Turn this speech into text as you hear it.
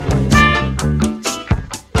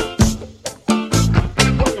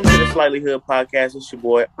Slightly Hood podcast. It's your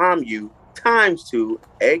boy, I'm you, times two,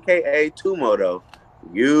 aka Tumoto.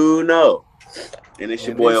 You know. And it's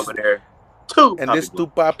your And boy this over there, Two and Poppy this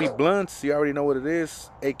Blunt. two Papi Blunts, you already know what it is,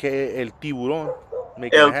 aka El Tiburon,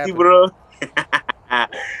 making it El happen. Tibro.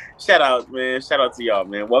 Shout out, man. Shout out to y'all,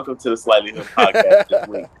 man. Welcome to the Slightly Hood podcast this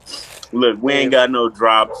week. Look, we hey, ain't got no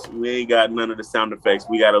drops. We ain't got none of the sound effects.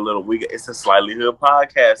 We got a little. It's a Slightly Hood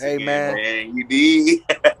podcast hey, again, man, man. You did.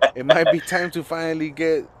 it might be time to finally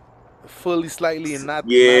get fully slightly and not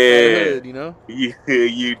that Yeah, hood, you know.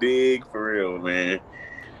 you dig for real, man.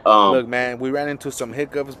 Look, Um, man, we ran into some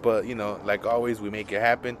hiccups, but like always, we make it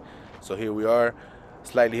happen. So here we are,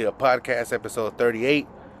 Slightly Hood podcast, episode 38.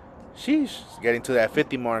 Sheesh, getting to that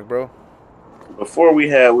 50 mark, bro. before we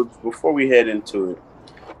head into it,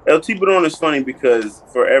 LT Badon is funny because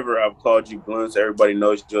forever I've called you Blunts. Everybody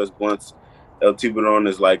knows you as Blunts. LT Badon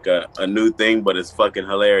is like a new thing, but it's fucking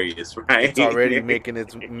hilarious, right? It's already making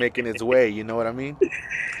its way. You know what I mean?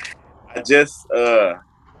 I just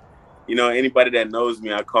anybody that knows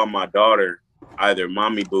me, I call my daughter either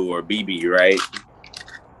Mommy Boo or BB, right?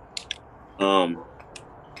 Um,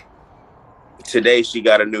 Today she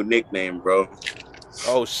got a new nickname, bro.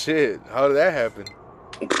 Oh shit! How did that happen?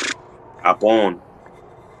 Tapon,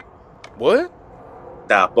 What?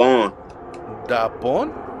 tapon,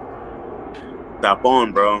 Tapon?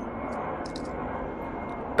 tapon, bro.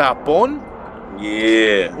 Tapon?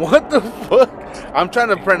 Yeah. What the fuck? I'm trying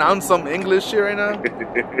to pronounce some English shit right now.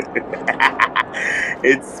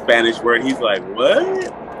 It's Spanish word. He's like,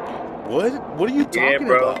 what? What? What are you Yeah, talking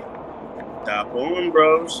bro. about? Tapon,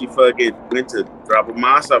 bro. She fucking went to drop a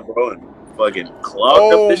masa, bro, and fucking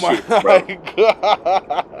clogged up Oh the my shit, bro.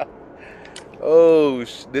 god! Oh,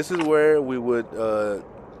 this is where we would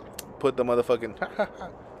put the motherfucking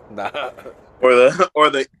nah. Or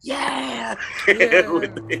the yeah, Yeah.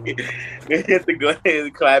 we hit the go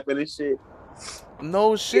ahead clapping and shit.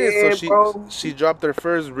 No shit. So Yeah, she bro. she dropped her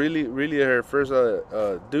first really her first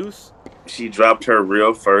deuce. She dropped her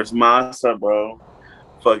real first masa, bro.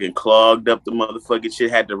 Fucking clogged up the motherfucking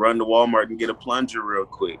shit. Had to run to Walmart and get a plunger real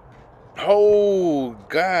quick. Oh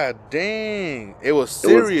god dang! It was It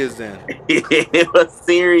was serious then. it was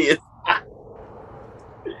serious.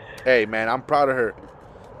 Hey man, I'm proud of her.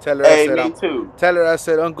 Tell her I Hey, said me I'm. too. Tell her I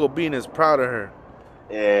said Uncle Bean is proud of her.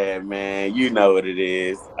 Yeah, man, you know what it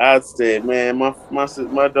is. I said, man, my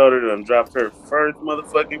daughter done dropped her first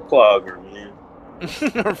motherfucking clogger,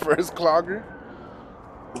 man. Her first clogger.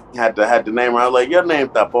 Had to name her. I was like, your name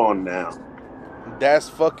Tapon now. That's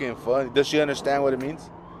fucking funny. Does she understand what it means?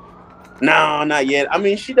 No, not yet. I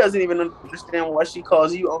mean, she doesn't even understand why she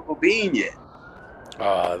calls you Uncle Bean yet.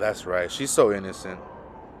 Oh, that's right. She's so innocent.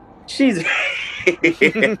 She's I'll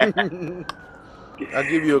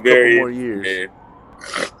give you a couple very more innocent, years. man.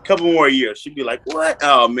 Couple more years, she'd be like, "What?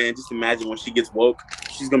 Oh man, just imagine when she gets woke,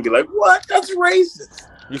 she's gonna be like, "What? That's racist."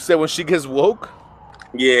 You said when she gets woke?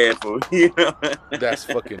 Yeah, for you know, That's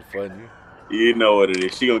fucking funny. you know what it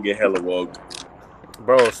is. She gonna get hella woke.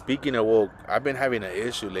 Bro, speaking of woke, I've been having an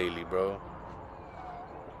issue lately, bro.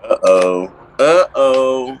 Uh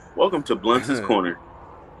oh. Welcome to Blunt's Corner.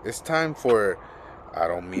 It's time for. I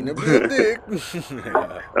don't mean to be a dick.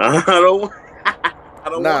 I don't. I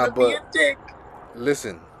don't Nah, want to be a but dick.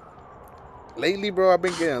 listen. Lately, bro, I've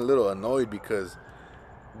been getting a little annoyed because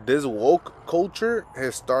this woke culture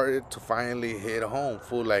has started to finally hit home.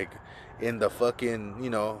 Fool, like in the fucking,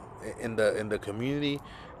 in the community,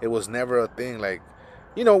 it was never a thing. Like,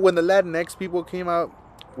 when the Latinx people came out,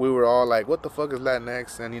 we were all like, "What the fuck is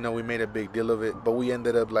Latinx?" And we made a big deal of it. But we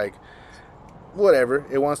ended up like, whatever.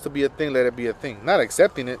 It wants to be a thing, let it be a thing. Not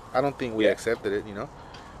accepting it. I don't think we Yeah. accepted it.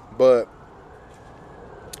 But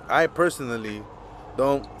I personally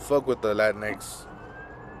don't fuck with the Latinx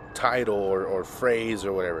title or phrase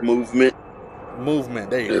or whatever. Movement. Movement.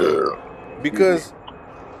 There you go. Because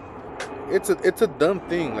it's a dumb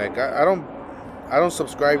thing. Like I don't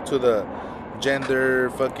subscribe to the gender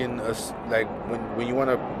fucking like when you want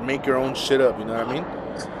to make your own shit up. You know what I mean?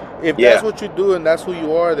 If that's Yeah. what you do and that's who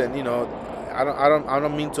you are, then I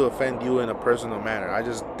don't mean to offend you in a personal manner. I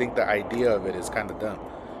just think the idea of it is kind of dumb.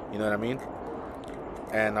 You know what I mean?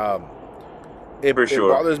 And For it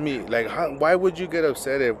sure. bothers me. Like, why would you get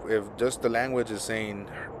upset if just the language is saying,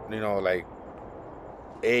 like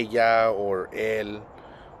ella or él,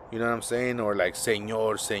 you know what I'm saying, or like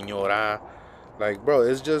señor, señora, like, bro,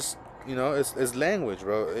 it's just it's language,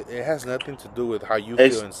 bro. It has nothing to do with how you feel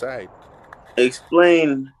Ex- inside.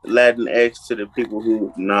 Explain Latinx to the people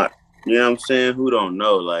who not, you know what I'm saying, who don't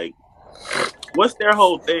know. Like, what's their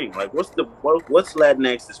whole thing? Like, what's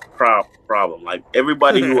Latinx's problem? Like,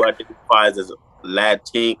 everybody who identifies as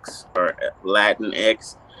Latinx or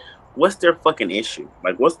Latinx, what's their fucking issue?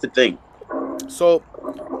 Like, what's the thing? So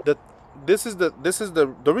the this is the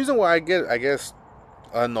reason why I get, I guess,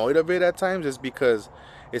 annoyed of it at times is because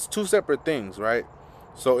it's two separate things, right?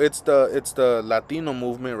 So it's the Latino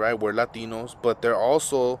movement, right? We're Latinos, but they're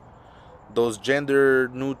also those gender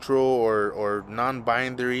neutral or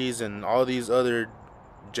non-binaries and all these other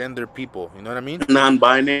gender people. You know what I mean?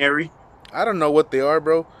 Non-binary. I don't know what they are,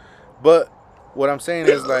 bro. But what I'm saying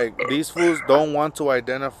is like these fools don't want to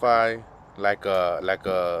identify like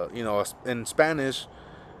a in Spanish,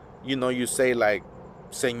 you say like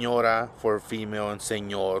señora for female and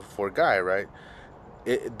señor for guy, right?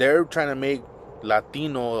 They're trying to make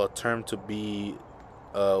Latino a term to be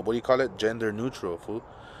what do you call it? Gender neutral, fool.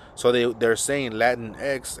 So they're saying Latin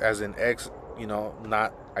X as in X,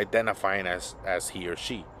 not identifying as he or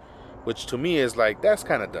she, which to me is like that's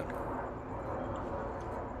kind of dumb.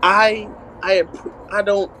 I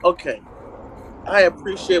don't. Okay, I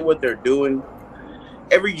appreciate what they're doing.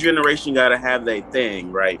 Every generation got to have their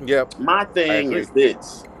thing, right? Yep. My thing is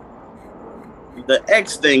this: the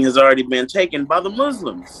X thing has already been taken by the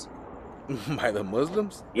Muslims. By the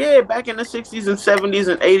Muslims? Yeah, back in the 60s and 70s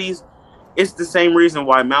and 80s, it's the same reason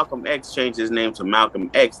why Malcolm X changed his name to Malcolm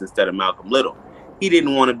X instead of Malcolm Little. He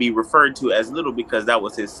didn't want to be referred to as Little because that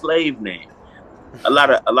was his slave name. A lot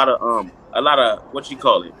of what you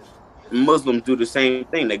call it, Muslims do the same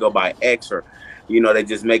thing. They go by X, or they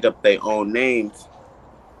just make up their own names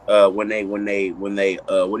when they what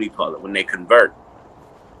do you call it, when they convert.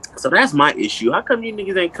 So that's my issue. How come you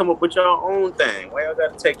niggas ain't come up with your own thing? Why y'all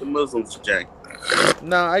gotta take the Muslims to jail?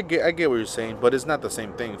 No, I get what you're saying, but it's not the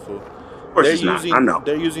same thing, fool. Of course it's not. I know.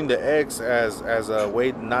 They're using the X as a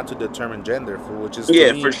way not to determine gender, fool, which is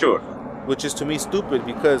for sure. Which is to me stupid,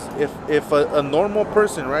 because if a normal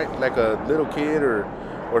person, right, like a little kid or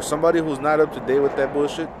somebody who's not up to date with that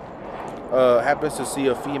bullshit, happens to see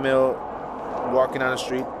a female walking down the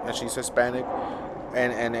street and she's Hispanic,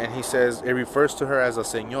 and he says it refers to her as a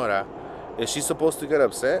señora, is she supposed to get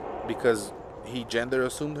upset because he gender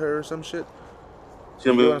assumed her or some shit?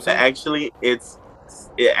 You know actually, it's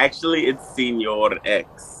Senor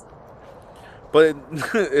X. But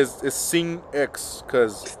it's Sin X,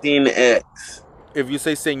 because Sin X. If you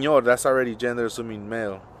say señor, that's already gender assuming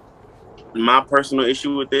male. My personal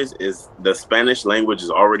issue with this is the Spanish language is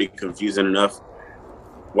already confusing enough.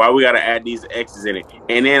 Why we gotta add these X's in it?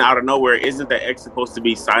 And then out of nowhere, isn't the X supposed to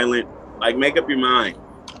be silent? Like, make up your mind.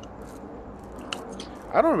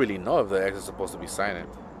 I don't really know if the X is supposed to be silent.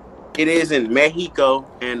 It is in Mexico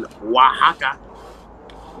and Oaxaca.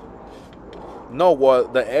 No, well,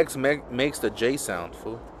 the X makes the J sound,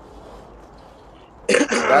 fool.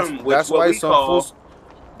 That's why some fools.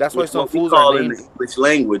 That's why some fools are named. In the English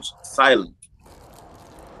language silent.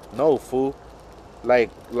 No, fool. Like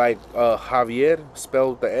Javier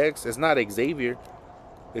spelled the X. It's not Xavier.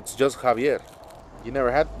 It's just Javier. You know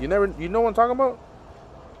what I'm talking about?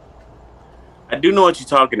 I do know what you're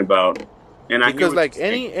talking about, and because like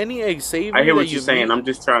any Xavier. I hear what you're saying. I'm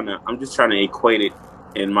just trying to equate it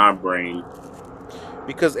in my brain.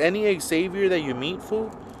 Because any Xavier that you meet, fool,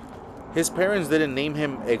 his parents didn't name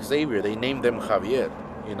him Xavier. They named him Javier.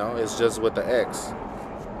 It's just with the X.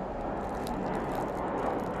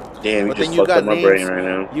 Damn, you just fucked up my brain right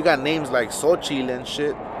now. You got names like Xochitl and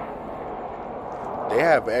shit. They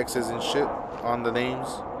have X's and shit on the names.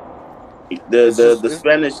 The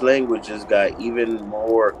Spanish language has got even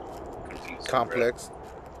more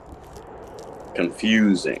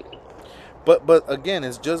confusing. But again,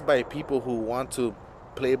 it's just by people who want to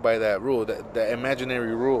play by that rule, the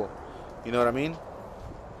imaginary rule. You know what I mean?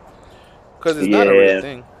 Because it's not a real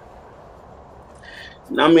thing.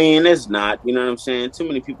 I mean, it's not. You know what I'm saying? Too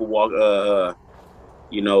many people walk,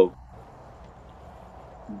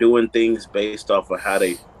 doing things based off of how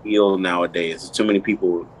they feel nowadays. Too many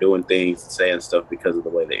people doing things, saying stuff because of the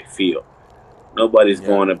way they feel. Nobody's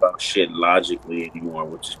going about shit logically anymore,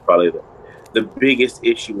 which is probably the biggest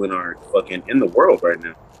issue in the world right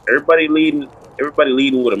now. Everybody leading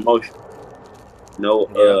with emotion. No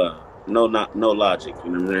logic. You know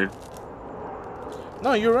what I'm saying?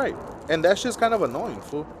 No, you're right. And that's just kind of annoying,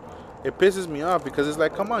 fool. It pisses me off because it's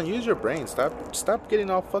like, come on, use your brain. Stop getting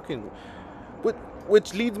all fucking...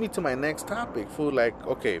 Which leads me to my next topic, fool. Like,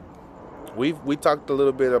 okay, we talked a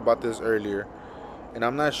little bit about this earlier, and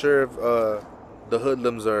I'm not sure if the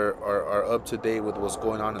hoodlums are up to date with what's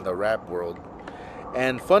going on in the rap world.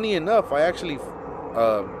 And funny enough, I actually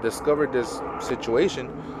discovered this situation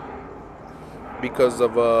because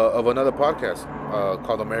of another podcast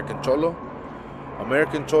called American Cholo.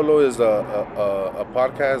 American Cholo is a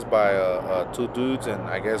podcast by two dudes, and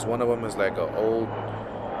I guess one of them is like a old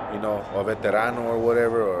you know, a veterano or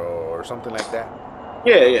whatever, or something like that.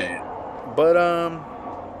 Yeah. But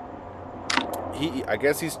I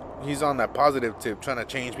guess he's on that positive tip, trying to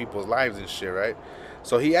change people's lives and shit, right?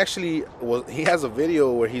 So he actually he has a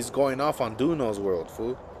video where he's going off on Duno's World,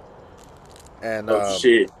 fool. And Oh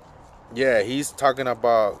shit. yeah, he's talking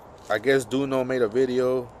about. I guess Duno made a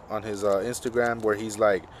video on his Instagram where he's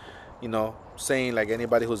like, you know, saying like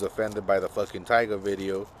anybody who's offended by the fucking Tiger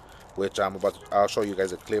video, which I'll show you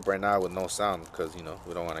guys a clip right now with no sound because you know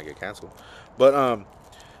we don't want to get canceled. But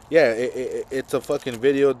yeah, it's a fucking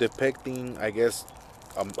video depicting, I guess,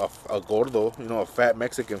 a gordo, you know, a fat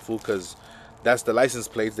Mexican fool, because that's the license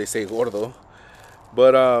plates. They say gordo.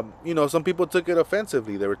 But you know, some people took it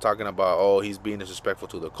offensively. They were talking about, oh, he's being disrespectful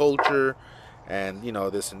to the culture, and you know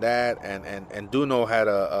this and that. And Duno had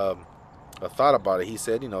a thought about it. He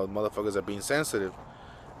said, you know, motherfuckers are being sensitive.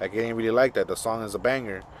 Like, it ain't really like that. The song is a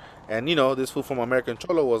banger. And you know, this fool from American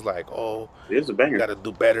Cholo was like, oh, It's a you banger. gotta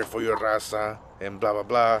do better for your raza and blah blah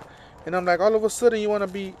blah. And I'm like, all of a sudden you want to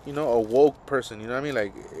be, you know, a woke person. You know what I mean?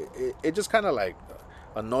 Like, it just kind of like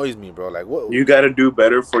annoys me, bro. Like, what? You gotta do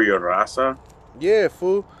better for your raza. Yeah,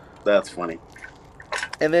 fool. That's funny.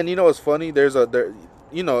 And then you know what's funny? There,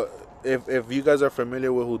 you know, if you guys are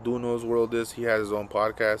familiar with who Duno's World is, he has his own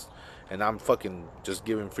podcast, and I'm fucking just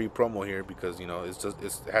giving free promo here because you know it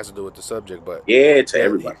has to do with the subject. But Yeah, to yeah,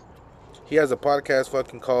 everybody. he has a podcast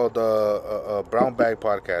fucking called Brown Bag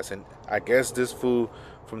Podcast, and I guess this fool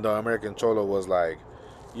from the American Cholo was like,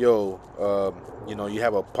 yo, you know, you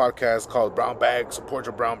have a podcast called Brown Bag, support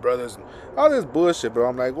your brown brothers, and all this bullshit, bro.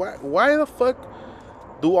 I'm like, why the fuck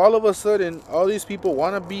do all of a sudden all these people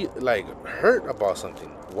want to be like hurt about something?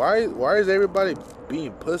 Why is everybody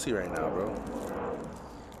being pussy right now, bro?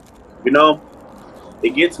 You know,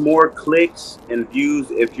 it gets more clicks and views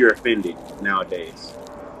if you're offended nowadays.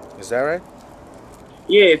 Is that right?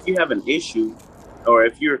 Yeah, if you have an issue, or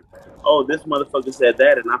if you're, oh, this motherfucker said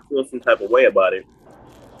that, and I feel some type of way about it.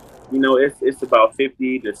 You know, it's about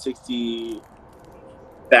 50 to 60,000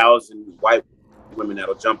 white women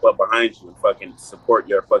that'll jump up behind you and fucking support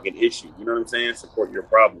your fucking issue. You know what I'm saying? Support your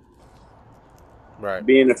problem. Right.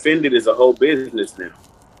 Being offended is a whole business now.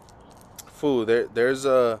 Fool, there's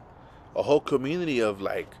a whole community of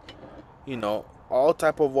like, you know, all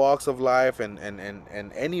type of walks of life, and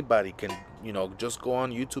anybody can, you know, just go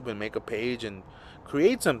on YouTube and make a page and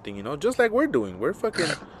create something, you know, just like we're doing. We're fucking,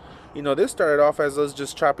 you know, this started off as us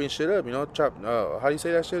just chopping shit up, you know, how do you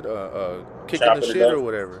say that shit? Kicking Chopping the it shit up. or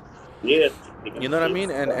whatever. Yeah. You know what I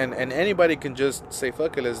mean? And anybody can just say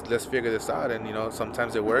fuck it, let's figure this out. And you know,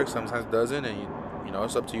 sometimes it works, sometimes it doesn't, and you know,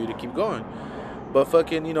 it's up to you to keep going. But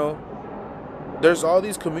fucking, you know, there's all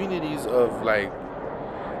these communities of like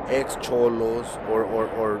ex cholos,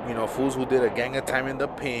 or you know, fools who did a gang of time in the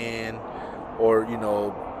pen, or you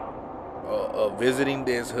know, visiting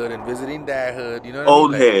this hood and visiting that hood. You know what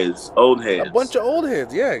Old I mean? heads. Old heads. A bunch of old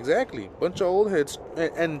heads. Yeah, exactly. Bunch of old heads.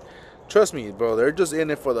 And trust me, bro, they're just in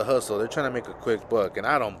it for the hustle. They're trying to make a quick buck, and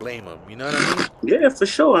I don't blame them. You know what I mean? Yeah, for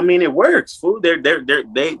sure. I mean, it works, fool. They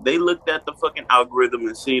looked at the fucking algorithm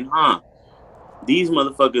and seen, these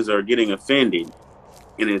motherfuckers are getting offended,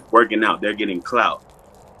 and it's working out. They're getting clout.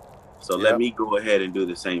 So let me go ahead and do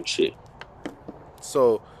the same shit.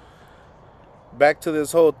 So back to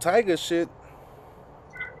this whole Tiger shit.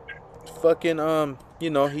 Fucking you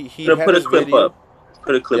know, he had put a his clip video. up.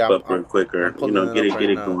 Put a clip up real quicker. You know, get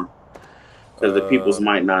it going. Because the peoples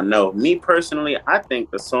might not know. Me personally, I think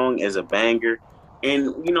the song is a banger,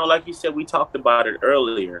 and you know, like you said, we talked about it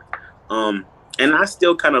earlier. And I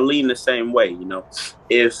still kind of lean the same way. You know,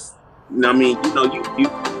 if I mean, you know, you.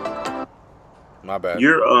 My bad.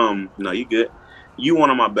 You're no, you good. You one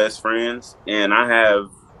of my best friends, and I have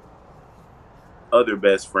other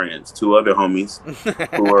best friends, two other homies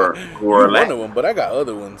who are You're Latin. one of them, but I got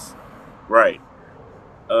other ones. Right.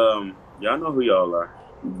 Y'all know who y'all are,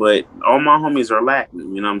 but all my homies are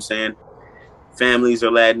Latin. You know what I'm saying? Families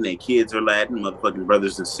are Latin, their kids are Latin, motherfucking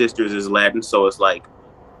brothers and sisters is Latin. So it's like,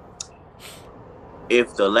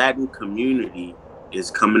 if the Latin community is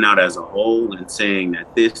coming out as a whole and saying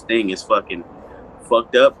that this thing is fucking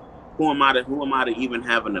fucked up, who am I to even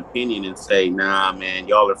have an opinion and say, nah, man,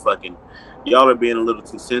 y'all are being a little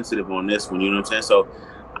too sensitive on this one. You know what I'm saying? So,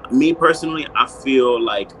 me personally, I feel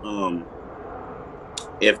like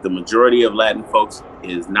if the majority of Latin folks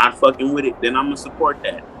is not fucking with it, then I'm gonna support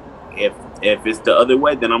that. If it's the other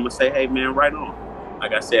way, then I'm gonna say, hey man, right on.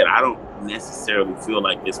 Like I said, I don't necessarily feel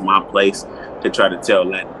like it's my place to try to tell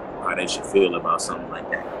Latin how they should feel about something like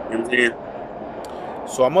that. You know what I'm saying?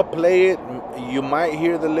 So I'm gonna play it. You might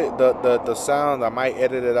hear the sound. I might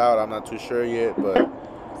edit it out. I'm not too sure yet, but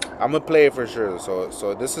I'm gonna play it for sure.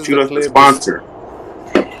 So this is Shoot the us the clip. sponsor.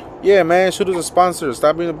 Yeah, man, shoot us a sponsor.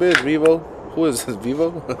 Stop being a bitch, Vivo. Who is this,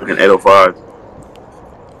 Vivo? Fucking 805.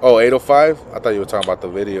 Oh, 805? I thought you were talking about the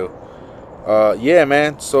video. Yeah,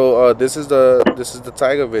 man. So this is the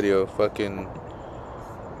Tyga video. Fucking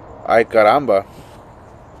ay caramba.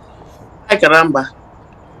 Ay caramba.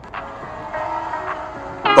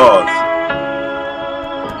 Pause.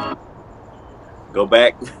 Go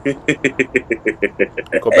back.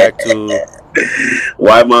 Go back to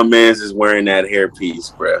why my man's is wearing that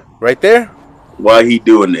hairpiece, bruh. Right there? Why he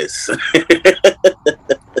doing this?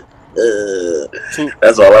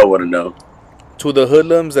 That's all I want to know. To the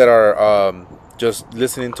hoodlums that are just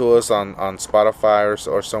listening to us on Spotify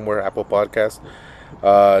or somewhere, Apple Podcasts,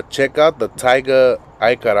 check out the Tyga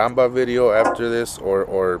Ay Caramba video after this,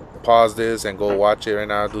 or pause this and go watch it right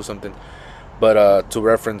now, do something. But to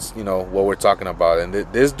reference, what we're talking about. And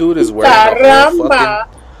this dude is wearing a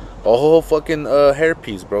whole fucking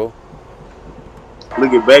hairpiece, bro.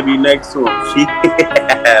 Look at baby next to him.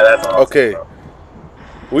 That's awesome. Okay. Bro.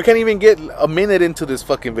 We can't even get a minute into this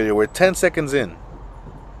fucking video. We're 10 seconds in.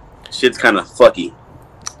 Shit's kind of fucky.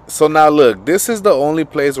 So now look, this is the only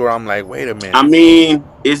place where I'm like, wait a minute. I mean,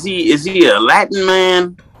 is he a Latin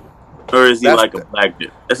man, or is he like a black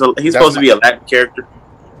dude? He's supposed to be a Latin character.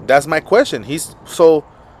 That's my question.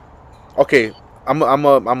 Okay. I'm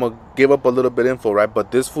gonna give up a little bit info, right?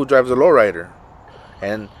 But this fool drives a lowrider,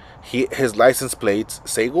 and his license plates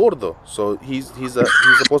say gordo, so he's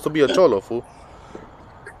supposed to be a cholo, fool.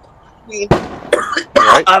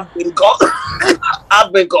 Right? I've been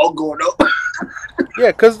called gordo.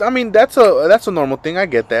 Yeah, cause I mean that's a normal thing. I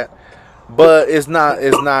get that, but it's not.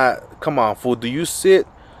 Come on, fool. Do you sit?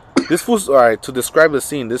 This fool's all right. To describe the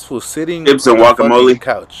scene, this fool's sitting chips and guacamole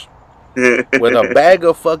couch with a bag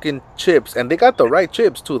of fucking chips, and they got the right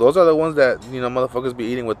chips too. Those are the ones that motherfuckers be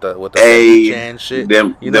eating with the and shit.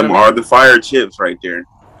 Them are the fire chips right there,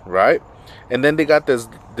 right? And then they got this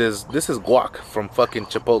is guac from fucking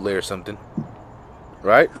Chipotle or something,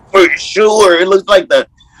 right? For sure, it looks like the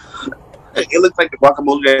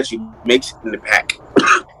guacamole that she makes in the pack.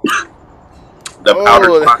 The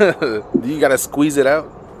powdered guac. You gotta squeeze it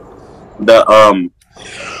out. The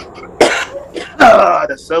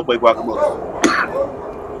Subway guacamole.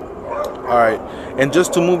 All right, and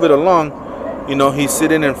just to move it along, he's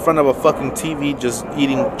sitting in front of a fucking TV just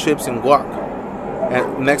eating chips and guac,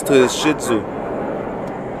 and next to his Shih Tzu.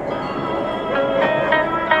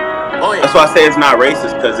 Oh, yeah. That's why I say it's not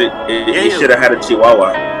racist, because it should have had a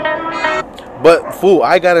Chihuahua. But fool,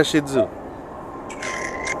 I got a Shih Tzu.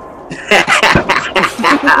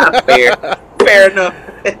 Fair enough.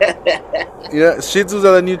 Yeah, Shih Tzus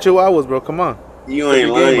are the new Chihuahuas, bro. Come on. You ain't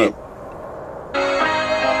lying.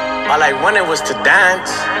 All I wanted was to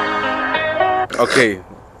dance. Okay,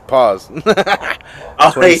 pause.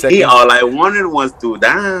 All I wanted was to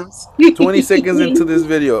dance. 20 seconds into this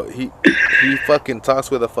video, he fucking talks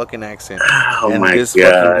with a fucking accent. Oh and my this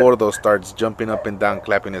God. fucking gordo starts jumping up and down,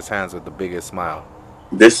 clapping his hands with the biggest smile.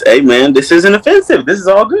 Hey man, this isn't offensive. This is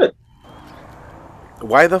all good.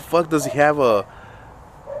 Why the fuck does he have a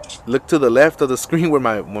look to the left of the screen where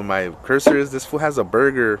my cursor is? This fool has a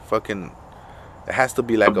burger fucking. It has to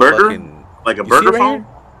be like a burger? fucking like a burger phone.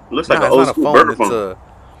 It looks like an old school burger phone.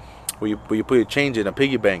 Where you put your change in a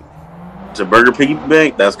piggy bank. It's a burger piggy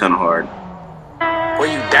bank. That's kind of hard. Will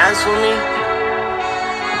you dance with me?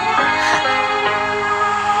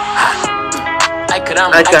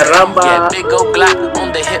 Ay caramba. Yeah, big old Glock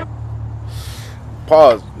on the hip.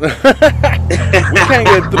 Pause. We can't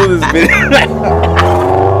get through this video.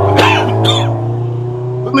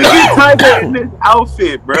 Look at Tyga in this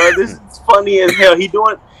outfit, bro. This is funny as hell. He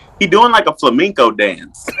doing like a flamenco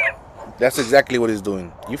dance. That's exactly what he's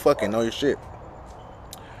doing. You fucking know your shit.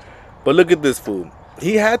 But look at this fool.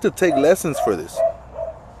 He had to take lessons for this.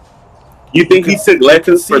 You think he took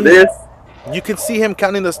lessons for this? You can see him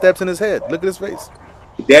counting the steps in his head. Look at his face.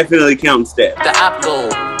 Definitely counting steps. The op go.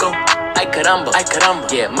 Ay caramba.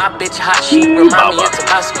 Yeah, my bitch hot. She remind me of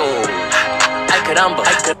Tabasco. Ay caramba.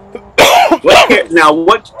 Now,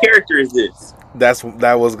 what character is this?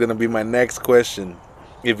 That was gonna be my next question.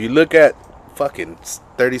 If you look at fucking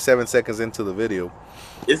 37 seconds into the video,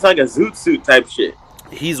 it's like a zoot suit type shit.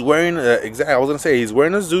 He's wearing I was gonna say he's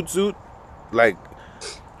wearing a zoot suit, like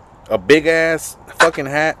a big ass fucking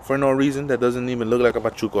hat for no reason that doesn't even look like a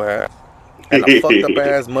Pachuco hat, and a fucked up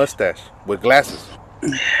ass mustache with glasses.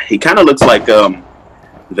 He kind of looks like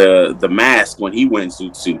the Mask when he went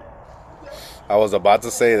zoot suit. I was about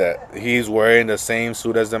to say that he's wearing the same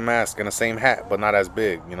suit as the Mask and the same hat, but not as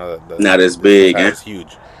big. Not as big. It's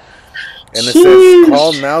huge. And it says,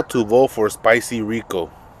 "Call now to vote for Spicy Rico."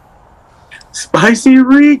 Spicy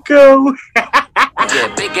Rico.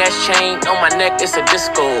 Yeah, big ass chain on my neck, it's a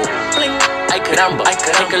disco. Bling. I caramba,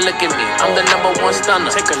 take a look at me. I'm the #1 stunner.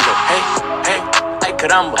 Take a look. Hey, I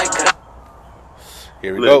caramba,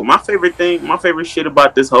 Here we Look, go. my favorite shit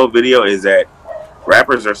about this whole video is that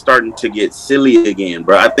rappers are starting to get silly again,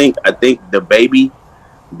 bro. I think the baby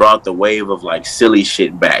brought the wave of like silly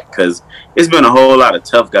shit back, because it's been a whole lot of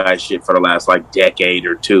tough guy shit for the last like decade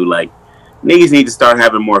or two. Like, niggas need to start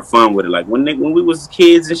having more fun with it. Like when we was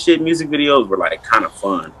kids and shit, music videos were like kind of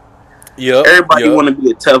fun. Yep. Everybody want to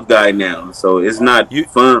be a tough guy now, so it's not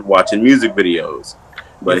fun watching music videos.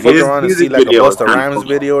 But you fuck his around and see music like a video is Busta kinda Rhymes fun.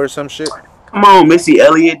 video or some shit. Come on, Missy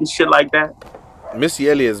Elliott and shit like that. Missy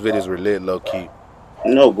Elliott's videos were lit, low key.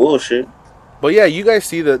 No bullshit. But yeah, you guys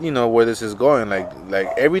see that, you know, where this is going. Like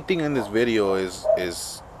everything in this video is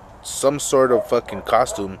some sort of fucking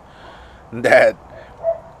costume that,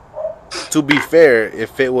 to be fair,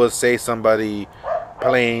 if it was, say, somebody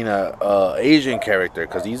playing a Asian character,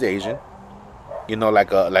 because he's Asian, you know,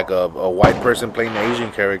 like a white person playing an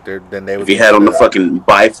Asian character, then they would. If he had on the fucking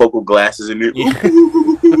bifocal glasses in it.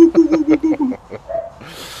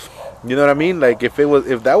 You know what I mean? Like if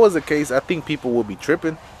that was the case, I think people would be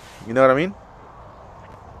tripping. You know what I mean?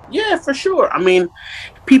 Yeah, for sure. I mean,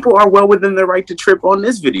 people are well within their right to trip on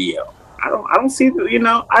this video. I don't see the, you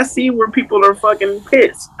know, I see where people are fucking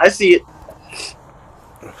pissed. I see it.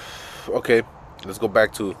 Okay, let's go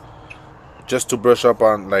back to, just to brush up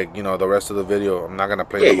on, like, you know, the rest of the video. I'm not gonna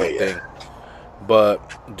play the whole thing,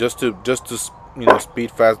 but just to you know,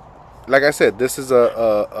 speed fast. Like I said, this is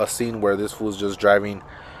a scene where this fool's just driving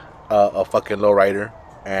a fucking lowrider,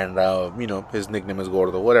 and you know, his nickname is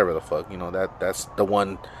Gordo, whatever the fuck. You know, that's the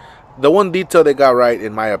one detail they got right,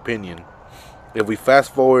 in my opinion. If we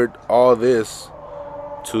fast forward all this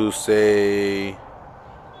to, say,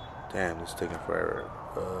 damn, it's taking forever.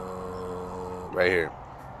 Right here.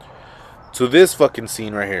 To this fucking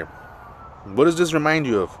scene right here. What does this remind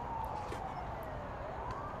you of?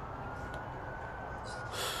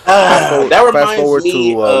 Fast forward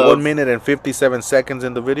to 1 minute and 57 seconds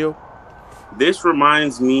in the video. This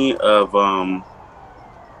reminds me of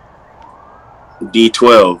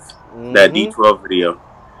D12. That D12 video.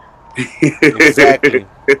 Exactly.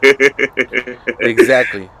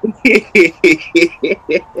 Exactly.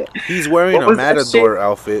 He's wearing a Matador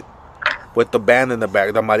outfit with the band in the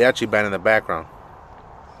back, the mariachi band in the background.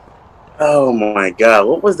 Oh my god,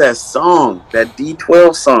 what was that song? That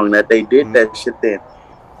D12 song that they did that shit then?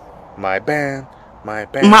 My band. My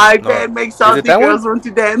band makes all the girls want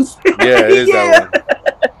to dance. Yeah, it is that one.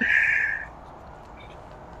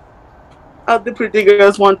 All the pretty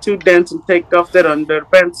girls want to dance and take off their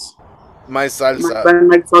underpants. My salsa. My band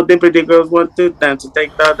makes all the pretty girls want to dance and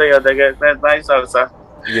take off the other girls. That's my salsa.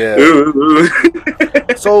 Yeah.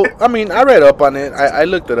 So, I mean, I read up on it. I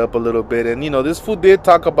looked it up a little bit. And, you know, this fool did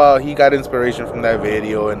talk about he got inspiration from that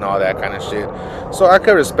video and all that kind of shit. So, I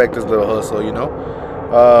could respect his little hustle, you know.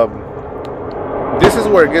 This is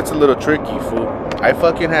where it gets a little tricky, fool. I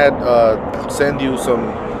fucking had send you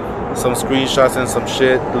some screenshots and some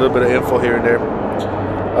shit, a little bit of info here and there.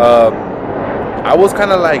 I was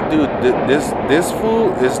kind of like, dude, this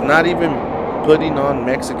fool is not even putting on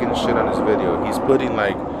Mexican shit on his video. He's putting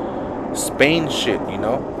like Spain shit, you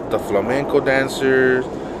know, the flamenco dancers.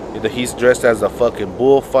 He's dressed as a fucking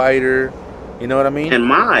bullfighter. You know what I mean? And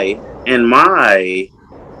my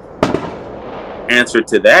answer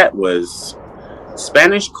to that was,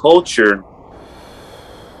 Spanish culture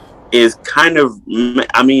is kind of,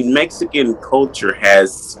 I mean, Mexican culture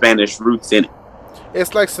has Spanish roots in it.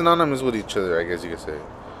 It's like synonymous with each other, I guess you could say.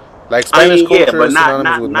 Like Spanish culture is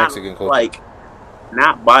synonymous with Mexican culture. Like,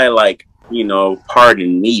 not by, like, you know,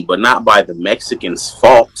 pardon me, but not by the Mexicans'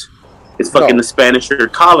 fault. It's fucking the Spanish or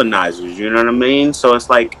colonizers, you know what I mean? So it's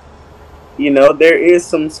like, you know, there is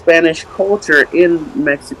some Spanish culture in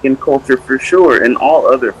Mexican culture for sure, and all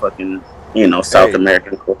other fucking, you know, South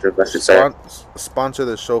American culture, I should say. Sponsor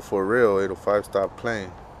the show for real. 805 stop playing.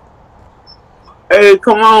 Hey,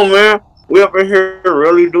 come on, man. We over here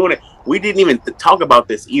really doing it. We didn't even talk about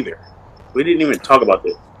this either. We didn't even talk about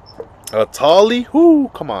this. A Tolly? Whoo,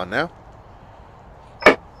 come on now.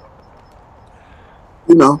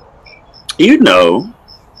 You know.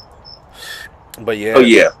 But yeah. Oh,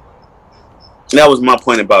 yeah. That was my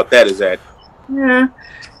point about that, is that, yeah,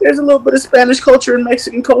 there's a little bit of Spanish culture and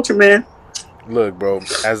Mexican culture, man. Look, bro,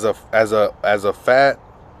 as a fat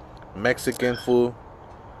Mexican fool,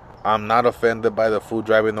 I'm not offended by the fool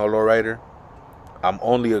driving no lowrider. I'm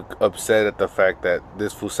only upset at the fact that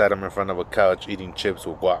this fool sat him in front of a couch eating chips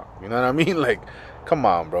with guac. You know what I mean? Like, come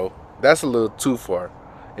on, bro. That's a little too far.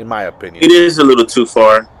 in my opinion. It is a little too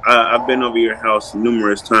far. I've been over your house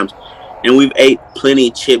numerous times, and we've ate plenty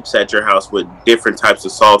of chips at your house with different types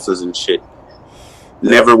of salsas and shit.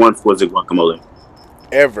 Never once was it guacamole.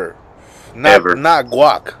 Ever. Ever. Not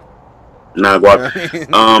guac. Not guac.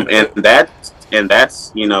 And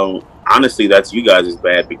that's honestly, that's you guys is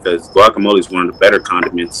bad because guacamole is one of the better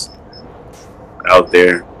condiments out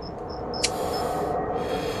there.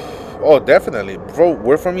 Oh, definitely, bro.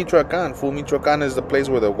 We're from Michoacan. Fool, Michoacan is the place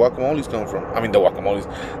where the guacamoles come from. I mean, the guacamoles,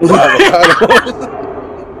 the avocado.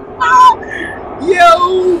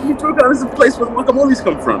 Yo, Michoacan is the place where the guacamoles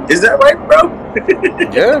come from. Is that right, bro?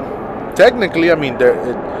 Yeah, technically, I mean,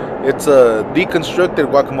 it's a deconstructed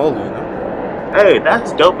guacamole. You know. Hey,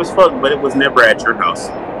 that's dope as fuck, but it was never at your house.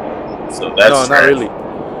 So that's no, not really.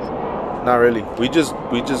 Not really. We just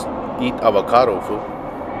eat avocado, fool.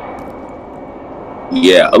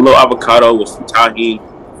 Yeah, a little avocado with some tahini,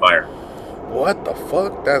 fire. What the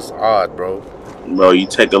fuck? That's odd, bro. Bro, you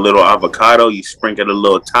take a little avocado, you sprinkle a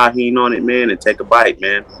little tahini on it, man, and take a bite,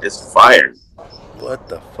 man. It's fire. What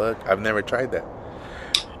the fuck? I've never tried that.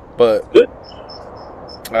 But good.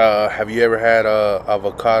 Have you ever had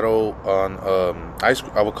avocado on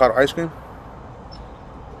avocado ice cream?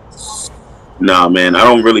 Nah, man, I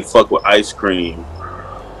don't really fuck with ice cream.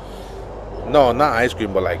 No, not ice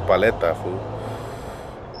cream, but like paleta, food.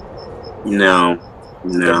 No.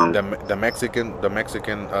 The Mexican,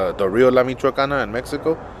 the real La Michoacana in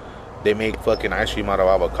Mexico, they make fucking ice cream out of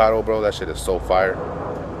avocado, bro. That shit is so fire.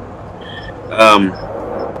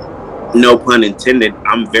 No pun intended.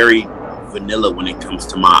 I'm very vanilla when it comes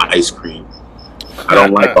to my ice cream. I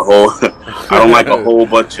don't like a whole. I don't like a whole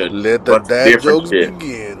bunch of. Let the dad jokes shit.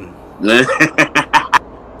 Begin.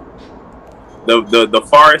 The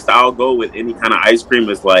farthest I'll go with any kind of ice cream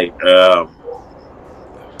is like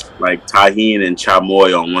tahini and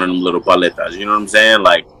chamoy on one of them little paletas. You know what I'm saying?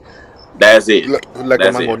 Like that's it. Like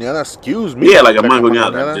that's a mangoneada. Excuse me. Yeah, like a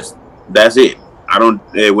mangoneada. Just that's it. I don't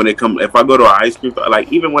when it comes. If I go to an ice cream,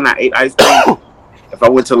 like even when I ate ice cream. If I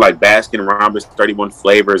went to like Baskin Robbins 31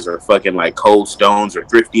 flavors or fucking like Cold Stones or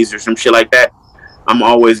Thrifties or some shit like that, I'm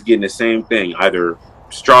always getting the same thing, either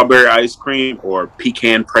strawberry ice cream or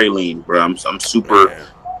pecan praline, bro. I'm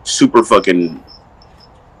super fucking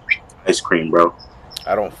ice cream, bro.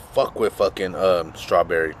 I don't fuck with fucking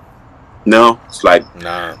strawberry. No, it's like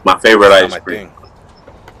my favorite ice cream.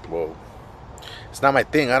 Whoa, it's not my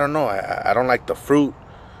thing. I don't know. I don't like the fruit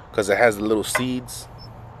because it has the little seeds.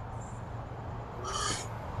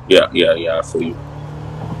 Yeah, I feel you.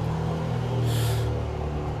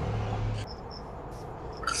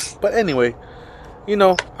 But anyway,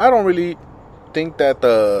 I don't really think that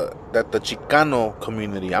the Chicano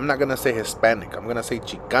community, I'm not gonna say Hispanic, I'm gonna say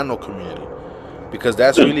Chicano community, because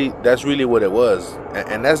that's really what it was,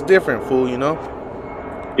 and that's different, fool.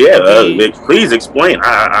 Yeah, please explain.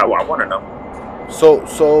 I want to know.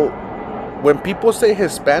 So when people say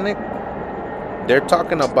Hispanic, they're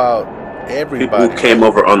talking about everybody. People who came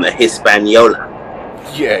over on the Hispaniola.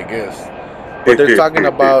 Yeah, I guess. But they're talking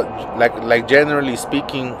about like generally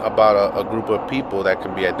speaking about a group of people that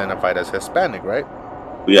can be identified as Hispanic, right?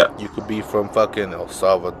 Yeah. You could be from fucking El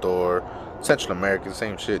Salvador, Central America,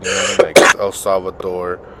 same shit. You know what I mean? Like El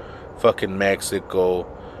Salvador, fucking Mexico.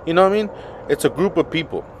 You know what I mean? It's a group of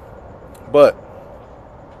people. But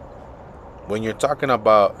when you're talking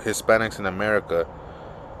about Hispanics in America,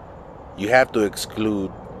 you have to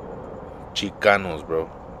exclude Chicanos, bro,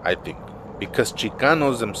 I think, because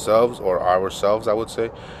Chicanos themselves, or ourselves, I would say,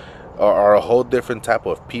 are a whole different type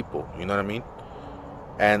of people. You know what I mean?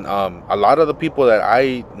 And a lot of the people that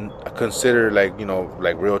I consider like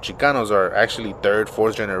real Chicanos are actually third,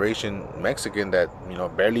 fourth generation Mexican that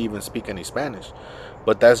barely even speak any Spanish.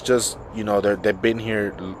 But that's just they've been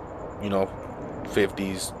here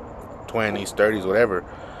 50s, 20s, 30s, whatever.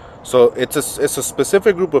 So it's a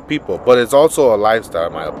specific group of people, but it's also a lifestyle,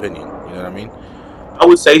 in my opinion. You know what I mean? I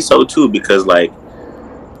would say so too, because like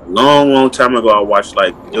long time ago, I watched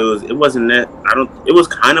it was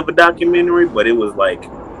kind of a documentary, but it was like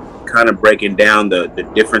kind of breaking down the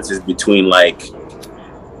differences between like,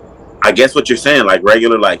 I guess what you're saying, like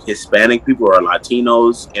regular like Hispanic people or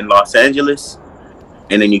Latinos in Los Angeles,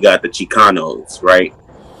 and then you got the Chicanos, right?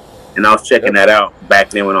 And I was checking that out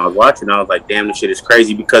back then when I was watching. I was like, damn, this shit is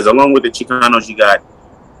crazy. Because along with the Chicanos, you got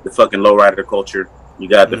the fucking lowrider culture. You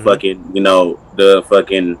got the fucking,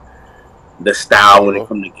 the style when it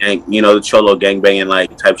comes to gang, the cholo gangbanging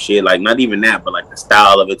like type shit. Like not even that, but like the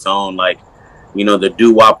style of its own. Like, the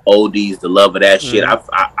doo-wop oldies, the love of that shit.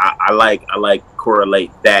 I like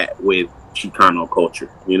correlate that with Chicano culture.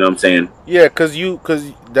 You know what I'm saying? Yeah, cause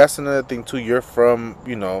that's another thing too. You're from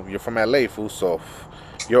LA, fool. So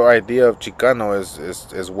your idea of Chicano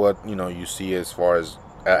is what you see as far as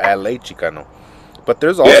LA Chicano, but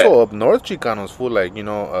there's Yeah. also up north Chicanos, fool, like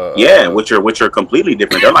Yeah, which are completely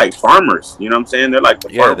different. They're like farmers. You know what I'm saying? They're like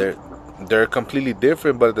the yeah, farmers. they're completely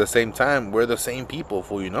different, but at the same time we're the same people,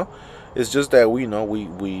 fool. It's just that we know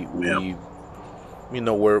Yeah.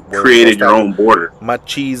 we're Created your own border.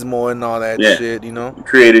 machismo and all that Yeah. shit. You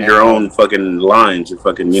created your own fucking lines, your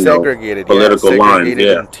fucking segregated, political lines. segregated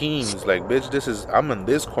Yeah. in teams. Like, bitch, I'm in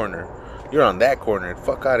this corner, you're on that corner.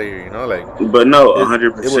 Fuck out of here, like. But no, it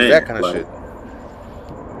 100%. was that kind of shit.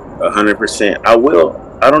 100%.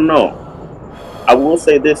 I don't know. I will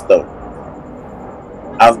say this though.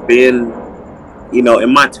 I've been,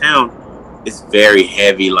 in my town, it's very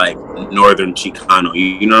heavy, like northern Chicano.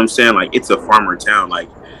 You know what I'm saying? Like, it's a farmer town. Like,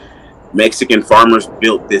 Mexican farmers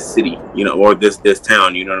built this city, or this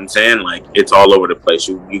town. You know what I'm saying? Like, it's all over the place.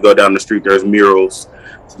 You go down the street, there's murals.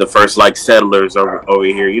 It's the first like settlers over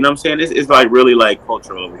here. You know what I'm saying? It's like really like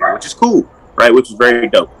cultural over here, which is cool, right? Which is very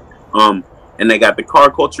dope. And they got the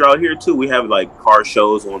car culture out here too. We have like car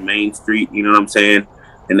shows on Main Street. You know what I'm saying?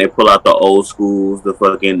 And they pull out the old schools, the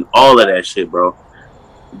fucking all of that shit, bro.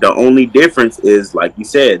 The only difference is, like you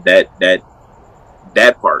said, that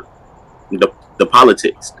part, the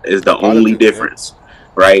politics is the only difference,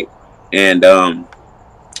 right? And I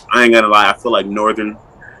ain't gonna lie, I feel like northern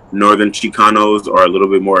Chicanos are a little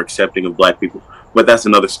bit more accepting of black people, but that's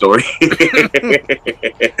another story. You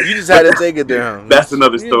just had to take it there. Huh? That's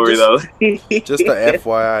another story, though. Just a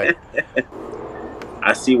FYI.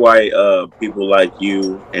 I see why people like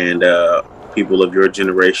you and people of your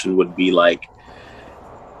generation would be like,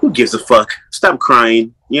 who gives a fuck? Stop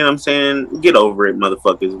crying. You know what I'm saying? Get over it,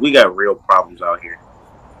 motherfuckers. We got real problems out here.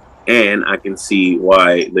 And I can see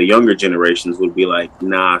why the younger generations would be like,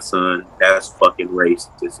 nah, son, that's fucking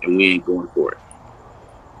racist, and we ain't going for it.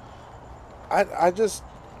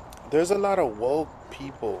 There's a lot of woke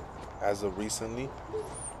people as of recently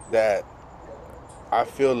that I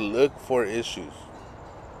feel look for issues.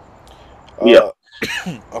 Yeah.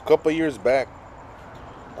 A couple years back,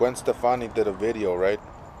 Gwen Stefani did a video, right,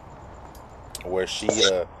 where she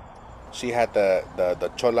had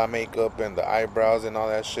the chola makeup and the eyebrows and all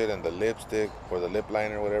that shit and the lipstick or the lip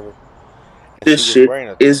liner or whatever. And this shit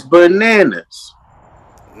is bananas.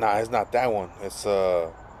 Nah, it's not that one. It's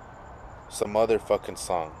some other fucking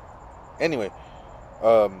song. Anyway,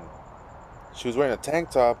 she was wearing a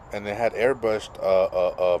tank top and it had airbrushed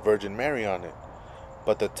a Virgin Mary on it,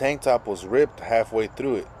 but the tank top was ripped halfway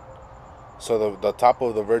through it, so the top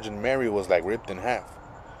of the Virgin Mary was like ripped in half,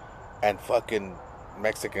 and fucking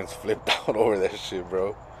Mexicans flipped out over that shit,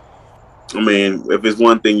 bro. I mean, if it's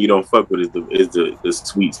one thing you don't fuck with is the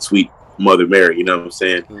sweet Mother Mary. You know what I'm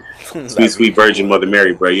saying? sweet Virgin Mother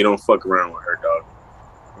Mary, bro. You don't fuck around with her, dog.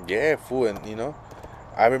 Yeah, fool, and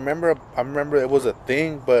I remember it was a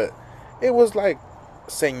thing, but it was like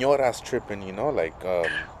señoras tripping, like.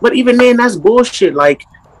 But even then, that's bullshit. Like,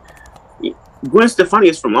 Gwen Stefani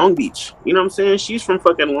is from Long Beach. You know what I'm saying? She's from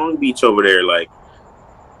fucking Long Beach over there. Like,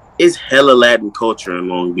 it's hella Latin culture in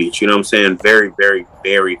Long Beach. You know what I'm saying? Very, very,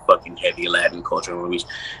 very fucking heavy Latin culture in Long Beach.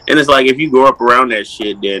 And it's like, if you grow up around that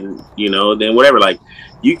shit, then, then whatever. Like,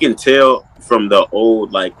 you can tell from the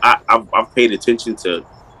old, like, I've paid attention to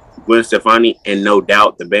Gwen Stefani, and no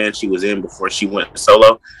doubt the band she was in before she went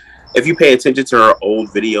solo. If you pay attention to her old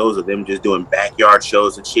videos of them just doing backyard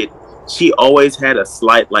shows and shit, she always had a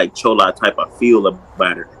slight like chola type of feel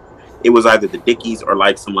about her. It was either the Dickies or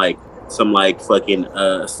like some fucking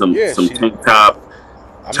tank top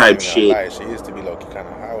type shit. Lie. She used to be low-key kind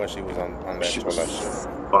of high when she was on that chola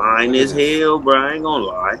shit. Fine as hell, bro. I ain't gonna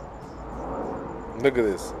lie. Look at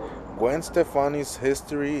this. Gwen Stefani's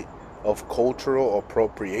history of cultural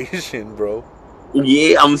appropriation, bro.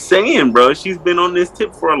 Yeah, I'm saying, bro. She's been on this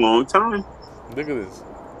tip for a long time. Look at this.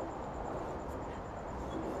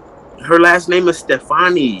 Her last name is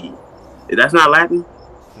Stefani. That's not Latin?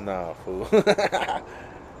 Nah, fool.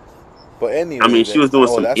 But anyway, I mean, she was doing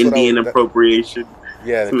some Indian appropriation.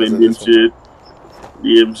 Yeah, some Indian shit.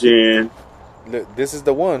 You know what I'm saying? Look, this is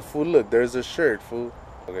the one, fool. Look, there's a shirt, fool.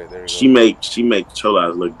 Okay, there you go. She make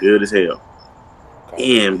cholas look good as hell.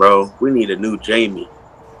 Damn, bro, we need a new Jamie.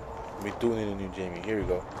 We do need a new Jamie. Here we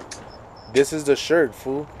go. This is the shirt,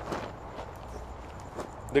 fool.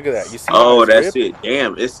 Look at that. You see? Oh, that's it.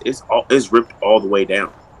 Damn, it's ripped all the way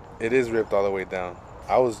down. It is ripped all the way down.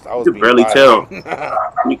 I was. You could barely tell.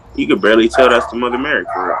 you could barely tell that's the Mother Mary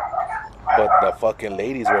for real. But the fucking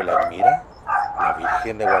ladies were like, "Mira, la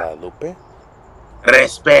Virgen de Guadalupe."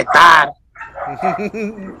 Respetar.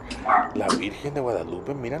 La Virgen de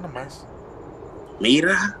Guadalupe, mira nomás.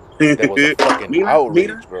 Mira. There was a fucking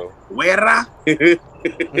outrage, bro. Guerra.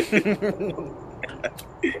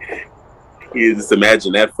 You just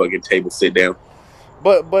imagine that fucking table sit down.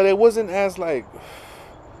 But it wasn't as like,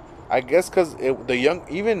 I guess because the young,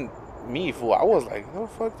 even me, fool, I was like, no,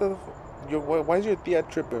 fuck why is your tia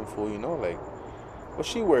tripping, fool? You know, like, what's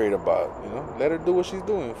she worried about? You know, let her do what she's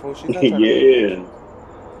doing, fool. She's not trying Yeah.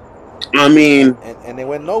 I mean, and it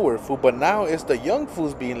went nowhere, fool. But now it's the young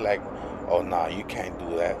fools being like, oh nah, you can't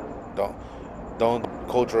do that. Don't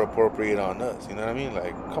culture appropriate on us. You know what I mean?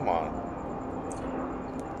 Like, come on.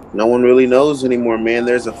 no one really knows anymore, man.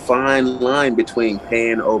 There's a fine line between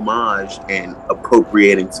paying homage and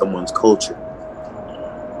appropriating someone's culture.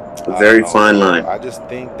 A very fine line. I just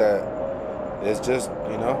think that it's just,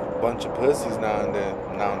 you know, a bunch of pussies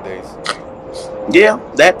nowadays. Yeah,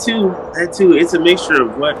 that too. It's a mixture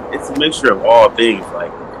of it's a mixture of all things.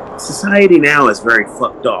 Like, society now is very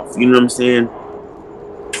fucked off. You know what I'm saying?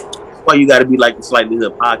 That's why you got to be like the Slightly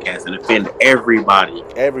Hood podcast and offend everybody.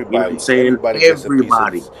 Everybody. You know what I'm saying?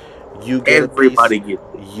 Everybody. You get everybody a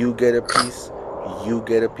piece. You get a piece. You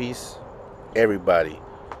get a piece. Everybody.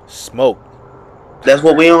 Smoke. That's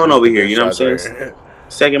what we on over here. You know what I'm saying?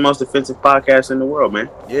 Second most offensive podcast in the world, man.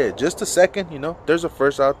 Yeah, just a second. You know, there's a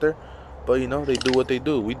first out there. But, you know, they do what they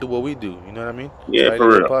do. We do what we do. You know what I mean? Yeah, Slightly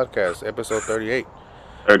for real. Podcast, episode 38.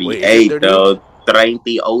 38, though.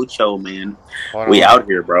 38, man. We out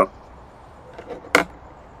here, bro.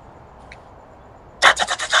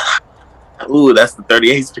 Ooh, that's the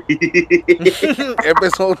 38th Street.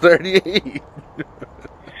 Episode 38.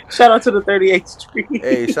 Shout out to the 38th Street.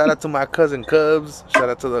 Hey, shout out to my cousin Cubs. Shout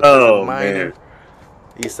out to the cousin Minor.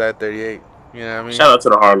 Eastside 38. You know what I mean? Shout out to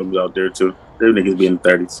the Harlems out there, too. Them niggas be in the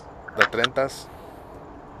 30s. The 30s.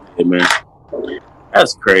 Hey, man.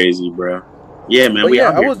 That's crazy, bro. Yeah, man. But we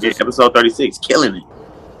out here. Just, episode 36. Killing it.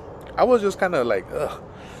 I was just kind of like, ugh.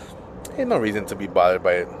 Ain't no reason to be bothered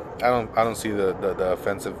by it. I don't see the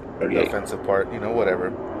offensive part. You know,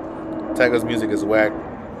 whatever. Tyga's music is whack.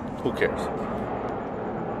 Who cares?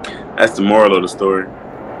 That's the moral of the story.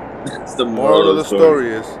 That's the moral of the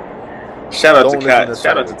story is. Shout out to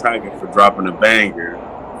Tyga for dropping a banger.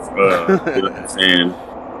 You know what I'm saying?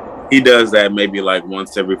 He does that maybe like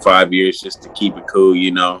once every 5 years just to keep it cool,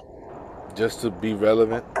 you know. Just to be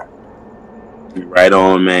relevant. Right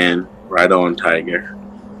on, man. Right on, Tyga.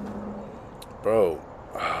 Bro.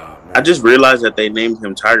 Oh, I just realized that they named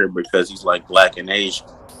him Tiger because he's like black and Asian.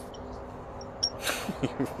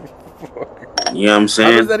 You know what I'm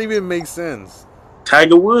saying? How does that even make sense?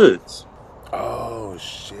 Tiger Woods. Oh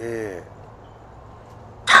shit!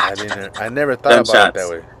 I never thought about it that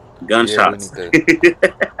way. Gunshots.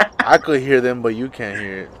 I could hear them, but you can't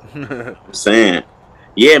hear it. I'm saying,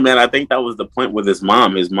 yeah, man. I think that was the point with his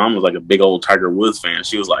mom. His mom was like a big old Tiger Woods fan.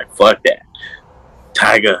 She was like, "Fuck that,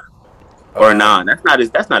 Tiger." Or nah, that's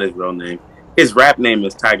not his real name. His rap name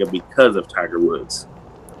is Tiger because of Tiger Woods.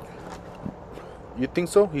 You think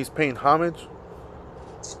so? He's paying homage?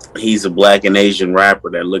 He's a black and Asian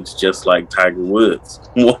rapper that looks just like Tiger Woods.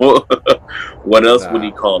 What else would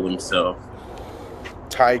he call himself?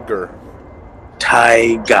 Tiger.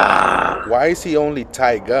 Tyga. Why is he only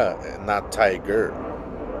Tyga and not Tiger?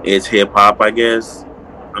 It's hip hop, I guess.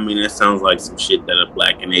 I mean, it sounds like some shit that a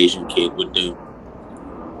black and Asian kid would do.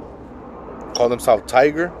 Call himself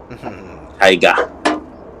Tiger? Tyga.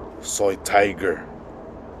 Soy Tiger.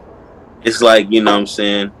 It's like, you know what I'm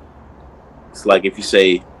saying? It's like if you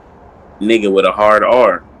say nigga with a hard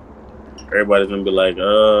R, everybody's gonna be like,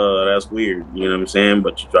 oh, that's weird. You know what I'm saying?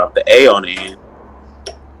 But you drop the A on the end.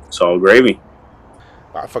 It's all gravy.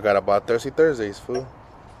 I forgot about Thirsty Thursdays, fool.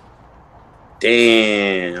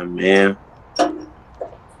 Damn, man.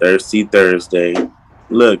 Thirsty Thursday.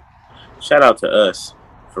 Look, shout out to us,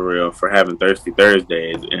 for real, for having Thirsty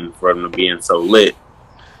Thursdays and for them being so lit.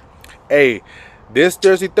 Hey, this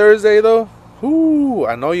Thirsty Thursday, though,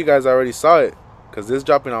 I know you guys already saw it, because this is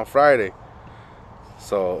dropping on Friday.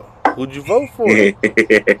 So, who'd you vote for? Drop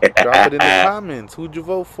it in the comments. Who'd you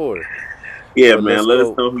vote for? Yeah, but man, let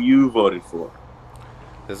us know who you voted for.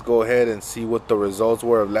 Let's go ahead and see what the results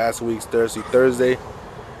were of last week's Thirsty Thursday.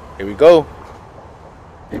 Here we go.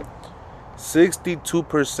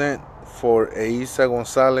 62% for Eiza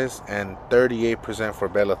Gonzalez and 38% for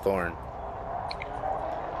Bella Thorne.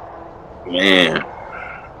 Man,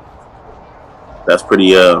 that's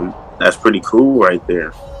pretty cool right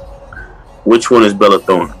there. Which one is Bella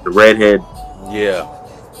Thorne? The redhead? Yeah.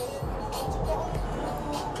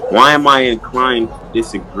 Why am I inclined to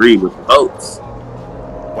disagree with the votes?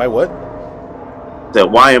 Why what?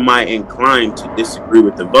 Why am I inclined to disagree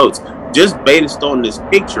with the votes? Just based on this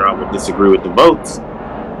picture, I would disagree with the votes.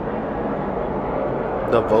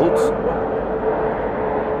 The votes?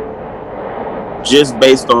 just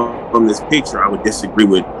based on this picture, I would disagree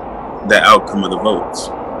with the outcome of the votes.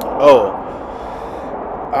 Oh,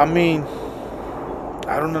 I mean,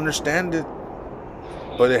 I don't understand it,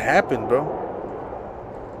 but it happened, bro.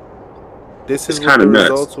 This is It's what kinda the nuts.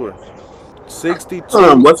 results were.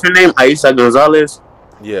 62. What's her name? Aisa Gonzalez.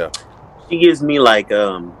 Yeah. She gives me like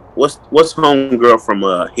what's homegirl from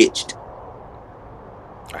Hitched?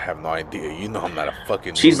 I have no idea. You know I'm not a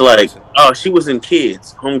fucking She's movie like, person. oh, she was in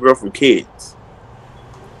Kids. Homegirl from Kids.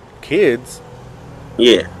 Kids?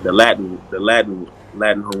 Yeah, the Latin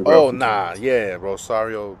homegirl. Oh, from nah. Kids. Yeah,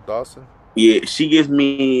 Rosario Dawson. Yeah, she gives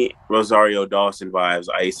me Rosario Dawson vibes,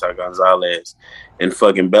 Aisa Gonzalez, and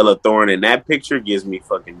fucking Bella Thorne. And that picture gives me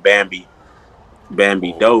fucking Bambi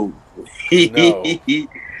Doe. No.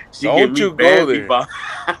 She Don't you go there. vibes.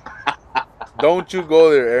 Don't you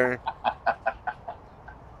go there, Aaron.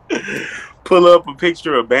 Pull up a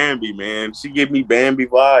picture of Bambi, man. She give me Bambi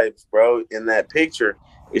vibes, bro. In that picture,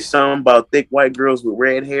 it's something about thick white girls with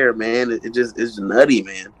red hair, man. It's nutty,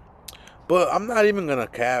 man. But I'm not even gonna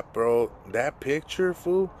cap, bro. That picture,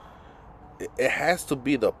 fool, it has to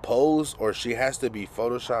be the pose or she has to be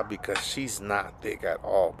photoshopped because she's not thick at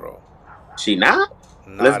all, bro. She not?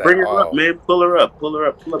 Not Let's bring at her all. up, man. Pull her up. Pull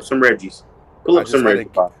up some Reggies. Pull up some Reggie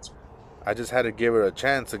pots. I just had to give her a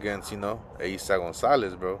chance against, Aisa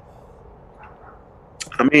Gonzalez, bro.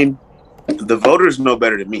 I mean, the voters know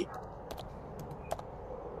better than me.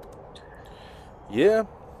 Yeah.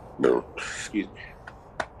 No, excuse me.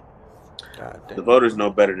 God damn. The voters know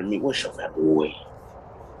better than me. What's your fat boy?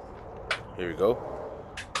 Here we go.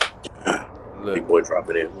 Look. Big boy, drop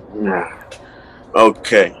it in.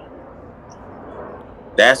 Okay.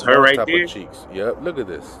 That's her right there. Cheeks. Yep. Look at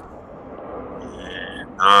this. Yeah.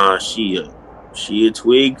 She a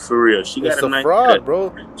twig for real. She got It's a a nice fraud,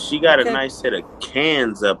 bro. She got a nice set of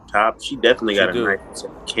cans up top. She definitely got a nice set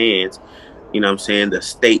of cans. You know what I'm saying? The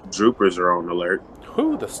state droopers are on alert.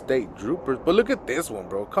 Who the state droopers? But look at this one,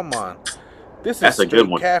 bro. Come on. That's a good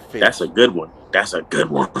one. Catfish. That's a good one. That's a good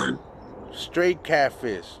one. Straight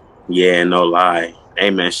catfish. Yeah, no lie.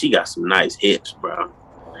 Hey man, she got some nice hips, bro.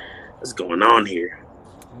 What's going on here?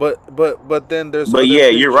 But then there's. But yeah,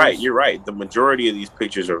 you're right. You're right. The majority of these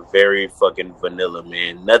pictures are very fucking vanilla,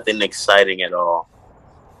 man. Nothing exciting at all.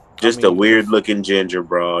 Just a weird looking ginger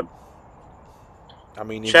broad. I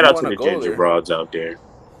mean, shout out to the ginger broads out there.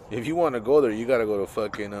 If you want to go there, you gotta go to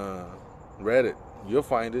fucking Reddit. You'll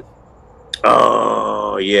find it.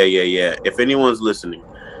 Oh yeah. If anyone's listening,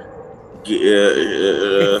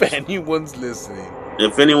 if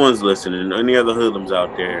anyone's listening, any other hoodlums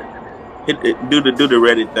out there, do the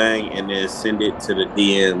Reddit thing and then send it to the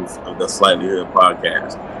DMs of the Slightly Hood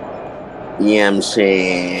podcast. You know what I'm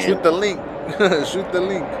saying? Shoot the link. Hit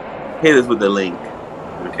us with the link.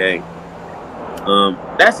 Okay.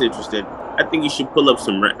 That's interesting. I think you should pull up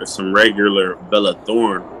some regular Bella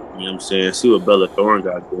Thorne. You know what I'm saying? See what Bella Thorne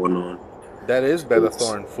got going on. That is Bella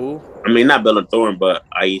Thorne, fool. I mean, not Bella Thorne, but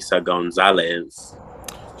Aisa Gonzalez.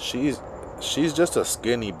 She's just a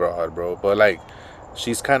skinny broad, bro. But like,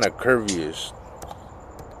 she's kind of curvy-ish.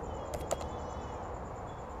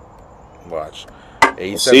 Watch,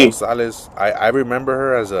 Aisa Gonzalez. I remember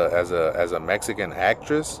her as a Mexican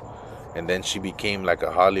actress, and then she became like a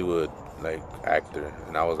Hollywood actor,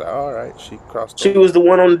 and I was like, all right, she crossed. She was the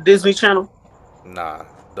one on the Disney Channel. Nah,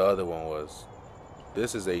 the other one was.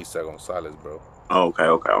 This is Aisa Gonzalez, bro. Okay.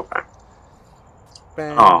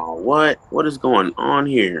 Bam. Oh, what is going on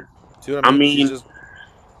here? See what I mean?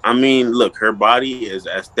 I mean, look, her body is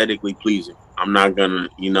aesthetically pleasing. I'm not gonna,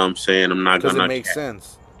 you know what I'm saying? I'm not gonna. Because it makes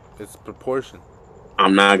sense. It's proportion.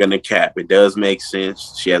 I'm not gonna cap. It does make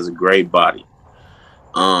sense. She has a great body.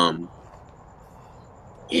 Yeah,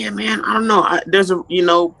 man. I don't know.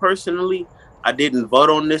 Personally, I didn't vote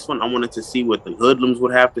on this one. I wanted to see what the hoodlums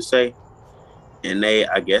would have to say, and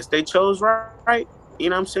I guess they chose right. You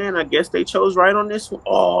know what I'm saying? I guess they chose right on this one.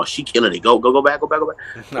 Oh, she killing it. Go back. I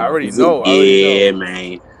already know.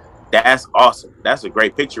 Man. That's awesome. That's a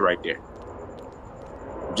great picture right there.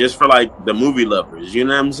 Just for the movie lovers. You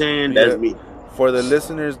know what I'm saying? That's me. For the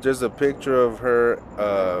listeners, there's a picture of her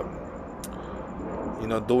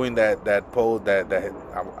doing that pose that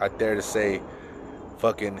I dare to say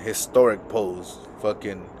fucking historic pose.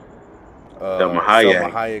 Fucking Selma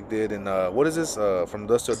Hayek did in what is this from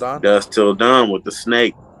Dusk Till Dawn? Dusk Till Dawn with the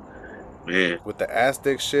snake, man. With the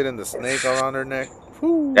Aztec shit and the snake around her neck.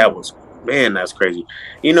 Whew. That's crazy.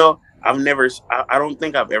 I don't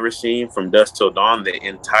think I've ever seen From Dusk Till Dawn the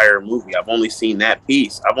entire movie. I've only seen that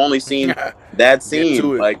piece. I've only seen that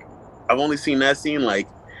scene I've only seen that scene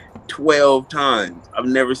 12 times. I've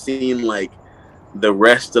never seen the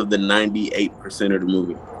rest of the 98% of the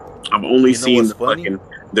movie. I've only You know seen what's the funny? fucking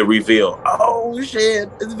the reveal. Oh shit,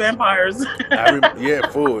 it's vampires. Yeah,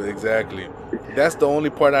 fool, exactly. That's the only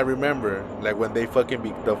part I remember. Like when they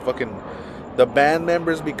the band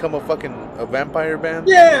members become a vampire band.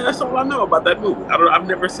 Yeah, that's all I know about that movie. I've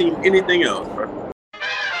never seen anything else, bro.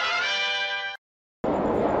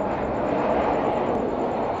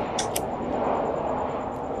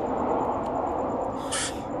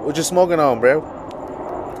 What you smoking on, bro?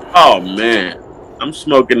 Oh man, I'm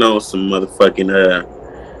smoking on some motherfucking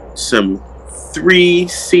some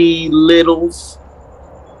 3C Littles.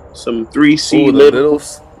 Some 3C Ooh, the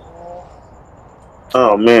Littles. littles.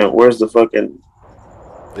 Oh man, where's the fucking?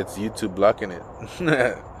 It's YouTube blocking it.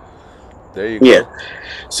 There you Yeah, go.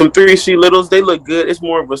 some 3C Littles. They look good. It's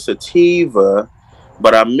more of a sativa,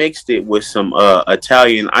 but I mixed it with some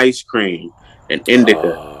Italian ice cream and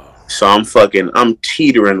indica. Oh, So I'm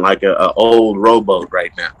teetering like a old rowboat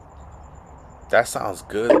right now. that sounds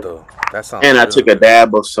good though. That sounds And I real took a good.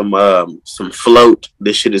 dab of some float.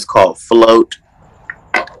 This shit is called float.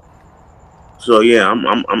 So yeah, I'm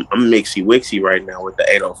mixy wixy right now with the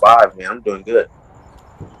 805, man. I'm doing good.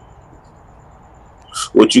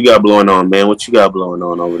 What you got blowing on, man? What you got blowing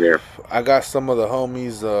on over there? I got some of the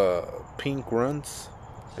homies pink runs.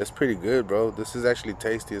 It's pretty good, bro. This is actually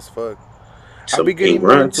tasty as fuck. I've Some been pink getting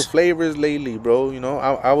more into runs. flavors lately, bro. You know,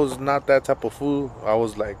 I was not that type of fool. I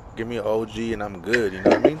was like, give me an OG and I'm good. You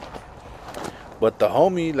know what I mean? But the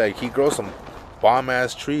homie, like, he grows some bomb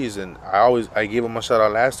ass trees, and I gave him a shout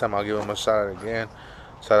out last time. I'll give him a shout out again.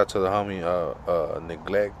 Shout out to the homie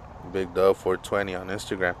Neglect Big Dub 420 on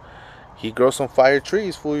Instagram. He grows some fire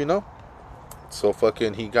trees, fool. You know. So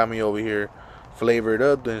fucking, he got me over here flavored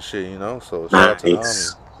up and shit. You know. So shout out to the homie.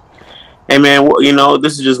 Nice. Hey man,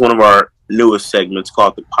 this is just one of our newest segments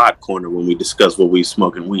called the Pot Corner when we discuss what we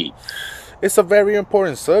smoking weed. It's a very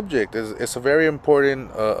important subject. It's a very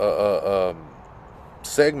important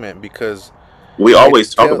segment because We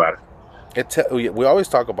always talk about it. we always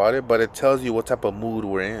talk about it, but it tells you what type of mood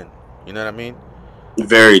we're in. You know what I mean?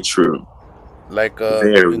 Very true. Like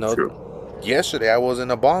Very true. yesterday I was in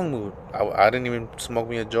a bong mood. I didn't even smoke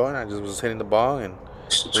me a joint. I just was hitting the bong and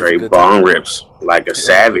Straight bong rips like a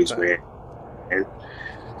savage, man. And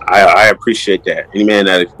I appreciate that. And man,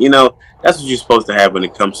 that's what you're supposed to have when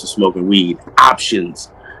it comes to smoking weed. Options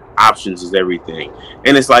is everything.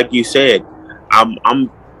 And it's like you said, I'm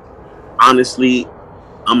honestly,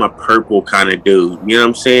 I'm a purple kind of dude. You know what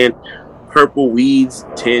I'm saying? Purple weeds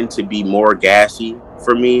tend to be more gassy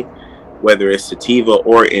for me, whether it's sativa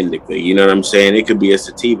or indica. You know what I'm saying? It could be a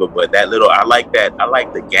sativa, but I like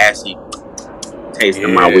the gassy taste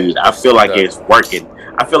of my weed. I feel like it's working.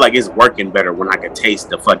 I feel like it's working better when I can taste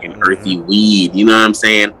the fucking earthy weed. You know what I'm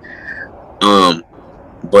saying?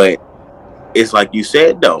 But it's like you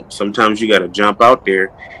said though. Sometimes you got to jump out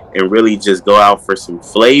there and really just go out for some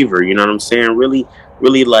flavor. You know what I'm saying? Really,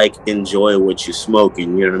 really like enjoy what you're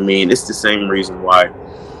smoking. You know what I mean? It's the same reason why,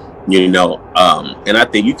 and I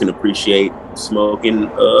think you can appreciate smoking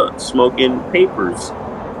papers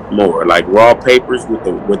more, like raw papers with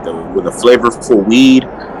a flavorful weed.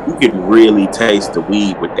 You can really taste the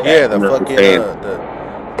weed with that. Yeah, the fucking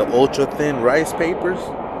the ultra thin rice papers.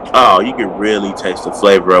 Oh, you can really taste the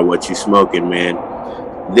flavor of what you're smoking, man.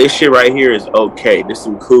 This shit right here is okay. This is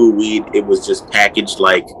some cool weed. It was just packaged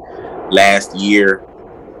like last year.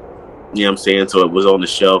 You know what I'm saying? So it was on the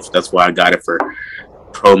shelf. That's why I got it for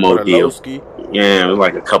promo deal. Yeah, it was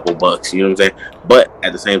like a couple bucks. You know what I'm saying? But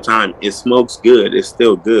at the same time, it smokes good. It's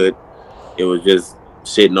still good. It was just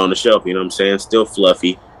sitting on the shelf. You know what I'm saying? Still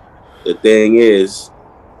fluffy. The thing is,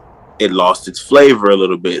 it lost its flavor a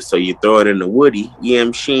little bit. So you throw it in the woody. You know what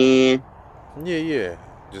I'm saying? Yeah.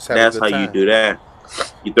 Just that's how you do that.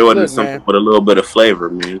 You throw it in something with a little bit of flavor,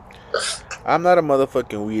 man. I'm not a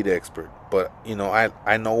motherfucking weed expert, but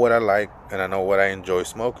I know what I like and I know what I enjoy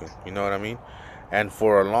smoking. You know what I mean? And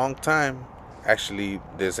for a long time, actually,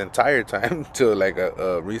 this entire time till like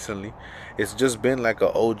recently, it's just been like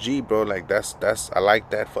a OG, bro. Like that's I like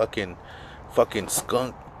that fucking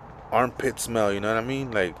skunk armpit smell. You know what I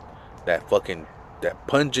mean? Like that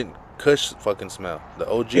pungent Kush fucking smell. The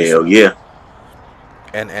OG. Hell smell. Yeah.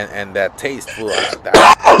 And that taste, fool.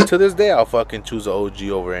 To this day, I'll fucking choose an OG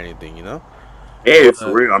over anything, you know? Yeah,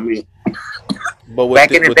 for real. I mean, but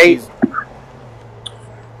back in the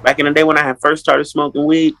day when I had first started smoking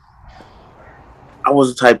weed, I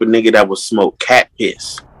was the type of nigga that would smoke cat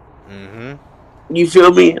piss. Mm-hmm. You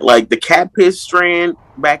feel me? Like the cat piss strand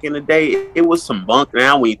back in the day, it was some bunk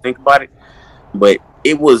now when you think about it, but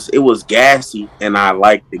it was gassy, and I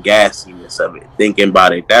liked the gassiness of it. Thinking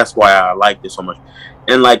about it, that's why I liked it so much.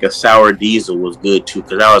 And like a sour diesel was good too,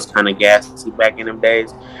 because I was kind of gassy back in them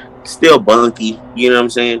days. still bunky. You know what I'm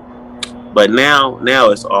saying? But now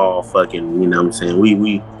it's all fucking. You know what I'm saying?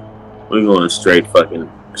 We're going straight for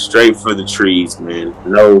the trees, man.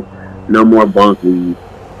 No more bunk weed.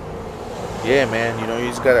 Yeah, man. You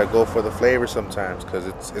just gotta go for the flavor sometimes, because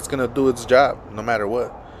it's gonna do its job no matter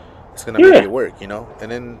what. It's gonna make it work,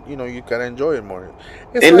 and then you gotta enjoy it more.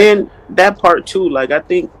 Then that part too, like I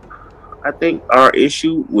think our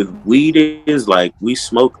issue with weed is like we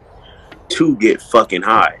smoke to get fucking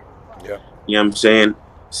high. Yeah. You know what I'm saying?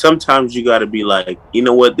 Sometimes you gotta be like, you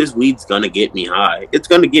know what, this weed's gonna get me high. It's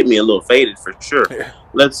gonna get me a little faded for sure. Yeah.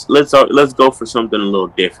 Let's go for something a little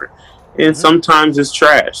different. And sometimes it's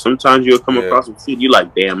trash. Sometimes you'll come across some shit you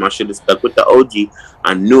like, damn, I should have stuck with the OG.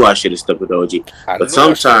 I knew I should have stuck with the OG. But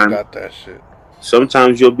sometimes got that shit.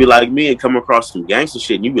 Sometimes you'll be like me and come across some gangster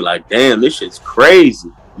shit and you be like, damn, this shit's crazy.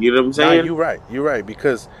 You know what I'm saying? Nah, you're right.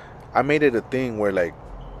 Because I made it a thing where, like,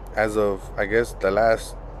 as of, I guess, the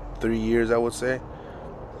last 3 years, I would say,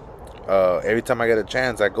 every time I get a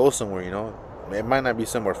chance, I go somewhere, It might not be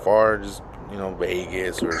somewhere far, just,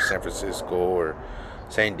 Vegas or San Francisco or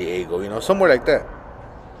San Diego, somewhere like that.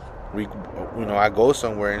 I go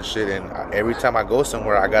somewhere and shit, and every time I go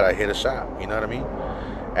somewhere, I gotta hit a shop. You know what I mean?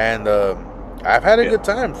 And I've had a good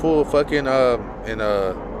time, full fucking in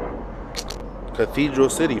Cathedral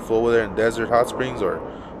City, full over there in Desert Hot Springs or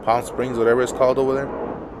Palm Springs, whatever it's called over there.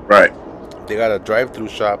 Right. They got a drive-through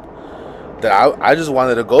shop that I just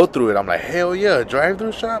wanted to go through it. I'm like, hell yeah, a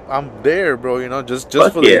drive-through shop? I'm there, bro. Just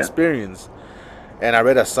for the experience. And I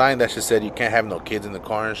read a sign that just said you can't have no kids in the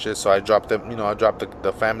car and shit. So I dropped them, I dropped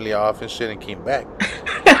the family off and shit and came back.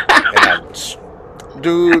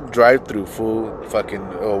 Dude, drive through, fool. Fucking,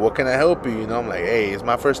 what can I help you? I'm like, hey, it's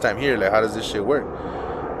my first time here. Like, how does this shit work?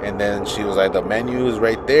 And then she was like, the menu is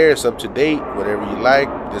right there. It's up to date. Whatever you like,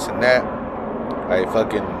 this and that. Like,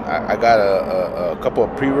 fucking, I got a couple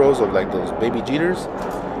of pre-rolls of, like, those baby Jeters.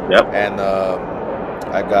 Yep. And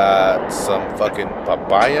I got some fucking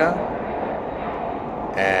papaya.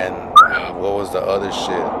 And what was the other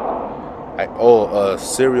shit?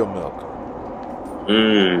 Cereal milk.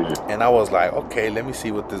 And I was like, okay, let me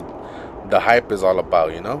see what the hype is all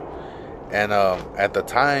about, And at the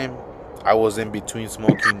time, I was in between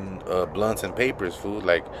smoking blunts and papers, food.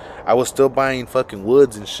 Like, I was still buying fucking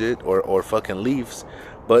woods and shit or fucking leaves,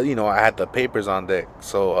 but I had the papers on deck,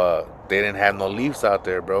 so they didn't have no leaves out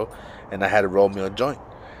there, bro. And I had to roll me a joint.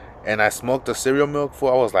 And I smoked the cereal milk, fool.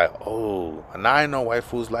 I was like, oh, now I know why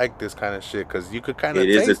fools like this kind of shit, because you could kind of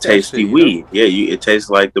taste it. It is a tasty weed. Yeah, it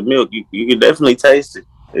tastes like the milk. You can definitely taste it.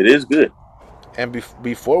 It is good. And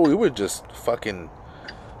before, we were just fucking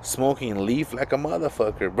smoking leaf like a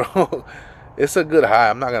motherfucker, bro. It's a good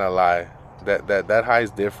high. I'm not going to lie. That high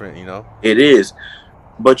is different, It is.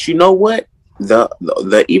 But you know what? The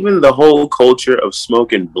even the whole culture of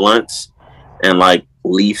smoking blunts and, like,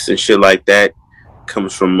 leaves and shit like that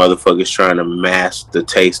comes from motherfuckers trying to mask the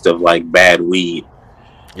taste of, like, bad weed.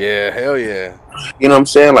 Yeah, hell yeah. You know what I'm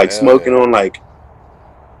saying? Like, smoking on like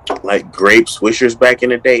grape swishers back in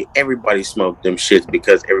the day. Everybody smoked them shits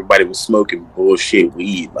because everybody was smoking bullshit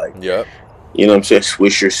weed. Like, yep. You know what I'm saying?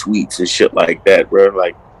 Swisher sweets and shit like that, bro.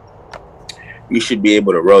 Like, you should be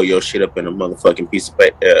able to roll your shit up in a motherfucking piece of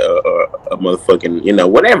a motherfucking,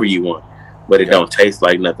 whatever you want. But it don't taste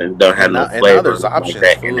like nothing. Don't have no flavor. And there's options,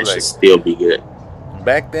 like that, and it should still be good.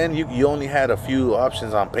 Back then, you only had a few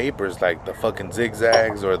options on papers, like the fucking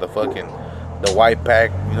zigzags or the white pack.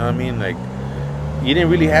 You know what I mean? Like, you didn't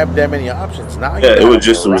really have that many options. Now, it was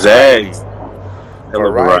just some zags.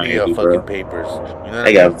 Variety of fucking papers.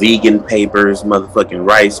 They got vegan papers, motherfucking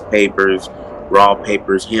rice papers, raw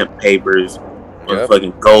papers, hemp papers,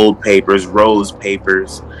 motherfucking gold papers, rose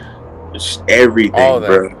papers, just everything,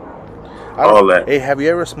 bro. All that. Hey, have you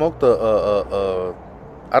ever smoked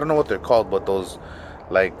I don't know what they're called, but those,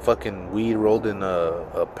 like, fucking weed rolled in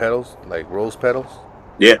petals, like rose petals?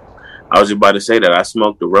 Yeah, I was about to say that. I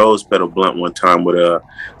smoked a rose petal blunt one time with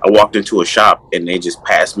I walked into a shop and they just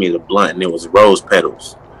passed me the blunt and it was rose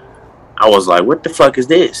petals. I was like, what the fuck is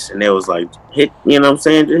this? And they was like, hit, you know what I'm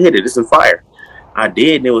saying? Just hit it. It's some fire. I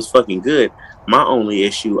did, and it was fucking good. My only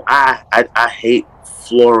issue, I hate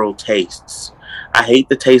floral tastes. I hate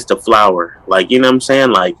the taste of flower. Like, you know what I'm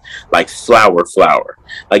saying? Like flower.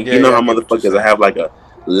 Like, you know how motherfuckers have like a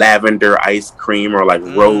lavender ice cream or like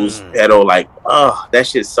rose petal. Like, that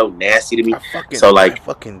shit's so nasty to me. I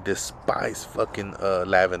fucking despise fucking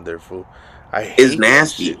lavender, fool. It's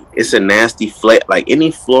nasty. It's a nasty flavor. Like,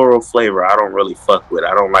 any floral flavor, I don't really fuck with.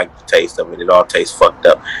 I don't like the taste of it. It all tastes fucked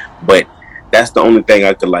up. But that's the only thing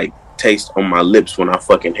I could, like, taste on my lips when I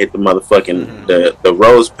fucking hit the motherfucking the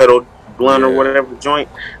rose petal blunt or whatever joint.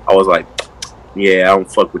 I was like, Yeah, I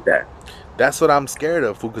don't fuck with that. That's what I'm scared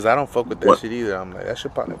of, fool, because I don't fuck with that What shit either. I'm like, that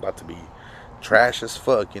shit probably about to be trash as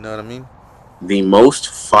fuck, you know what I mean? the most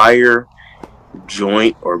fire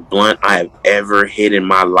joint or blunt I have ever hit in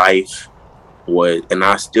my life was, and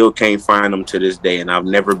I still can't find them to this day, and I've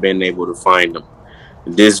never been able to find them.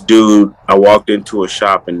 This dude, I walked into a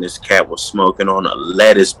shop and this cat was smoking on a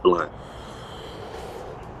lettuce blunt.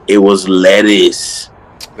 It was lettuce.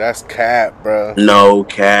 That's cap, bro. No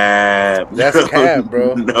cap. That's cap,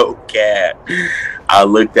 bro. No cap. I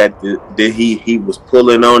looked at he was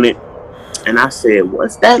pulling on it, and I said,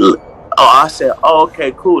 "What's that?" I said, "Oh,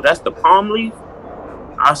 okay, cool. That's the palm leaf."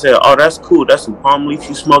 I said, "Oh, that's cool. That's some palm leaf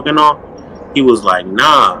you smoking on." He was like,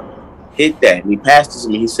 "Nah, hit that." And he passed it to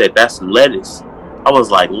me. He said, "That's some lettuce." I was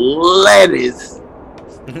like, "Lettuce."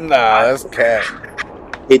 Nah, that's cap.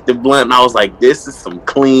 Hit the blunt, and I was like, "This is some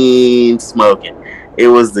clean smoking." It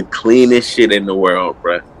was the cleanest shit in the world,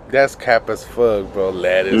 bro. That's cap as fuck, bro.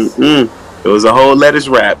 Lettuce. It was a whole lettuce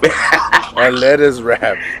wrap. A lettuce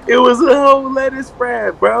wrap. It was a whole lettuce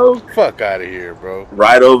wrap, bro. Fuck out of here, bro.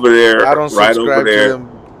 Right over there. I don't right subscribe over there,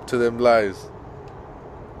 to them lies.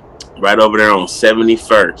 right over there on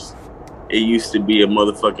 71st. It used to be a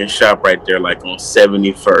motherfucking shop right there, like on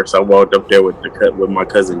 71st. I walked up there with my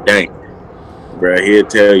cousin Dank. Bro, he'll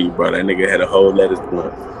tell you, bro, that nigga had a whole lettuce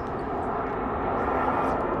blunt.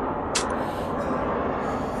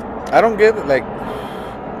 I don't get it. Like,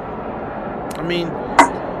 I mean,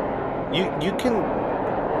 you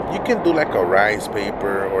can do like a rice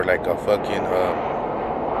paper or like a fucking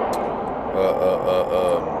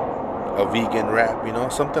a vegan wrap, you know,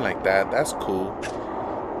 something like that. That's cool.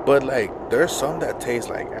 But like, there's some that taste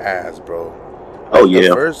like ass, bro. Like, Oh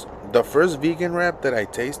yeah. the first vegan wrap that I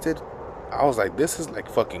tasted, I was like, this is like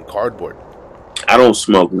fucking cardboard. I don't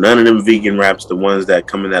smoke none of them vegan wraps, the ones that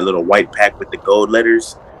come in that little white pack with the gold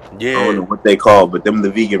letters. Yeah. I don't know what they call, but them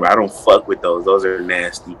the vegan. I don't fuck with those. Those are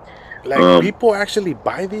nasty. Like, people actually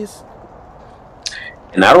buy these?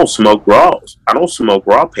 And I don't smoke raws. I don't smoke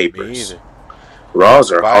raw Me papers. either.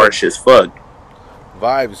 Raws are harsh as fuck.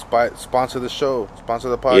 Vibes, sponsor the show, sponsor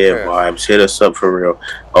the podcast. Yeah, Vibes, hit us up for real.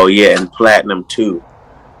 Oh yeah, and Platinum too.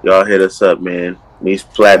 Y'all hit us up, man. These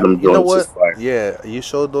Platinum You know joints what? is fire. Yeah, you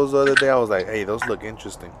showed those the other day. I was like, hey, those look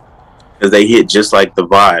interesting. Because they hit just like the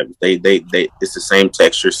Vibe. They it's the same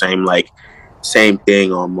texture, same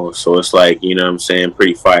thing almost. So it's like, you know what I'm saying,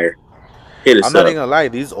 pretty fire. Hit us I'm not up. even gonna lie,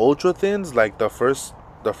 these ultra thins, like the first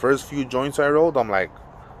few joints I rolled, I'm like,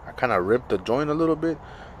 I kind of ripped the joint a little bit.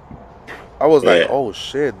 I was like, Yeah. oh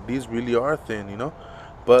shit, these really are thin, you know.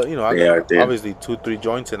 But you know, I They are got thin. obviously 2-3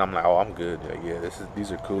 joints, and I'm like, oh, I'm good. Like, yeah,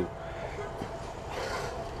 these are cool.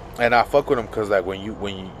 And I fuck with them because like when you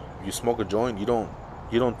smoke a joint, you don't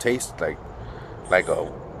taste like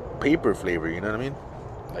a paper flavor. You know what I mean?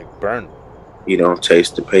 Like burn. You don't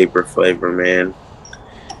taste the paper flavor, man.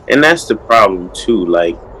 And that's the problem too.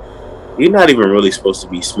 Like, you're not even really supposed to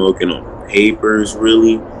be smoking on papers,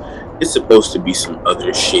 really. It's supposed to be some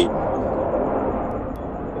other shit.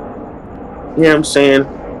 You know what I'm saying?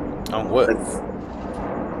 On what? Like,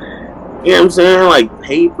 you know what I'm saying? Like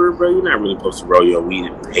paper, bro. You're not really supposed to roll your weed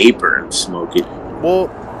in paper and smoke it. Well,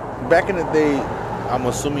 back in the day, I'm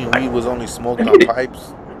assuming weed was only smoked on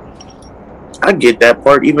pipes. I get that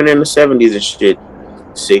part. Even in the 70s and shit,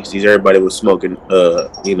 60s, everybody was smoking,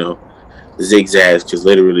 zigzags, because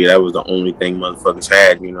literally that was the only thing motherfuckers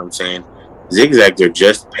had. You know what I'm saying? Zigzags are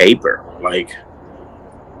just paper. Like,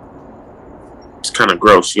 it's kind of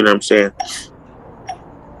gross. You know what I'm saying?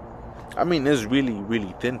 I mean, it's really,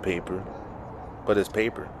 really thin paper, but it's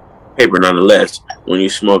paper. Paper nonetheless. When you're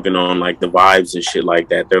smoking on like the Vibes and shit like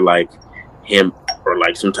that, they're like hemp or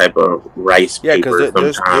like some type of rice Yeah, paper.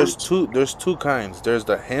 because there's two kinds. There's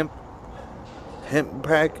the hemp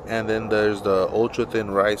pack, and then there's the ultra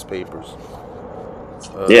thin rice papers.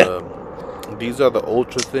 Yeah. These are the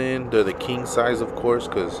ultra thin. They're the king size, of course,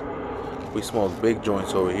 because we smoke big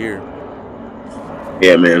joints over here.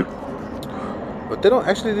 Yeah, man. But they don't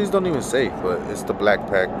actually. These don't even say. But it's the black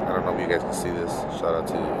pack. I don't know if you guys can see this. Shout out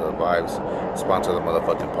to Vibes, sponsor the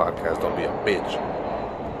motherfucking podcast. Don't be a bitch.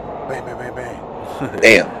 Bang bang bang bang.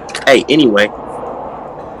 Damn. Hey, anyway,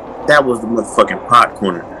 that was the motherfucking pot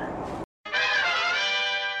corner.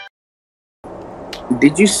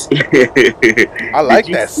 Did you see? I like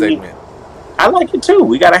that segment. I like it too.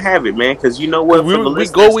 We gotta have it, man. Because you know what? We go,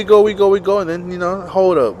 and then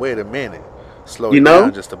hold up, wait a minute, slow it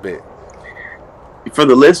down just a bit. For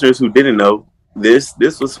the listeners who didn't know, this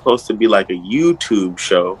was supposed to be like a YouTube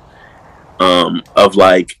show, of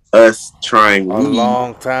like us trying a weed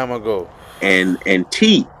long time ago, and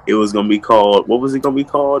tea. It was gonna be called. What was it gonna be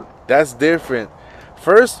called? That's different.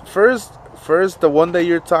 First first, the one that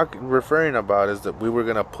you're referring about is that we were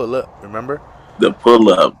gonna pull up. Remember? The pull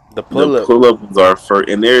up. The pull up. The pull up was our first,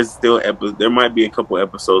 and there's still there might be a couple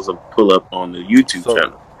episodes of pull up on the YouTube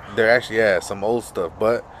channel. There actually, some old stuff,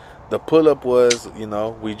 but the pull up was,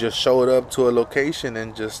 we just showed up to a location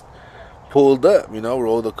and just pulled up,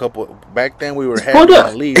 rolled a couple. Back then we were heavy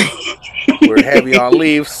on leaves.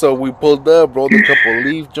 So we pulled up, rolled a couple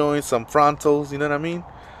leaf joints, some frontos, you know what I mean?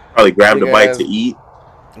 Probably grabbed a bite to eat.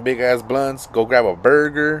 Big ass blunts. Go grab a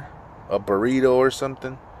burger, a burrito or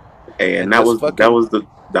something. Hey, and that was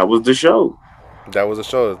the show. That was the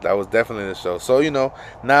show. That was definitely the show. So,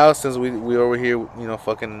 now since we over here,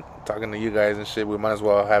 fucking talking to you guys and shit, we might as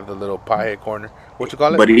well have the little pothead corner. What you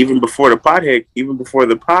call it? But even before the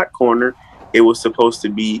pot corner, it was supposed to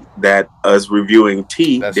be that us reviewing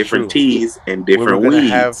different teas and different weeds.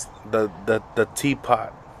 Have the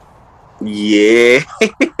teapot. Yeah.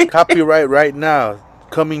 Copyright right now.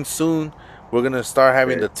 Coming soon. We're gonna start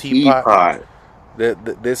having the teapot.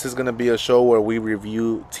 This is gonna be a show where we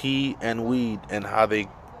review tea and weed and how they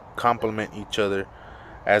complement each other.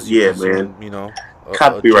 As you consume,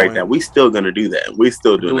 copyright that. We still gonna do that. We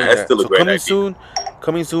still doing that. That's still a great idea.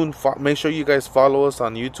 Coming soon. Make sure you guys follow us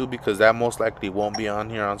on YouTube, because that most likely won't be on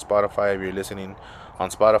here on Spotify if you're listening on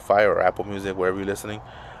Spotify or Apple Music, wherever you're listening.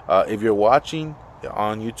 If you're watching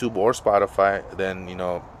on YouTube or Spotify, then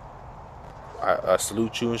I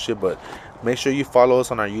salute you and shit. But make sure you follow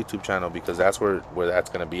us on our YouTube channel, because that's where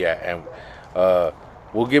that's gonna be at, and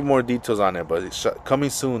we'll give more details on it. But it's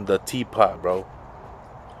coming soon, the teapot, bro.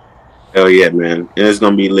 Hell yeah, man. And it's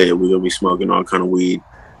gonna be lit. We're gonna be smoking all kind of weed,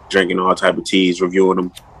 drinking all type of teas, reviewing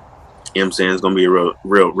them. You know what I'm saying? It's gonna be a real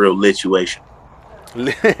lituation.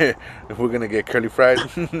 We're gonna get curly fried.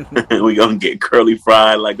 We're gonna get curly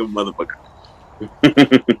fried like a motherfucker.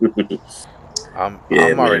 I'm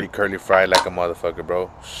already curly fried like a motherfucker,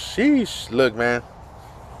 bro. Sheesh. Look, man,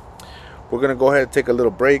 we're gonna go ahead and take a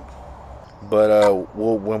little break, but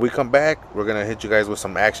when we come back, we're gonna hit you guys with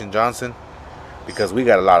some Action Johnson, because we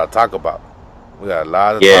got a lot to talk about. We got a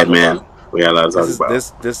lot to talk about. We got a lot to talk about.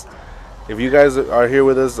 This, if you guys are here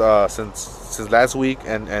with us since last week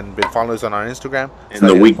and been following us on our Instagram, and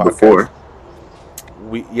the week before,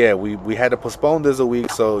 we had to postpone this a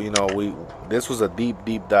week. So this was a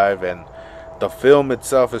deep dive, and the film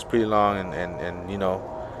itself is pretty long, and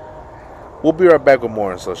we'll be right back with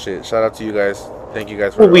more. So shout out to you guys. Thank you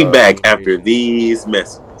guys for. We'll be back after these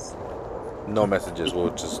messages. No messages. We'll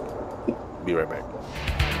just be right back.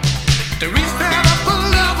 To reach that upper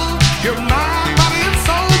level, your mind, body, and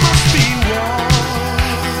soul must be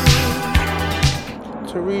one.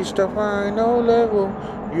 To reach the final level,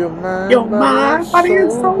 your mind, body,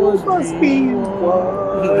 and soul must be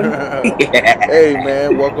one. Hey,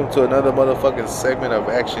 man, welcome to another motherfucking segment of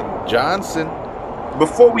Action Johnson.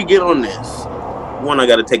 Before we get on this, one, I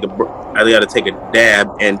gotta take a dab,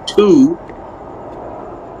 and two,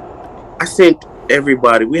 I sent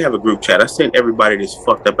everybody. We have a group chat. I sent everybody this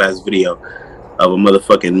fucked up ass video of a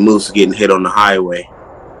motherfucking moose getting hit on the highway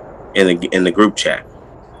in the group chat.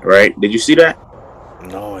 Right? Did you see that?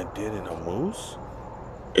 No, I didn't. A moose?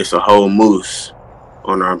 It's a whole moose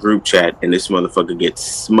on our group chat, and this motherfucker gets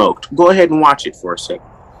smoked. Go ahead and watch it for a second.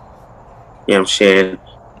 You know what I'm saying?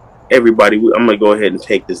 Everybody, I'm gonna go ahead and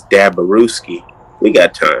take this Dabarooski. We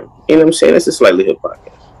got time. You know what I'm saying? It's a Slightly Hood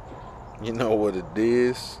podcast. You know what it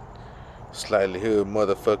is? Slightly Hood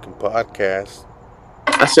motherfucking podcast.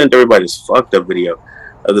 I sent everybody this fucked up video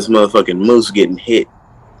of this motherfucking moose getting hit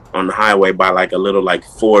on the highway by like a little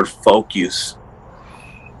Ford Focus.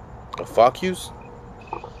 A Focus?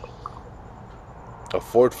 A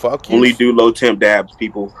Ford Focus? Only do low temp dabs,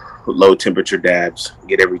 people. Low temperature dabs.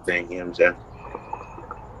 Get everything, you know what I'm saying?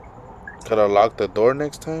 Could I lock the door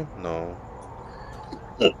next time? No.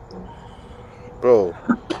 Bro,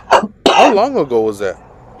 how long ago was that?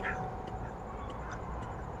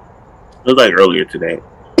 It was like earlier today.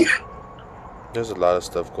 There's a lot of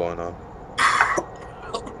stuff going on.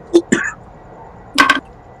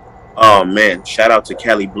 Oh man, shout out to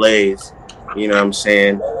Cali Blaze. You know what I'm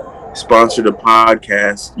saying? Sponsor the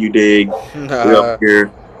podcast. You dig? We up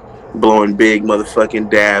here blowing big motherfucking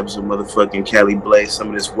dabs with motherfucking Cali Blaze. Some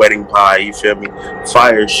of this wedding pie, you feel me?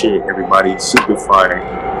 Fire shit, everybody. Super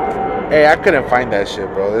fire. Hey, I couldn't find that shit,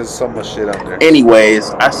 bro. There's so much shit on there. Anyways,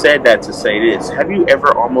 I said that to say this. Have you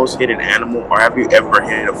ever almost hit an animal, or have you ever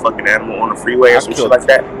hit a fucking animal on the freeway or some shit like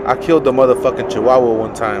that? I killed the motherfucking Chihuahua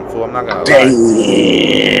one time, fool. I'm not gonna lie.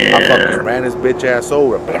 Damn. I fucking ran his bitch ass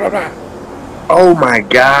over. Blah, blah, blah. Oh my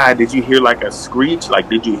God. Did you hear like a screech? Like,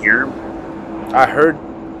 did you hear him?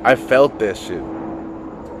 I felt that shit.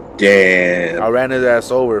 Damn. I ran his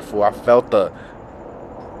ass over, fool. I felt the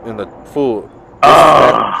in the fool.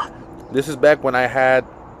 Ah, This is back when I had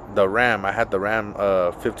the Ram. I had the Ram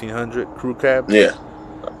 1500 crew cab. yeah.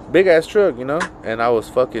 Big ass truck, you know? And I was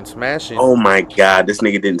fucking smashing Oh my God, this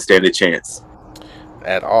nigga didn't stand a chance.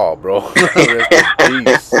 at all, bro. Rest in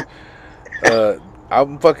peace.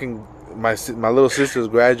 I'm fucking my little sister's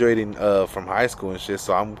graduating from high school and shit,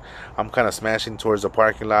 so I'm kind of smashing towards the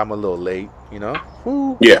parking lot. I'm a little late, you know?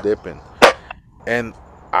 Woo, Yeah. dipping. And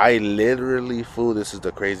I literally, fool, this is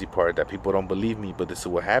the crazy part that people don't believe me, but this is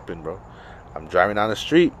what happened, bro. I'm driving down the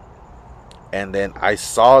street, and then I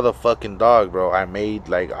saw the fucking dog, bro. I made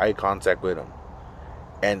like eye contact with him,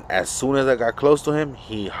 and as soon as I got close to him,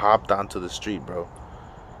 he hopped onto the street, bro.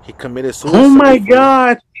 He committed suicide. Oh my fool.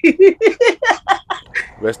 God.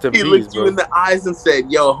 Rest in He peace, looked bro. you in the eyes and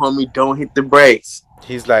said, "Yo, homie, don't hit the brakes."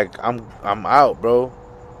 He's like, I'm out, bro.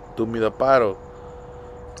 Do me the paro.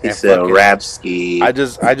 He And said, fucking- "Rapski." I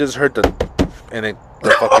just heard the, and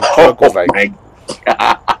the fucking truck was like, my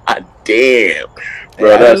God, damn, and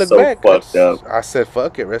bro, I didn't that's look so back. fucked up. I said,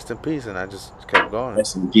 fuck it, rest in peace, and I just kept going.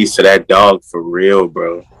 Rest in peace to that dog for real,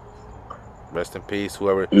 bro. Rest in peace,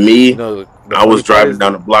 whoever. Me, You know, the I was funny part driving is-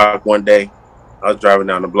 down the block one day. In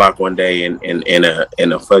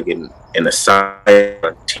a fucking in a side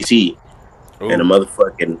TC Ooh. and a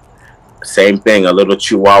motherfucking same thing, a little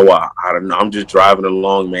Chihuahua. I don't know. I'm just driving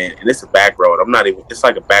along, man, and it's a back road. I'm not even. It's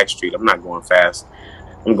like a back street. I'm not going fast.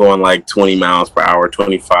 I'm going like 20 miles per hour,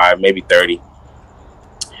 25, maybe 30.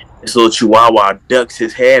 This little Chihuahua ducks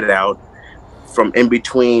his head out from in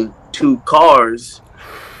between two cars,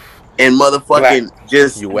 and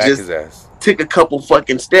motherfucking You whack his ass. took a couple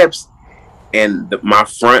fucking steps, and my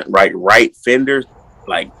front right fender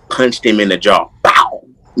like punched him in the jaw. Bow!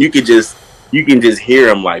 You can just hear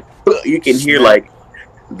him like you can hear Snap. like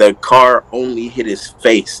the car only hit his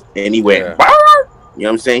face, and he went. Yeah. "Bah!" You know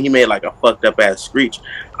what I'm saying? He made like a fucked up ass screech.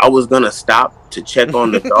 I was gonna stop to check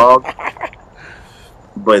on the dog,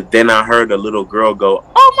 but then I heard a little girl go,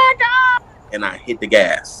 "Oh my God!" and I hit the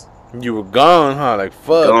gas. You were gone, huh? Like,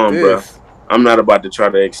 fuck Gone, this. I'm not about to try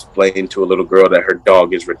to explain to a little girl that her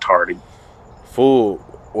dog is retarded. Fool,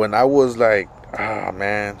 when I was like,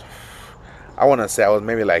 man, I want to say I was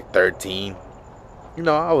maybe like 13. You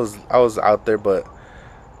know, I was out there, but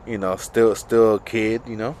you know, still a kid.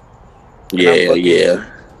 You know. And Yeah.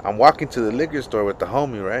 I'm walking to the liquor store with the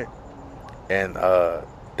homie, right? And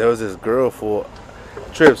there was this girl for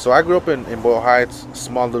trip. So I grew up in Boyle Heights,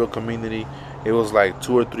 small little community. It was like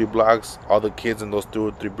 2 or 3 blocks. All the kids in those 2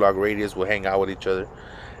 or 3 block radius would hang out with each other.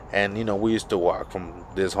 And you know, we used to walk from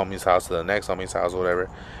this homie's house to the next homie's house or whatever.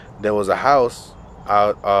 There was a house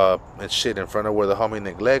out and shit in front of where the homie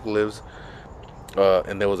Neglect lives.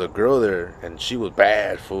 And there was a girl there, and she was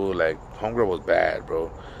bad, fool. Like, homegirl was bad,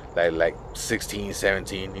 bro. Like 16,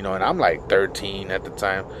 17, you know, and I'm like 13 at the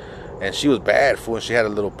time. And she was bad, fool, and she had a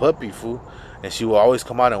little puppy, fool. And she would always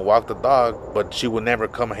come out and walk the dog, but she would never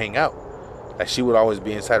come hang out. Like, she would always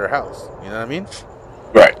be inside her house. You know what I mean?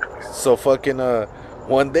 Right. So fucking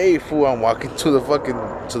one day, fool, I'm walking to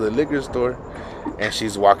the liquor store, and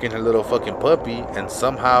she's walking her little fucking puppy, and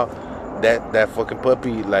somehow that fucking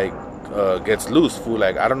puppy like gets loose, fool.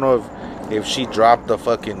 Like, I don't know if she dropped the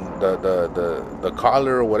fucking the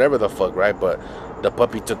collar or whatever the fuck, right? But the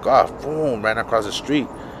puppy took off, boom, ran across the street.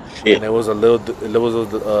 Shit. And there was a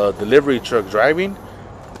delivery truck driving.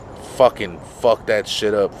 Fucking fuck that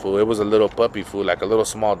shit up, fool. It was a little puppy, fool, like a little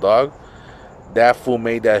small dog. That fool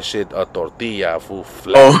made that shit a tortilla, fool.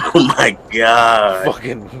 Flat. Oh my God.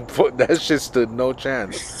 Fucking that shit stood no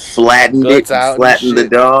chance. Flattened Guts it. out and Flattened the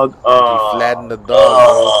shit. dog. Oh. He flattened the dog,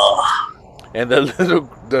 Oh. bro. And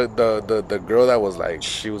the girl that was like,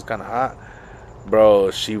 she was kind of hot,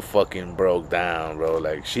 bro. She fucking broke down, bro.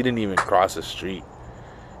 Like, she didn't even cross the street.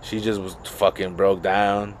 She just was fucking broke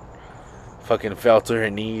down. Fucking fell to her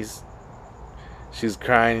knees. She's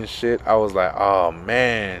crying and shit. I was like, oh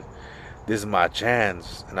man, this is my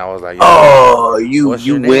chance. And I was like, yo, Oh, what's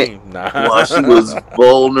you your went name? Nah. while she was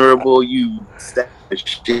vulnerable. You stacked the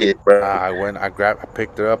shit, bro. I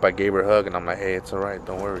picked her up, I gave her a hug, and I'm like, hey, it's alright,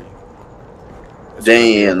 don't worry. It's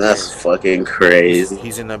Damn, gonna be that's okay. fuck crazy.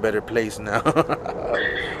 He's in a better place now.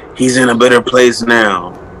 He's in a better place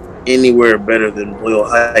now. Anywhere better than Boyle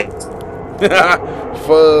Heights.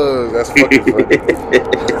 Fuck, that's fucking funny.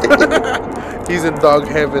 He's in dog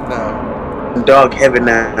heaven now. Dog heaven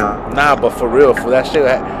now. Nah, but for real, for that shit,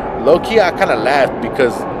 low key, I kind of laughed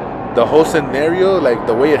because the whole scenario, like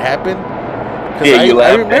the way it happened. Yeah, you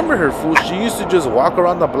I laughed. remember her, fool. She used to just walk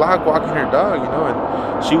around the block walking her dog, you know,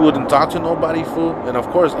 and she wouldn't talk to nobody, fool. And of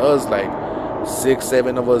course, us, like 6,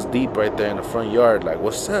 7 of us deep right there in the front yard, like,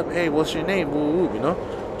 what's up? Hey, what's your name? Woo, woo, you know,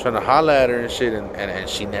 trying to holler at her and shit, and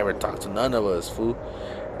she never talked to none of us, fool.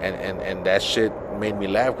 And that shit made me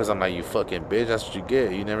laugh because I'm like, you fucking bitch, that's what you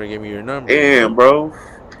get. You never gave me your number. Damn, bro.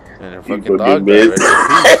 And her fucking dog died. Rest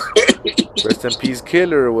in peace. Rest in peace,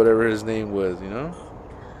 Killer, or whatever his name was, you know?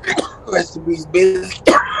 Rest in peace, bitch.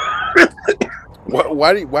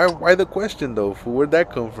 Why the question, though, fool? Where'd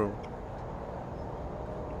that come from?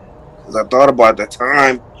 Because I thought about the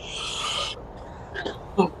time.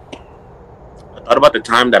 I thought about the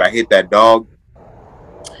time that I hit that dog.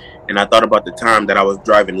 And I thought about the time that I was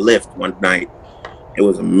driving Lyft one night. It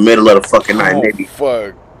was the middle of the fucking night, maybe.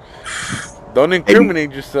 Fuck. Don't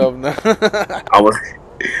incriminate yourself now. I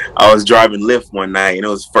was driving Lyft one night, and it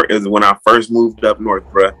was when I first moved up north,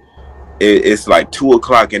 bruh. It's like 2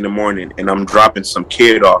 o'clock in the morning, and I'm dropping some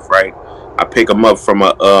kid off. Right, I pick him up from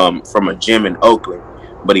a gym in Oakland,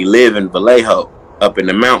 but he live in Vallejo, up in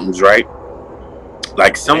the mountains, right?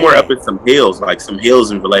 Like somewhere up in some hills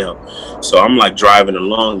in Vallejo. So I'm like driving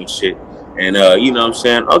along and shit. And you know what I'm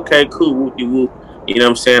saying? Okay, cool, whoopty whoop. You know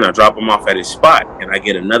what I'm saying? I drop him off at his spot and I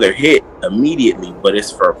get another hit immediately, but it's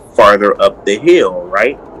for farther up the hill,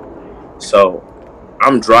 right? So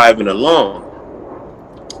I'm driving along,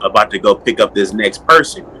 about to go pick up this next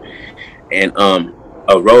person. And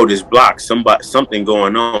a road is blocked. Something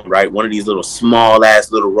going on, right? One of these little small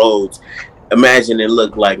ass little roads. Imagine it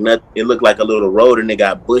looked like nothing. It looked like a little road, and they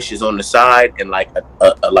got bushes on the side, and like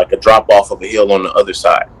a drop off of a hill on the other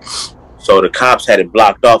side. So the cops had it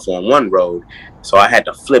blocked off on one road, so I had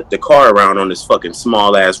to flip the car around on this fucking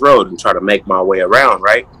small ass road and try to make my way around.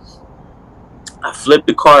 Right? I flip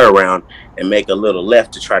the car around and make a little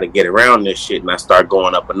left to try to get around this shit, and I start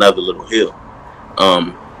going up another little hill.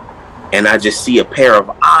 And I just see a pair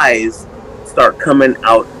of eyes start coming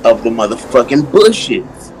out of the motherfucking bushes.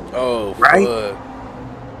 Oh, right.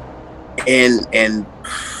 Fuck. And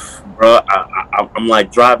bro, I'm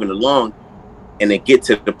like driving along, and it gets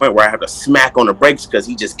to the point where I have to smack on the brakes because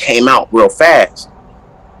he just came out real fast.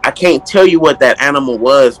 I can't tell you what that animal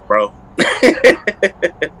was, bro.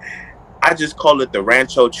 I just call it the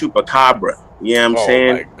Rancho Chupacabra. You know what I'm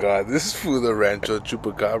saying? Oh my god, this is for the Rancho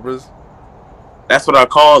Chupacabras. That's what I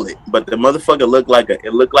call it. But the motherfucker looked like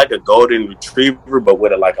a golden retriever, but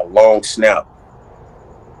with a long snout.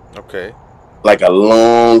 Okay. Like a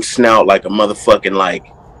long snout, like a motherfucking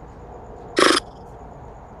like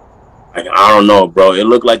I don't know, bro. It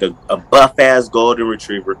looked like a buff ass golden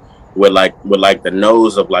retriever with like the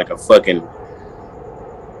nose of like a fucking,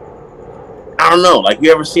 I don't know. Like,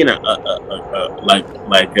 you ever seen a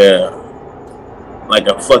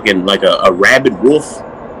rabid wolf?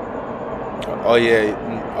 Oh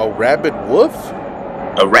yeah, a rabid wolf.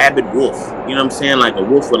 A rabid wolf. You know what I'm saying? Like a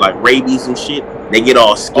wolf with like rabies and shit. They get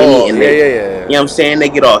all skinny and yeah. You know what I'm saying? They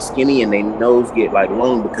get all skinny and their nose get like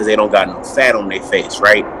long because they don't got no fat on their face,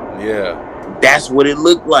 right? Yeah. That's what it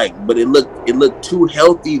looked like. But it looked too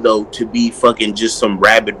healthy though to be fucking just some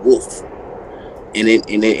rabid wolf. And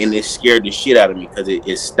it scared the shit out of me because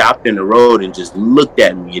it stopped in the road and just looked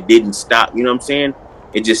at me. It didn't stop. You know what I'm saying?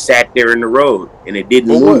 It just sat there in the road and it didn't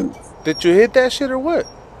move. What? Did you hit that shit or what?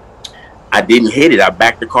 I didn't hit it. I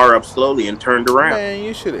backed the car up slowly and turned around. Man,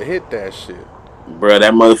 you should have hit that shit. Bro,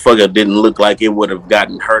 that motherfucker didn't look like it would have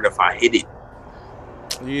gotten hurt if I hit it.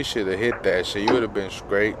 You should have hit that shit. You would have been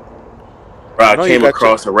straight. Bro, I came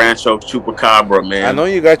across a Rancho Chupacabra, man. I know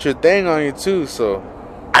you got your thing on you too, so.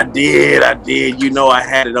 I did. You know, I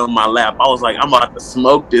had it on my lap. I was like, I'm about to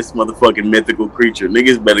smoke this motherfucking mythical creature.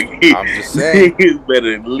 Niggas better I'm just saying. Niggas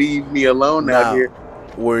better leave me alone out here.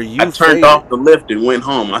 I turned off the lift and went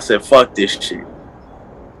home. I said, fuck this shit.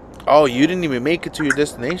 Oh, you didn't even make it to your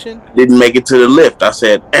destination? Didn't make it to the lift. I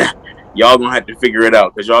said, y'all gonna have to figure it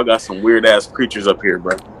out because y'all got some weird ass creatures up here,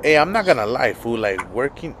 bro. Hey, I'm not gonna lie, fool. Like,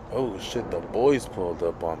 working. Oh shit, the boys pulled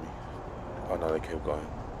up on me. Oh no, they kept going.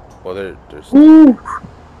 Well, there's. Ooh.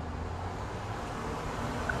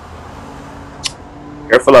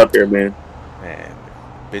 Careful out there, man. Man,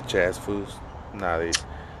 bitch ass fools. Nah,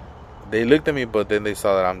 they looked at me, but then they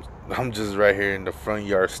saw that I'm just right here in the front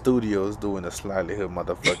yard studios doing a Slightly Hood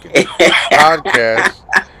motherfucking podcast,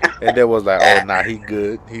 and they was like, oh nah, he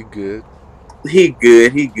good. He good.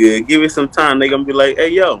 Give it some time. They gonna be like, hey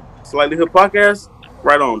yo, Slightly Hood podcast,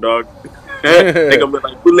 right on, dog. They gonna be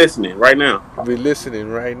like, we're listening right now. We're listening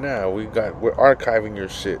right now. We're archiving your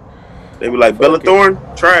shit. They be like, Bella Thorne,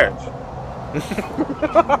 trash.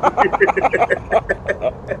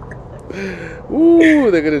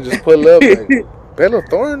 Ooh, they're gonna just pull up like Bella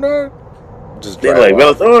Thorne, dog. Just they're like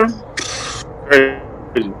Bella Thorne.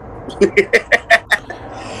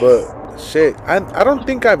 But shit, I don't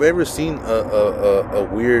think I've ever seen a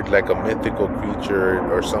weird, like a mythical creature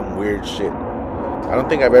or some weird shit. I don't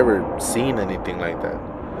think I've ever seen anything like that.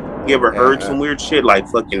 You ever heard some weird shit like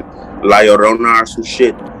fucking La Llorona or some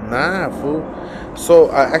shit? Nah, fool. So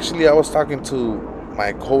actually, I was talking to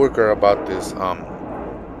my coworker about this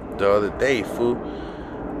the other day, fool.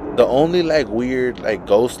 The only like weird like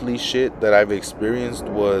ghostly shit that I've experienced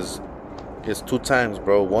is 2 times,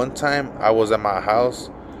 bro. One time I was at my house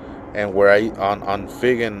and where I on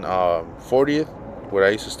Fig and 40th, where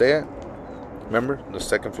I used to stay at. Remember the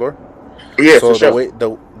second floor? Yeah, So for sure.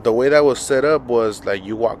 the way that was set up was like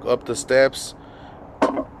you walk up the steps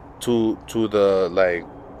to the like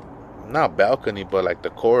not balcony but like the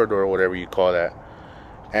corridor or whatever you call that,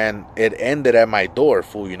 and it ended at my door,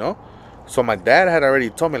 fool. You know. So my dad had already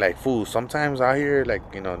told me like, fool, sometimes out here like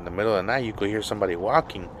in the middle of the night you could hear somebody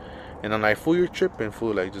walking. And I'm like, fool, you're tripping,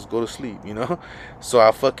 fool. Like, just go to sleep, you know? So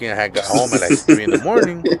I fucking had got home at like 3 in the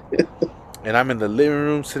morning. And I'm in the living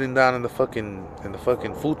room sitting down in the fucking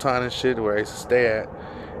futon and shit where I used to stay at.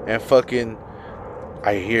 And fucking,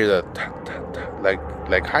 I hear the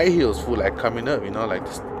like high heels, fool, like coming up, you know? Like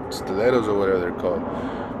the stilettos or whatever they're called.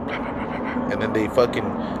 And then they fucking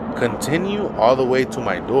continue all the way to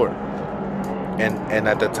my door. And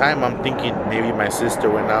at the time, I'm thinking maybe my sister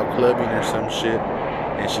went out clubbing or some shit.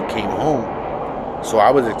 And she came home, so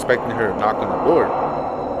I was expecting her to knock on the door,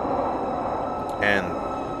 and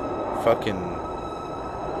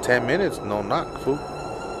fucking 10 minutes, no knock, fool.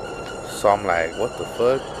 So I'm like, what the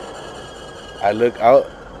fuck? I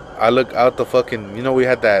look out the fucking, we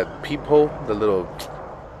had that peephole, the little,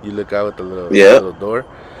 you look out with the little door.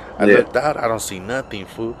 I looked out, I don't see nothing,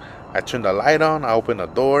 fool. I turned the light on, I opened the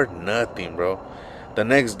door, nothing, bro. The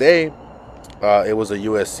next day, it was a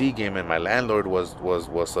USC game, and my landlord was a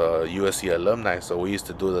USC alumni, so we used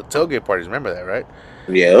to do the tailgate parties. Remember that, right?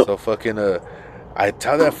 Yeah. So fucking, I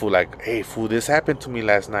tell that fool like, hey fool, this happened to me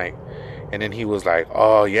last night, and then he was like,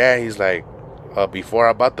 oh yeah, he's like, before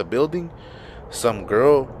I bought the building, some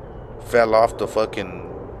girl fell off the fucking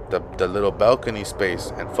the little balcony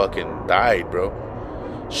space and fucking died, bro.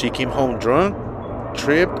 She came home drunk,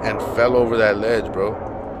 tripped, and fell over that ledge, bro,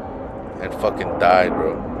 and fucking died,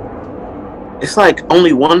 bro. It's like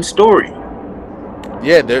only one story.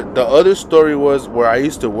 Yeah, the other story was where I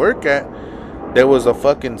used to work at. There was a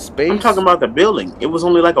fucking space. I'm talking about the building. It was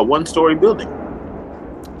only like a 1-story building.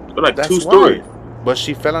 But like That's 2 stories. But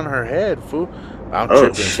she fell on her head, fool. I'm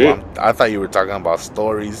tripping. Shit. I thought you were talking about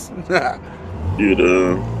stories. Dude,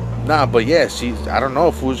 Nah, but yeah, I don't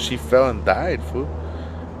know, fool. She fell and died, fool.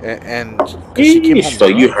 And she came home. So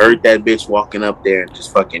you heard that bitch walking up there and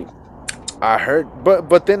just fucking. I heard,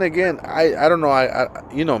 but then again, I don't know. I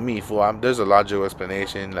you know me, fool. There's a logical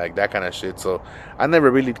explanation, like that kind of shit. So I never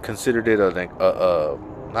really considered it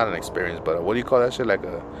not an experience, but what do you call that shit? Like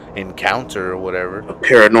a encounter or whatever. A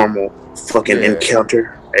paranormal fucking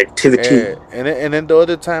encounter activity. Yeah. And then the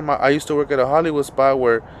other time I used to work at a Hollywood spot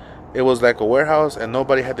where it was like a warehouse and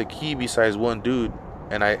nobody had the key besides one dude,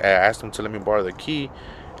 and I asked him to let me borrow the key.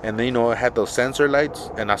 And then, it had those sensor lights,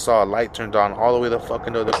 and I saw a light turned on all the way the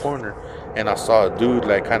fucking other corner. And I saw a dude,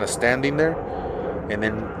 like, kind of standing there. And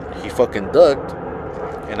then he fucking ducked.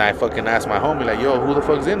 And I fucking asked my homie, like, yo, who the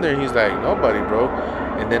fuck's in there? And he's like, nobody, bro.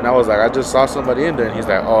 And then I was like, I just saw somebody in there. And he's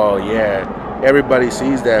like, oh, yeah, everybody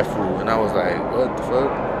sees that fool. And I was like, what the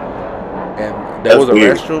fuck? And there was a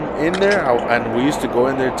restroom in there. And we used to go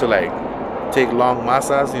in there to, like, take long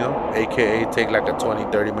masas, a.k.a. take, like, a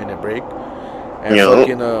 20-30 minute break. And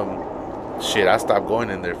fucking, shit, I stopped going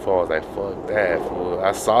in there, fool. I was like, fuck that, fool.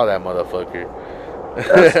 I saw that motherfucker.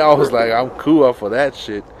 I was like, I'm cool off of that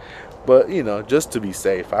shit. But, just to be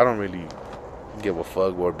safe, I don't really give a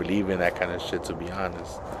fuck or believe in that kind of shit, to be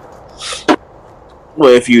honest. Well,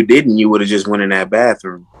 if you didn't, you would have just went in that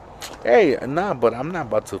bathroom. Hey, nah, but I'm not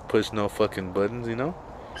about to push no fucking buttons,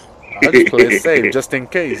 I'll just play it safe, just in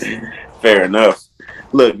case. Fair enough.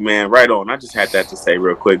 Look, man, right on. I just had that to say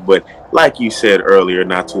real quick, but like you said earlier,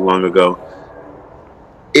 not too long ago,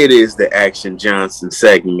 it is the Action Johnson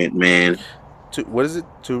segment, man. What is it?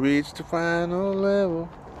 To reach the final level.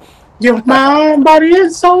 Your mind, body,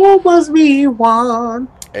 and soul must be one.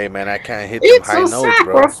 Hey, man, I can't hit them high notes,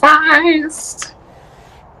 sacrifice. Bro.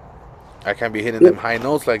 I can't be hitting them high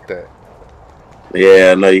notes like that.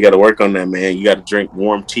 Yeah, no, you got to work on that, man. You got to drink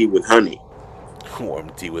warm tea with honey. Warm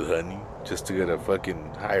tea with honey? Just to get a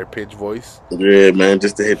fucking higher pitch voice? Yeah, man,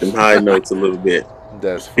 just to hit them high notes a little bit.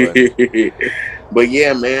 That's funny. But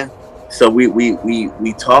yeah, man. So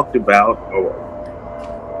we talked about.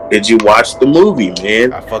 Did you watch the movie,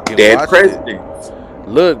 man? I fucking Dead watched Presidents. It.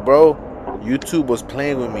 Look, bro, YouTube was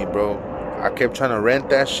playing with me, bro. I kept trying to rent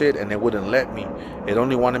that shit and it wouldn't let me. It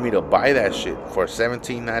only wanted me to buy that shit for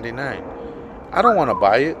 $17.99. I don't want to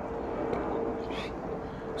buy it.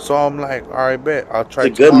 So I'm like, all right, bet I'll It's try a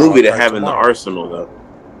good tomorrow. movie I'll to try have in the tomorrow. arsenal, though.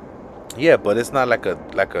 Yeah, but it's not like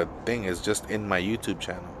a thing. It's just in my YouTube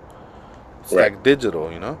channel. It's Right. like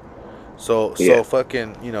digital, you know. So Yeah.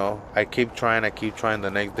 fucking, I keep trying the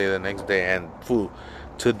next day, and fool,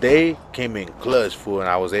 today came in clutch, fool, and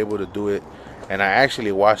I was able to do it, and I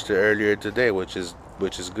actually watched it earlier today, which is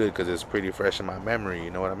good because it's pretty fresh in my memory. You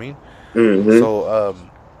know what I mean? Mm-hmm. So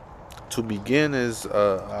to begin is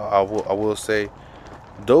I will say,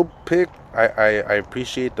 dope pick. I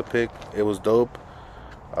appreciate the pick. It was dope.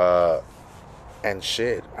 Uh, and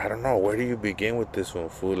shit, I don't know, where do you begin with this one,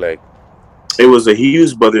 fool? Like, It was a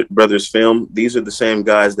Hughes brothers film. These are the same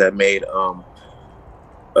guys that made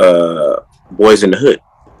Boys in the Hood.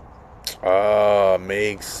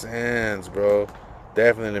 makes sense, bro.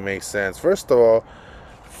 Definitely makes sense. First of all,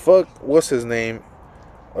 fuck, what's his name?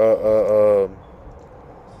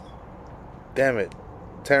 Damn it,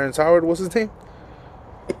 Terrence Howard. What's his name?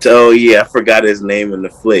 Oh yeah, I forgot his name in the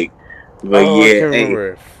flick. But Oh, I yeah, can't hey,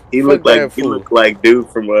 remember. he Fuck looked like that fool. dude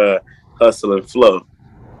from Hustle and Flow.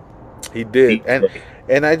 He did, DJ.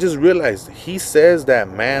 and I just realized he says that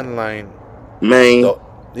man line. Man,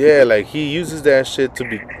 Yeah, like he uses that shit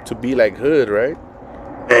to be like hood, right?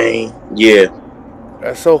 man, yeah.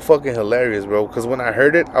 That's so fucking hilarious, bro. Because when I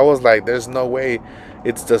heard it, I was like, "There's no way,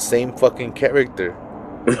 it's the same fucking character.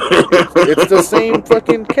 It's the same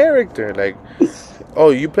fucking character." Like, oh,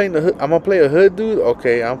 you playing the hood? I'm gonna play a hood dude.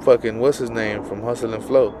 Okay, I'm fucking what's his name from Hustle and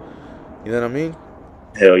Flow. You know what I mean?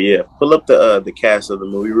 Hell yeah. Pull up the cast of the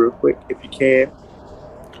movie real quick if you can.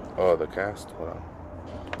 Oh, the cast. Hold on.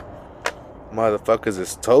 Motherfuckers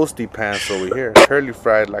is toasty pants over here, curly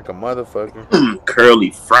fried like a motherfucker.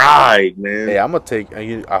 Curly fried, man. Hey, I'm gonna take.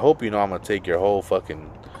 I hope you know I'm gonna take your whole fucking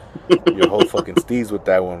steez with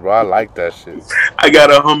that one, bro. I like that shit. I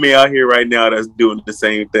got a homie out here right now that's doing the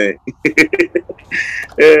same thing.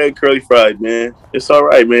 Yeah, curly fried, man. It's all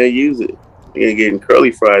right, man. Use it. You're getting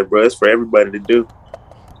curly fried, bro. It's for everybody to do.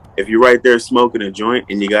 If you're right there smoking a joint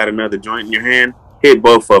and you got another joint in your hand, hit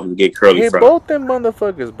both of them. Get curly Hit fried. both them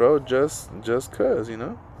motherfuckers, bro. Just cause, you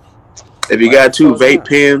know. If you got two vape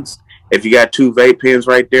pens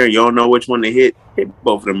right there, and you don't know which one to hit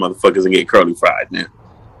both of them motherfuckers and get curly fried, man.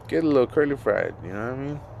 Get a little curly fried. You know what I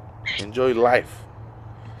mean? Enjoy life.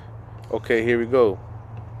 Okay, here we go.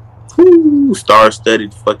 Woo,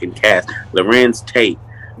 star-studded fucking cast. Lorenz Tate,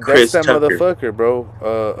 Chris That's that Tucker. motherfucker,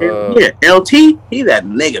 bro. Yeah, LT. He that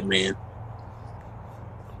nigga, man.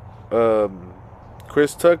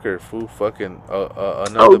 Chris Tucker, fool, fucking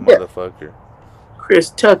another motherfucker. Chris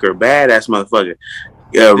Tucker, badass motherfucker.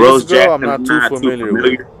 This Rose girl, Jackson. I'm not too familiar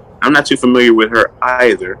with. I'm not too familiar with her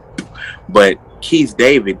either. But Keith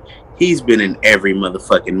David, he's been in every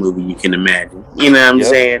motherfucking movie you can imagine. You know what I'm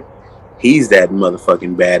saying? He's that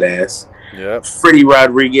motherfucking badass. Yep. Freddie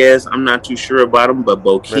Rodriguez, I'm not too sure about him, but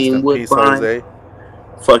Bokeem Woodbine,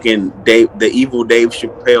 fucking Dave, the evil Dave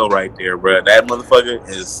Chappelle right there, bro. That motherfucker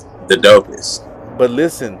is the dopest. But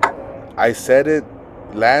listen, I said it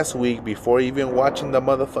last week before even watching the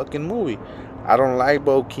motherfucking movie. I don't like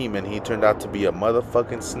Bokeem, and he turned out to be a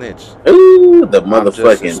motherfucking snitch. Ooh, the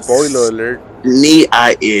motherfucking spoiler alert. Knee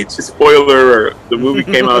eye itch. Spoiler alert. The movie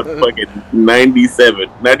came out fucking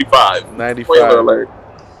 97, 95. 95. Spoiler alert.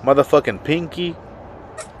 Motherfucking Pinky.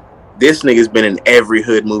 This nigga's been in every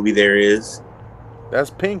hood movie there is.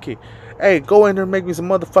 That's Pinky. Hey, go in there and make me some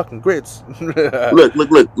motherfucking grits.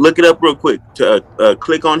 Look it up real quick.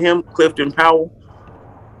 Click on him, Clifton Powell.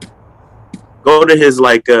 Go to his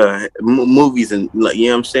movies and you know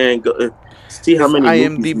what I'm saying. Go see how many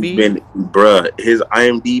IMDb? movies he's been. Bruh, his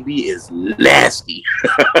IMDb is nasty.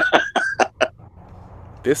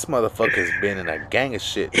 This motherfucker's been in a gang of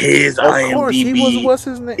shit. His of IMDb course, he was. What's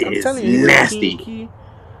his name? I'm telling you, he nasty. Was Pinky.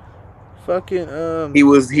 Fucking He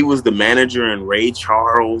was the manager in Ray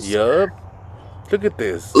Charles. Yup. Look at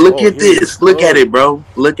this. Look at this. Look at it, bro.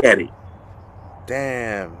 Look at it.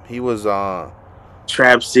 Damn, he was on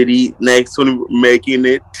Trap City. Next one, Making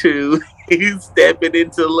It too. He's stepping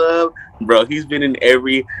into love, bro. He's been in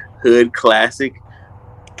every hood classic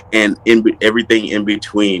and in everything in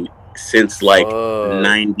between since like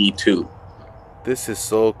 92. This is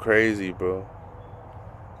so crazy, bro.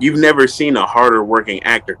 You've never seen a harder working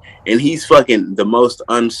actor, and he's fucking the most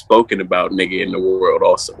unspoken about nigga in the world.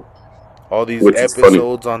 Also, all these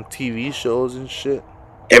episodes on TV shows and shit.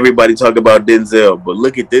 Everybody talk about Denzel, but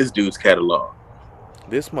look at this dude's catalog.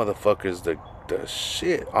 This motherfucker's the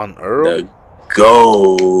shit on Earl. The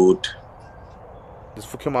GOAT. This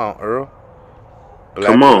fool come out on Earl. Black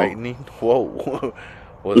Come on. Lightning. Whoa.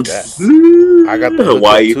 What's that? I got the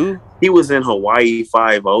Hawaii too. He was in Hawaii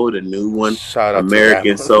 5-0, the new one. Shout out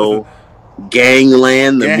American to Soul.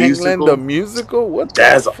 Gangland the Gangland the musical. musical? What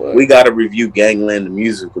That's the fuck? we gotta review Gangland the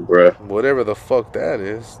musical, bro. Whatever the fuck that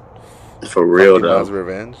is. For real Fatimah's though.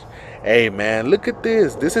 Revenge. Hey man, look at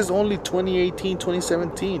this. This is only 2018,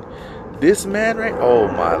 2017. This man, right? Oh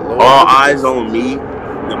my lord. All Eyes on Me,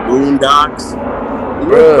 the Boondocks.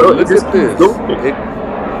 Bro, look just at this. going.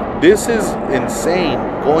 This is insane.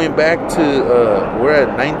 Going back to we're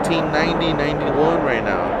at 1990, 91 right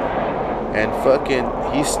now, and fucking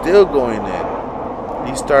he's still going in.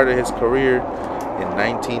 He started his career in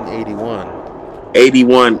 1981.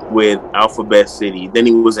 81 with Alphabet City. Then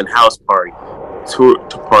he was in House Party, Tour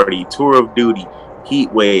of Duty,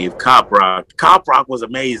 Heat Wave, Cop Rock. Cop Rock was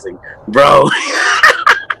amazing, bro.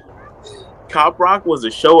 Cop Rock was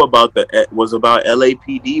a show about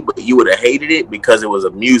LAPD, but you would have hated it because it was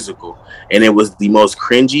a musical, and it was the most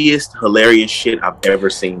cringiest, hilarious shit I've ever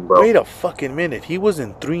seen, bro. Wait a fucking minute. He was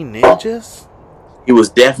in Three Ninjas? He was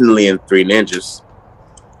definitely in Three Ninjas.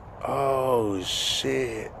 Oh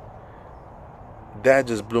shit. That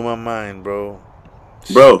just blew my mind, bro.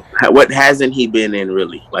 Bro, what hasn't he been in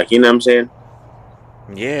really? Like, you know what I'm saying?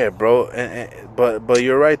 Yeah, bro. But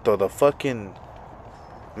you're right though. The fucking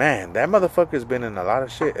man, that motherfucker's been in a lot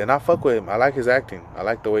of shit, and I fuck with him. I like his acting. I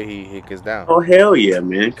like the way he gets down. Oh hell yeah,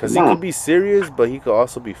 man! Because he can be serious, but he could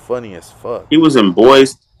also be funny as fuck. He was in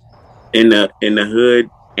Boys in the Hood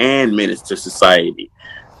and Menace to Society.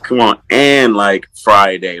 Come on, and like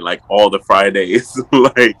Friday, like all the Fridays,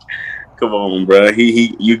 like. Come on, bro.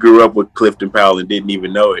 You grew up with Clifton Powell and didn't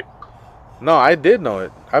even know it. No, I did know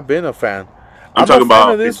it. I've been a fan. I'm talking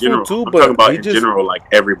about in general. Too, I'm talking about in general, like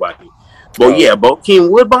everybody. Well, yeah,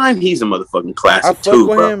 Bokeem Woodbine, he's a motherfucking classic too,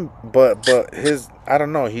 bro. I fuck with him, but his, I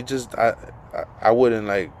don't know. He just, I wouldn't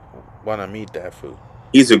like want to meet that fool.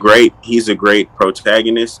 He's a great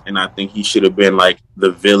protagonist, and I think he should have been like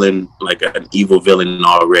the villain, like an evil villain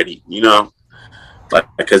already. You know, like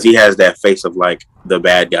because he has that face of like the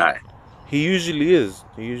bad guy. He usually is.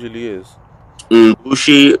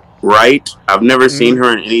 Bushi, right? I've never seen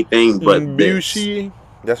her in anything but Bushi.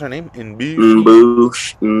 That's her name?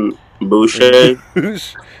 Boucher.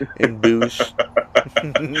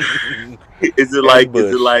 Is it like one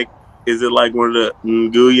of the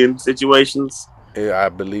Nguyen situations? Yeah, I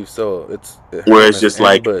believe so. Where it's just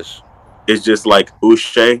like it's just like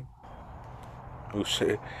Uche.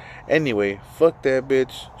 Anyway, fuck that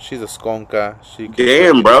bitch. She's a skonka.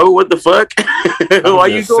 Damn, bro. What the fuck? Why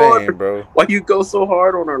you go so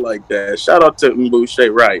hard on her like that? Shout out to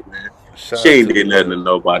Mbuche, right, man. She ain't did nothing to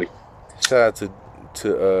nobody. Shout out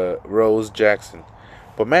to Rose Jackson.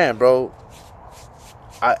 But man, bro,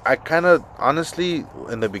 I kind of honestly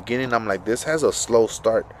in the beginning I'm like, this has a slow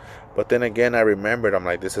start. But then again, I remembered I'm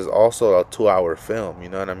like, this is also a 2-hour film. You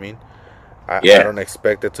know what I mean? I don't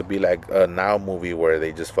expect it to be like a Now movie where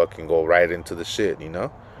they just fucking go right into the shit, you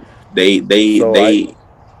know? They go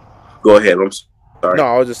ahead. I'm sorry. No,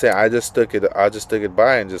 I was just saying I just took it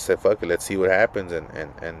by and just said fuck it, let's see what happens, and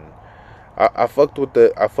I fucked with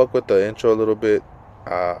the intro a little bit.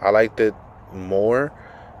 I liked it more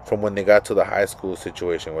from when they got to the high school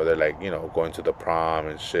situation where they're like, you know, going to the prom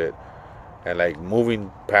and shit, and like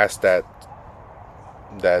moving past that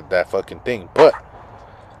fucking thing, but.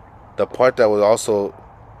 The part that was also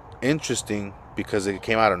interesting because it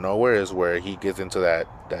came out of nowhere is where he gets into that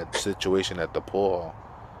situation at the pool hall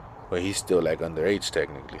where he's still like underage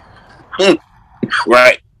technically.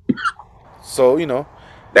 Right. So, you know.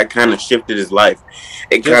 That kind of shifted his life.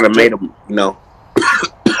 It kind of made him, you know.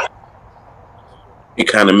 It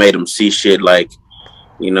kind of made him see shit like,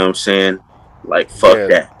 you know what I'm saying? Like, fuck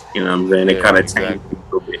that. You know what I'm saying? It kind of changed him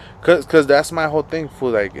a little bit. Because that's my whole thing,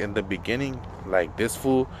 fool. Like, in the beginning, like, this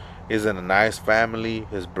fool is in a nice family.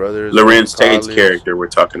 His brothers. Lorenz Tate's character we're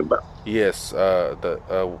talking about. Yes, I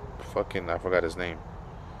forgot his name.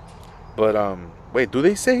 But wait, do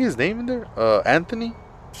they say his name in there? Anthony.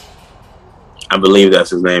 I believe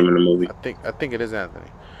that's his name in the movie. I think it is Anthony.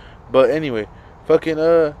 But anyway, fucking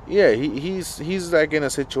yeah, he's like in a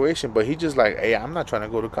situation, but he just like, hey, I'm not trying to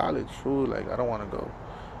go to college, fool. Like I don't want to go.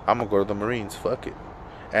 I'm gonna go to the Marines. Fuck it.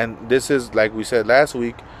 And this is like we said last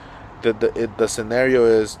week. The scenario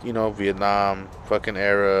is, you know, Vietnam fucking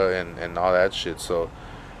era and all that shit. So,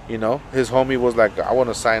 you know, his homie was like, I want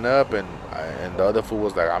to sign up, and the other fool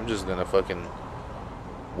was like, I'm just gonna fucking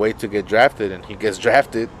wait to get drafted, and he gets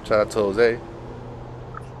drafted. Shout out to Jose.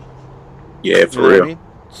 Yeah, for real. I mean?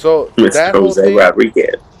 So that whole thing,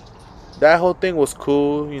 Rodriguez. That whole thing was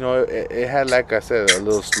cool. You know, it had, like I said, a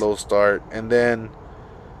little slow start, and then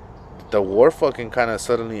the war fucking kind of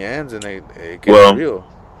suddenly ends, and it gets real.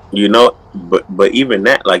 You know, but even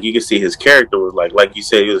that, like, you can see his character was like you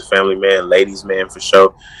said, he was a family man, ladies man for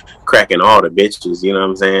sure. cracking all the bitches. You know what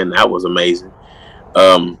I'm saying? That was amazing.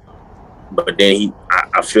 But then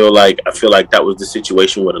I feel like that was the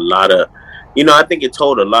situation with a lot of, I think it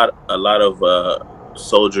told a lot of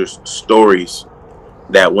soldiers' stories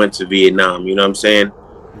that went to Vietnam. You know what I'm saying?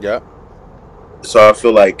 Yeah. So I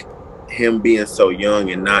feel like him being so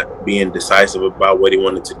young and not being decisive about what he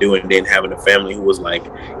wanted to do, and then having a family who was like,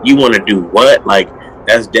 "You want to do what?" Like,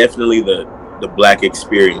 that's definitely the black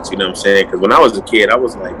experience. You know what I'm saying? Because when I was a kid, I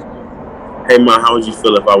was like, "Hey, Ma, how would you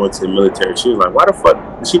feel if I went to the military?" She was like, "Why the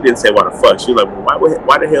fuck?" She didn't say why the fuck. She was like, well,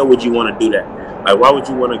 why the hell would you want to do that? Like, why would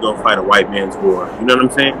you want to go fight a white man's war? You know what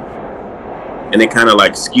I'm saying? And it kind of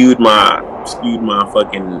like skewed my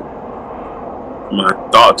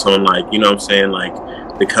thoughts on, like, you know what I'm saying, like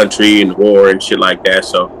the country and war and shit like that.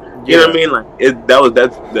 So you know what I mean? Like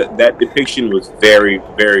that depiction was very,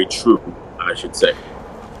 very true, I should say.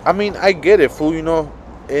 I mean, I get it, fool. You know,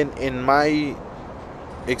 in my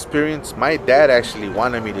experience, my dad actually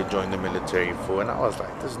wanted me to join the military, fool, and I was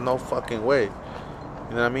like, there's no fucking way.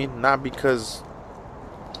 You know what I mean? Not because,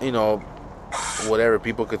 you know, whatever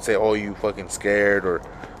people could say, oh, you fucking scared or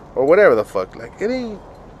whatever the fuck. Like, it ain't.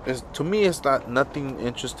 To me, it's not nothing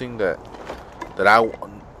interesting that how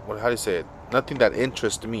do you say it? Nothing that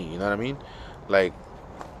interests me. You know what I mean? Like,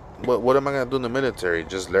 what am I gonna do in the military?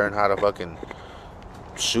 Just learn how to fucking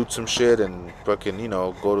shoot some shit and fucking, you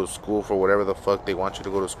know, go to school for whatever the fuck they want you to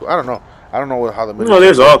go to school. I don't know how the military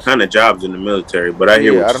there's all kind of jobs in the military, but I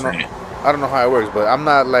hear what you're saying. I don't know how it works, but I'm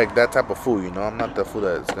not like that type of fool, you know. I'm not the fool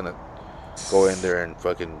that's gonna go in there and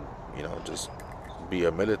fucking, you know, just be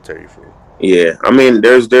a military fool. Yeah, I mean,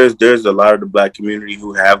 there's a lot of the black community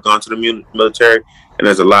who have gone to the military, and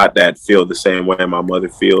there's a lot that feel the same way my mother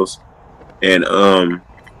feels, and I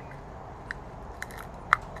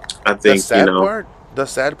think the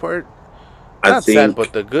sad part, not sad,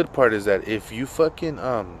 but the good part is that if you fucking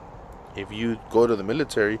if you go to the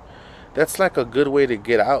military, that's like a good way to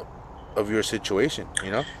get out of your situation, you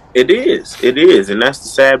know. It is, and that's the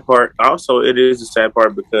sad part. Also, it is the sad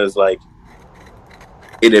part because, like,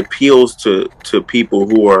 it appeals to people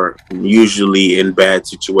who are usually in bad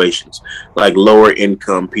situations, like lower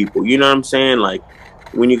income people. You know what I'm saying? Like,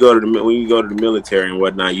 when you go to the military and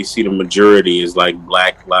whatnot, you see the majority is like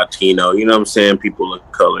black, Latino. You know what I'm saying? People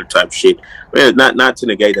of color type shit. Man, not to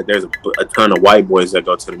negate that there's a ton of white boys that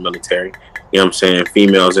go to the military. You know what I'm saying?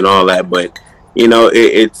 Females and all that, but you know,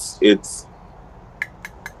 it's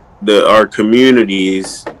our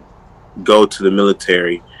communities go to the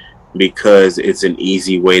military because it's an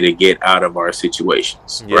easy way to get out of our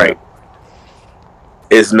situations, right?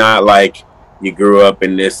 It's not like you grew up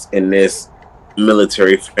in this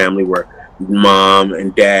military family where mom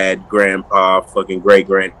and dad, grandpa, fucking great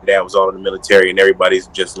granddad was all in the military, and everybody's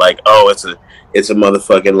just like, oh, it's a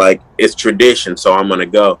motherfucking, like, it's tradition, so I'm gonna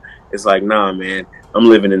go. It's like, nah, man, I'm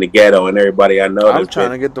living in the ghetto, and everybody I know I'm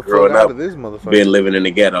trying to get the fuck out of this motherfucker. Been living in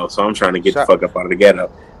the ghetto, so I'm trying to get the fuck up out of the ghetto.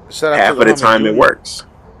 Half of the time it works.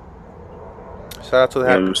 Shout out to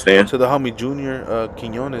the homie Junior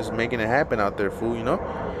Quinones making it happen out there, fool. You know,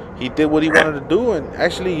 he did what he wanted to do, and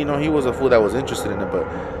actually, you know, he was a fool that was interested in it, but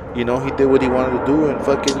you know, he did what he wanted to do, and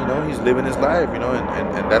fucking, you know, he's living his life, you know,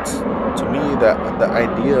 and that's, to me, that the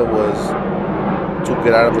idea was to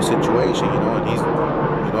get out of a situation, you know, and he's,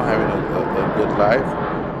 you know, having a good life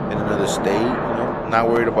in another state, you know, not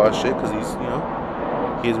worried about shit because he's, you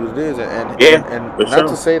know, he's what it is, and not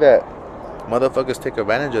to say that motherfuckers take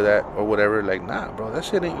advantage of that or whatever. Like, nah, bro, that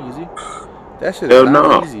shit ain't easy. That shit is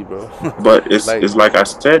not easy, bro. But it's like I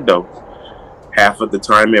said, though, half of the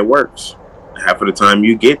time it works. Half of the time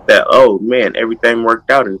you get that, oh man, everything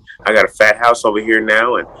worked out, and I got a fat house over here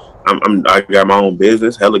now, and I got my own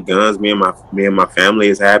business, hella guns. Me and my family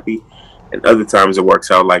is happy. And other times it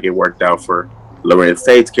works out like it worked out for Lorenz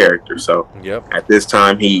Tate's character. So at this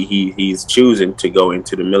time he's choosing to go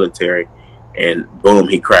into the military. And boom,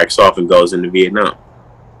 he cracks off and goes into Vietnam.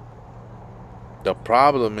 The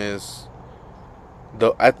problem is,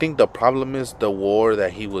 I think the problem is the war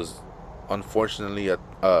that he was unfortunately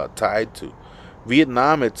tied to.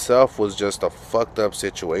 Vietnam itself was just a fucked up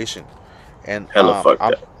situation, and hella fucked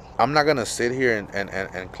up. I'm not gonna sit here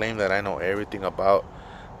and claim that I know everything about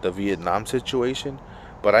the Vietnam situation,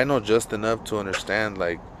 but I know just enough to understand,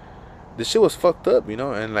 like, this shit was fucked up, you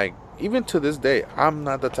know, and like, even to this day, I'm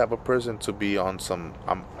not the type of person to be on some,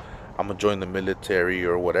 I'm gonna join the military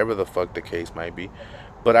or whatever the fuck the case might be.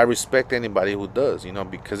 But I respect anybody who does, you know,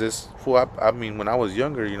 because it's full. I mean, when I was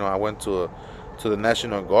younger, you know, I went to the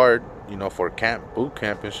National Guard, you know, for boot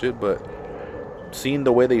camp and shit. But seeing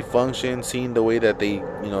the way they function, seeing the way that they,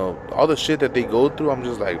 all the shit that they go through, I'm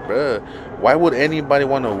just like, bruh, why would anybody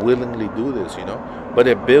want to willingly do this, But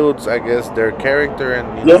it builds, I guess, their character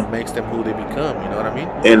and, makes them who they become, you know what I mean?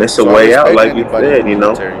 And it's So a I way out, respect like you anybody in said, the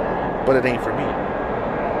military, but it ain't for me.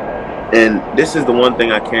 And this is the one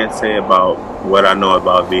thing I can't say about what I know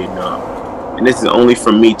about Vietnam. And this is only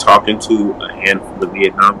from me talking to a handful of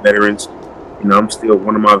Vietnam veterans. I'm still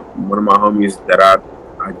one of my homies that I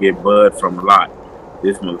get bud from a lot.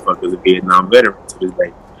 This motherfucker's a Vietnam veteran to this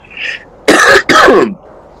day.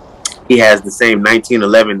 He has the same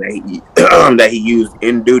 1911 that he used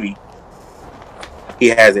in duty. He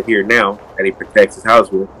has it here now that he protects his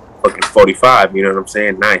house with. Fucking 45, you know what I'm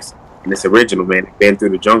saying? Nice. And it's original, man. Been through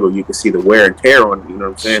the jungle, you can see the wear and tear on it, you know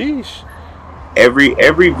what I'm saying? Sheesh.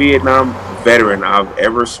 Every Vietnam veteran I've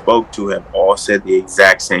ever spoke to have all said the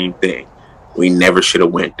exact same thing. We never should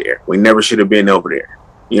have went there. We never should have been over there.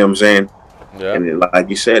 You know what I'm saying? Yeah. And like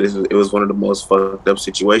you said, it was one of the most fucked up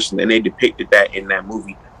situations, and they depicted that in that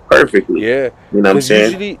movie perfectly. Yeah. You know what I'm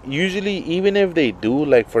saying? Usually, even if they do,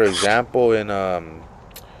 like for example, in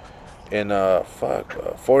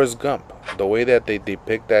Forrest Gump, the way that they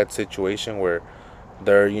depict that situation where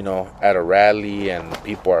they're at a rally and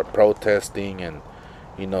people are protesting and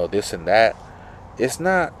this and that, it's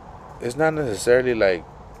not necessarily like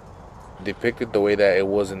depicted the way that it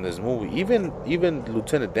was in this movie. Even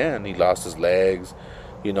Lieutenant Dan, he lost his legs,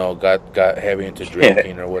 got heavy into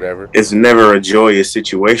drinking or whatever. It's never a joyous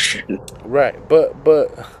situation. Right, but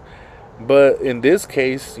in this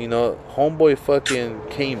case, homeboy fucking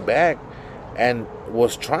came back and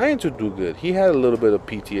was trying to do good. He had a little bit of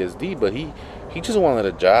PTSD, but he just wanted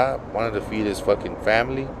a job, wanted to feed his fucking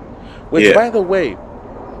family. Which, by the way,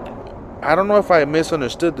 I don't know if I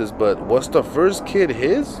misunderstood this, but was the first kid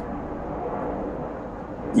his?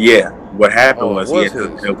 Yeah, what happened was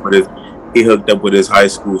he hooked up with his high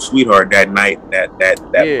school sweetheart that night,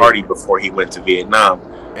 that party before he went to Vietnam.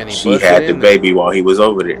 And she had the baby while he was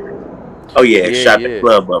over there. Oh yeah, shot the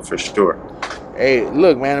club up for sure. Hey,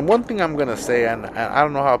 look, man, one thing I'm gonna say, and I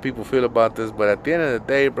don't know how people feel about this, but at the end of the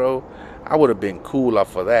day, bro, I would have been cool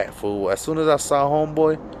off of that, fool. As soon as I saw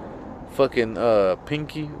homeboy, fucking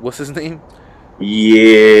Pinky, what's his name?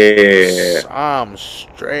 Yeah, I'm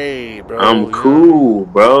straight, bro. I'm cool,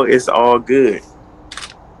 bro. It's all good.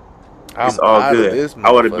 It's all good.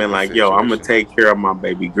 I would have been like, yo, I'm gonna take care of my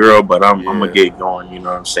baby girl, but I'm gonna get going. You know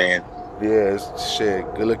what I'm saying? Yeah, it's shit.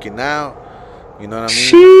 Good looking now. You know what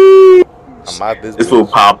I mean? I'm out this fool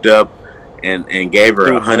popped up and gave her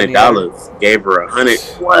 $100. Gave her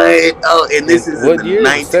 $100. What? Oh, and this is in the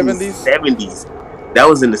 1970s. That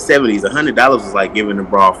was in the 70s. $100 was like giving a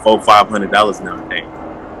bra $400-500 nowadays.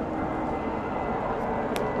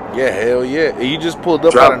 Yeah, hell yeah. You just pulled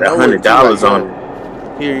up out of nowhere. $100 on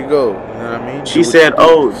it. Here you go. You know what I mean? She said,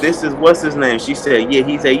 "Oh, this is what's his name?" She said, "Yeah."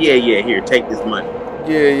 He said, "Yeah. Here, take this money."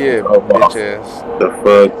 Yeah, bitch ass. The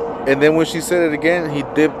fuck. And then when she said it again, he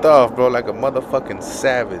dipped off, bro, like a motherfucking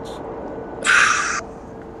savage.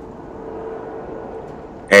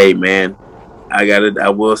 Hey, man, I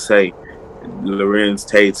will say, Larenz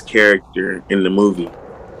Tate's character in the movie,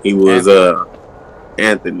 he was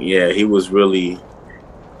Anthony. Yeah, he was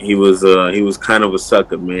kind of a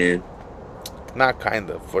sucker, man. Not kind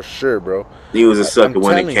of, for sure, bro. He was a sucker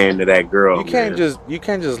when it came to that girl. You can't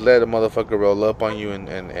just let a motherfucker roll up on you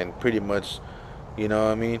and pretty much, you know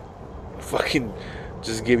what I mean? Fucking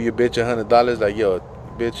just give you a bitch $100 like, yo,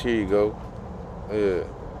 bitch, here you go. Yeah,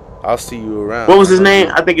 I'll see you around. What was his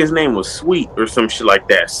name? I think his name was Sweet or some shit like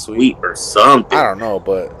that. Sweet or something. I don't know,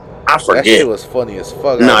 but I forget. That shit was funny as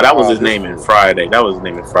fuck. No, that was his name in Friday. No,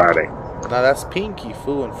 that's Pinky,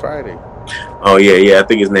 fool, in Friday. Oh yeah, I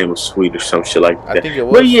think his name was Sweet or some shit like that. I think it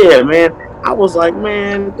was. But yeah, man, I was like,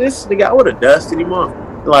 man, this nigga, I would have dusted him off.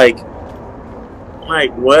 Like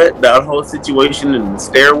what? That whole situation in the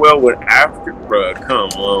stairwell with after, bro. Come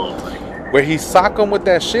on, like, where he sock him with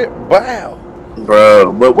that shit. Wow,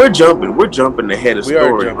 bro. But we're jumping ahead of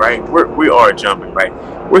story, right? We are jumping, right?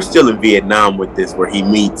 We're still in Vietnam with this, where he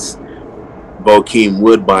meets Bokeem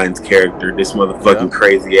Woodbine's character, this motherfucking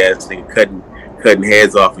crazy ass nigga cutting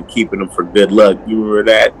heads off and keeping them for good luck. You remember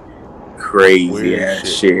that? Crazy weird ass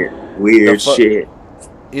shit. Weird shit.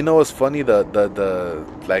 You know what's funny? The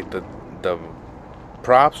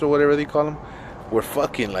props or whatever they call them were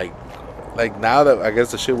fucking like now that I guess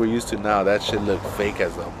the shit we're used to now, that shit look fake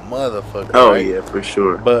as a motherfucker. Oh right? Yeah, for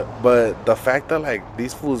sure. But the fact that like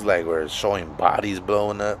these fools like were showing bodies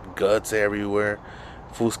blowing up, guts everywhere,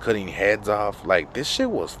 fools cutting heads off, like this shit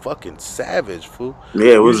was fucking savage, fool.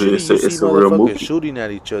 Yeah, it was. It's a real movie. Shooting at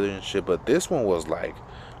each other and shit, but this one was like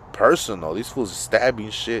personal. These fools stabbing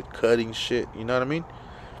shit, cutting shit. You know what I mean?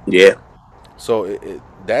 Yeah. So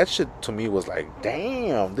that shit to me was like,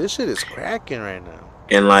 damn, this shit is cracking right now.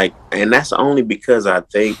 And that's only because I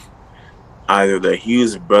think either the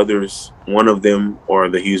Hughes brothers, one of them, or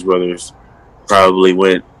the Hughes brothers probably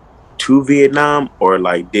went to Vietnam or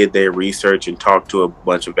like did their research and talked to a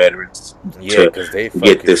bunch of veterans to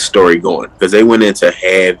get this story going, because they went into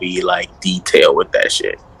heavy like detail with that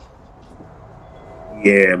shit.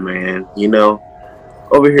 Yeah, man. You know,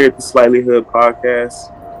 over here at the Slightly Hood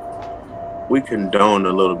podcast, we condone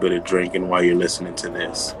a little bit of drinking while you're listening to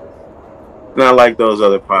this. Not like those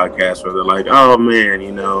other podcasts where they're like, oh man,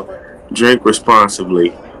 you know, drink responsibly.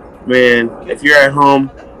 Man, if you're at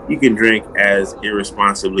home, you can drink as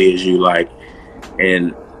irresponsibly as you like.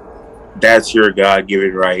 And that's your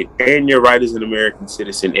God-given right. And your right as an American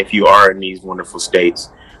citizen if you are in these wonderful states.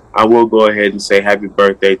 I will go ahead and say happy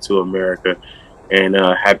birthday to America and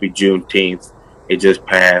happy Juneteenth. It just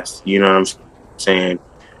passed. You know what I'm saying?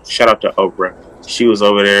 Shout out to Oprah. She was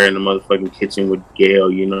over there in the motherfucking kitchen with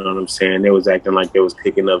Gail. You know what I'm saying? They was acting like they was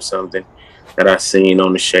cooking up something that I seen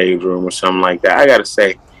on the Shade Room or something like that. I got to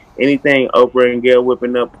say, anything Oprah and Gail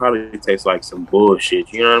whipping up probably tastes like some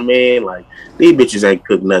bullshit. You know what I mean? Like, these bitches ain't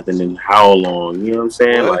cooked nothing in how long? You know what I'm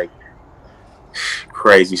saying? What? Like,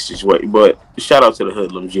 crazy situation. But shout out to the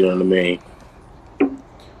hoodlums, you know what I mean?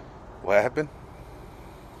 What happened?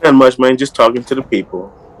 Not much, man. Just talking to the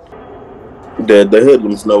people. The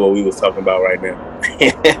hoodlums know what we was talking about right now.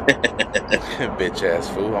 Bitch ass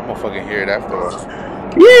fool. I'm gonna fucking hear it afterwards.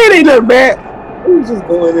 Yeah, it ain't nothing bad. We was just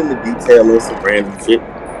going into detail of some random shit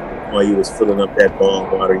while you was filling up that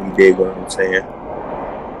bong water. You dig what I'm saying?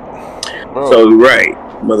 Bro. So, right.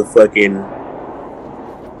 Motherfucking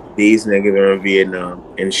these niggas are in Vietnam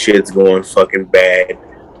and shit's going fucking bad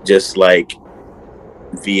just like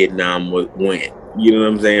Vietnam went. You know what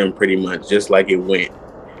I'm saying? Pretty much. Just like it went.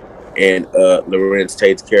 And Larenz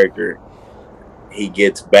Tate's character, he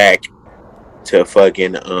gets back to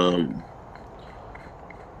fucking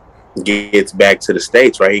gets back to the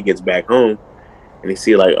States, right? He gets back home and he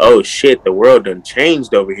see like, oh shit, the world done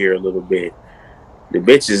changed over here a little bit. The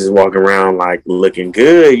bitches is walking around like looking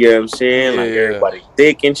good, you know what I'm saying? Yeah. Like everybody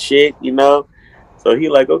thick and shit, you know? So he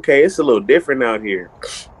like, okay, it's a little different out here.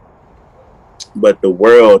 But the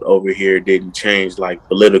world over here didn't change, like,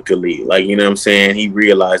 politically. Like, you know what I'm saying? He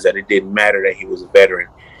realized that it didn't matter that he was a veteran.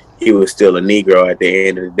 He was still a Negro at the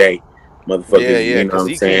end of the day. Motherfucker, yeah, you know what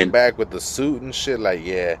I'm saying? He came back with the suit and shit, like,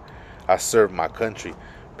 yeah, I served my country.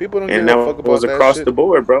 People don't give a fuck about that. And that was across the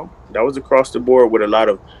board, bro. That was across the board with a lot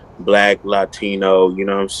of Black, Latino, you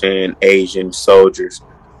know what I'm saying, Asian soldiers.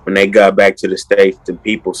 When they got back to the States, the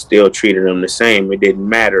people still treated them the same. It didn't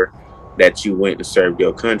matter that you went to serve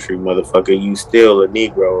your country, motherfucker. You still a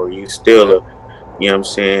Negro, or you still a, you know what I'm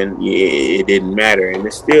saying? It didn't matter. And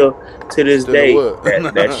it's still, to this day,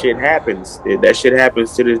 that shit happens. That shit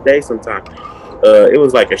happens to this day sometimes. It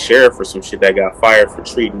was like a sheriff or some shit that got fired for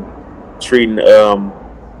treating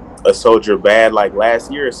a soldier bad like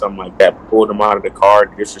last year or something like that. Pulled him out of the car,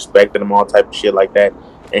 disrespected him, all type of shit like that.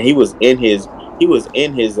 And he was in his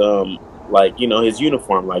like, you know, his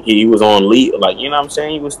uniform, like he was on leave, like, you know what I'm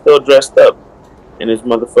saying? He was still dressed up in his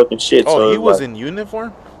motherfucking shit. Oh, so he was like, in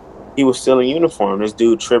uniform? He was still in uniform. This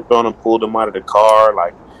dude tripped on him, pulled him out of the car,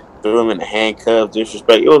 like threw him in the handcuffs,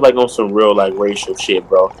 disrespect. It was like on some real like racial shit,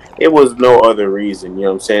 bro. It was no other reason, you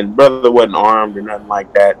know what I'm saying? Brother wasn't armed or nothing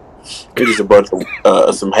like that. It was just a bunch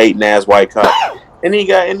of some hating ass white cops. And he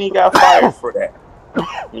got fired for that.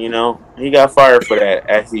 You know, he got fired for that,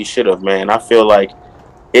 as he should have, man. I feel like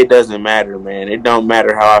it doesn't matter, man. It don't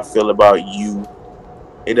matter how I feel about you.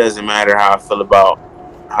 It doesn't matter how I feel about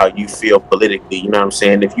how you feel politically. You know what I'm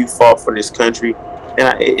saying? If you fought for this country,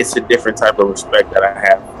 and it's a different type of respect that I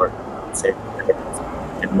have for, you know what I'm saying,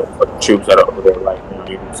 and for the troops that are over there right now.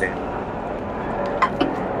 You know what I'm saying?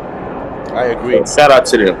 I agree. So shout out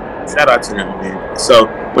to them. Shout out to them, man. So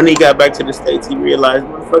when he got back to the States, he realized,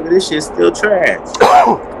 motherfucker, this shit's still trash.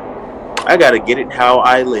 I gotta get it how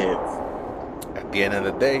I live. At the end of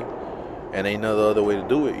the day, and ain't no other way to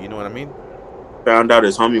do it. You know what I mean? Found out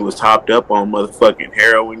his homie was hopped up on motherfucking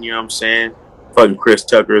heroin. You know what I'm saying? Fucking Chris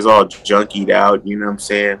Tucker is all junkied out. You know what I'm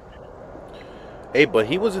saying? Hey, but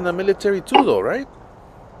he was in the military too, though, right?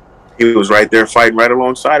 He was right there fighting right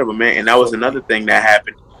alongside of him, man. And that was another thing that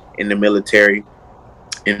happened in the military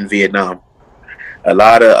in Vietnam. A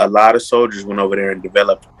lot of soldiers went over there and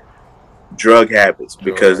developed drug habits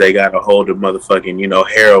because they got a hold of motherfucking, you know,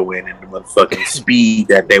 heroin and the motherfucking speed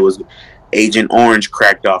that they was. Agent Orange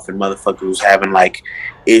cracked off and motherfuckers was having like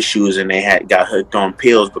issues and they got hooked on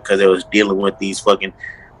pills because they was dealing with these fucking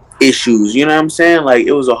issues. You know what I'm saying? Like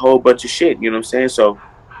it was a whole bunch of shit. You know what I'm saying? So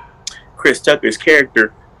Chris Tucker's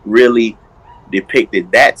character really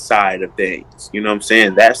depicted that side of things. You know what I'm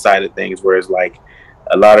saying? That side of things, where it's like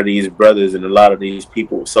a lot of these brothers and a lot of these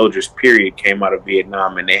people, soldiers, period, came out of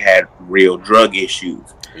Vietnam and they had real drug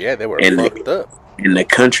issues. Yeah, they were and fucked up. And the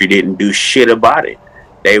country didn't do shit about it.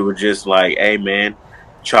 They were just like, hey, man,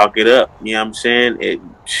 chalk it up. You know what I'm saying?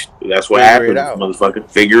 That's what happened, motherfucker.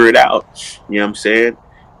 Figure it out. You know what I'm saying?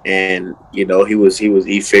 And, you know,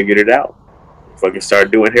 he figured it out. Fucking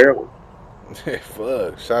started doing heroin.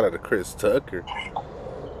 Fuck. Shout out to Chris Tucker.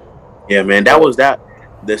 Yeah, man, that was that.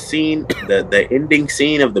 The scene, the ending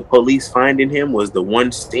scene of the police finding him was the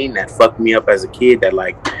one scene that fucked me up as a kid, that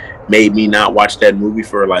like made me not watch that movie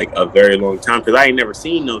for like a very long time, because I ain't never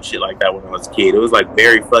seen no shit like that when I was a kid. It was like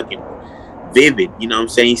very fucking vivid, you know what I'm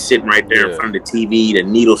saying? He's sitting right there in front of the TV, the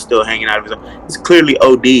needle's still hanging out of his arm. It's clearly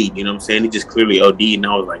OD, you know what I'm saying? He just clearly OD, and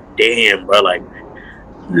I was like, damn, bro, like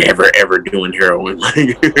never ever doing heroin.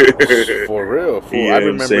 For real, fool. I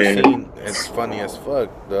remember seeing, it's funny as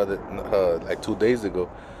fuck, the other like 2 days ago,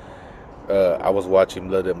 I was watching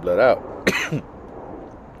Blood In Blood Out.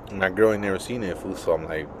 My girl ain't never seen it, fool, so I'm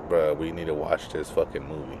like, bruh, we need to watch this fucking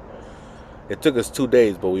movie. It took us 2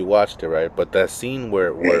 days, but we watched it, right? But that scene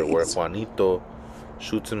where Juanito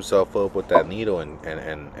shoots himself up with that needle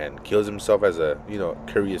and kills himself as a, you know,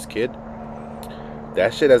 curious kid,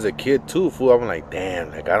 that shit as a kid too, fool, I'm like,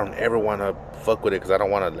 damn, like I don't ever want to fuck with it, because I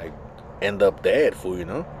don't want to like end up dead, fool, you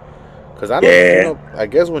know? Because I don't, you know, I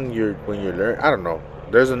guess when you're learning, I don't know.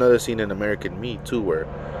 There's another scene in American Me too where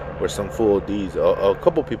some fool ODs, a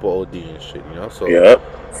couple people OD and shit, you know? So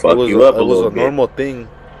fuck you up a little bit. It was a normal thing,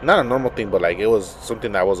 not a normal thing, but like it was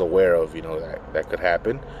something that I was aware of, you know, that could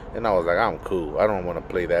happen, and I was like, I'm cool. I don't want to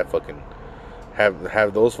play that fucking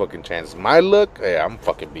have those fucking chances. My luck, hey, I'm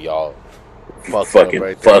fucking be all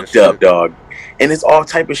fucked up, dog. And it's all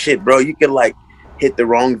type of shit, bro. You can like hit the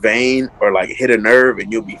wrong vein or like hit a nerve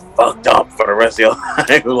and you'll be fucked up for the rest of your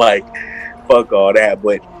life. Like, fuck all that.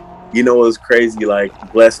 But you know what's crazy?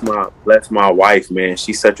 Like, bless my wife, man.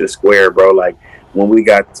 She's such a square, bro. Like, when we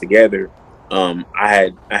got together,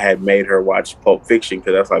 I had made her watch Pulp Fiction,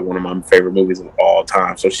 because that's like one of my favorite movies of all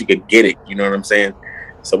time, so she could get it. You know what I'm saying?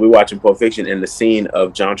 So we watching Pulp Fiction, and the scene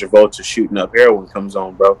of John Travolta shooting up heroin comes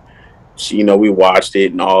on, bro. She, you know, we watched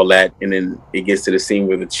it and all that, and then it gets to the scene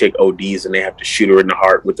where the chick ODs and they have to shoot her in the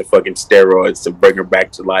heart with the fucking steroids to bring her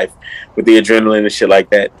back to life with the adrenaline and shit like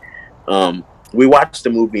that. We watched the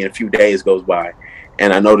movie and a few days goes by,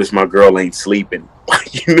 and I noticed my girl ain't sleeping.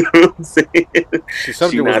 You know what I'm saying?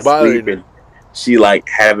 Something was bothering her. She like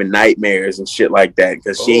having nightmares and shit like that,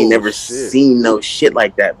 because she ain't never seen no shit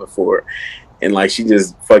like that before. And like, she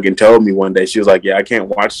just fucking told me one day, she was like, yeah, I can't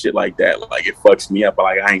watch shit like that. Like, it fucks me up.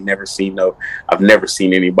 Like, I've never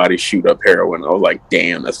seen anybody shoot up heroin. I was like,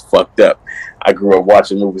 damn, that's fucked up. I grew up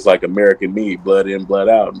watching movies like American Me, Blood In, Blood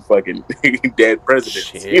Out, and fucking Dead Presidents.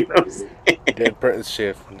 Shit. You know what I'm saying? Dead Presidents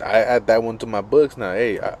shit. I add that one to my books now.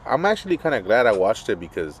 Hey, I'm actually kind of glad I watched it,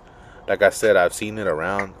 because, like I said, I've seen it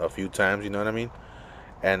around a few times, you know what I mean?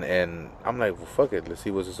 And I'm like, well, fuck it, let's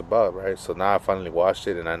see what it's about, right? So now I finally watched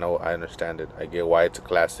it, and I understand it. I get why it's a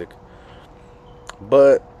classic.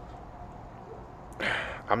 But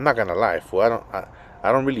I'm not gonna lie, fool.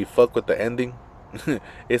 I don't really fuck with the ending.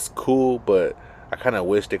 It's cool, but I kind of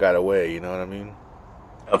wish they got away. You know what I mean?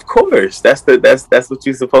 Of course, that's what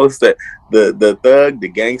you're supposed to. The thug, the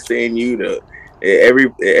gangster in you,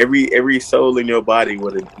 every soul in your body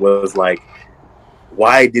was like,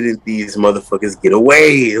 why didn't these motherfuckers get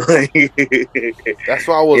away? That's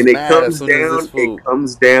why I was mad as soon as this fool. It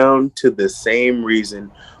comes down to the same reason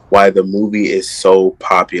why the movie is so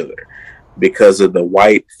popular, because of the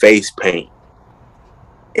white face paint.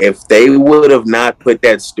 If they would have not put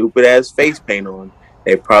that stupid ass face paint on,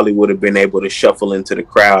 they probably would have been able to shuffle into the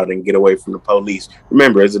crowd and get away from the police.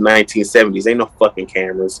 Remember, it's the 1970s. Ain't no fucking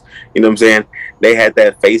cameras. You know what I'm saying? They had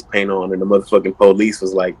that face paint on, and the motherfucking police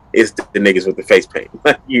was like, it's the niggas with the face paint.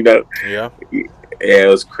 You know? Yeah. Yeah, it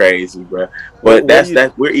was crazy, bro. But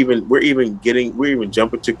we're even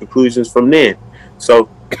jumping to conclusions from then. So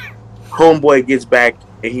homeboy gets back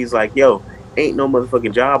and he's like, yo, ain't no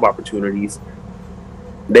motherfucking job opportunities.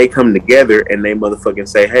 They come together and they motherfucking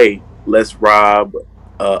say, hey, let's rob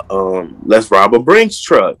a Brinks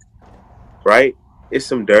truck, right? It's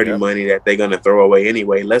some dirty money that they're gonna throw away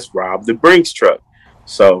anyway. Let's rob the Brinks truck.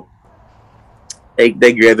 So they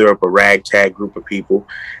gather up a ragtag group of people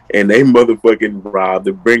and they motherfucking rob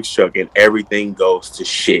the Brinks truck, and everything goes to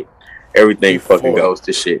shit. Everything fucking goes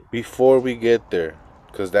to shit. Before we get there,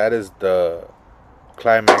 because that is the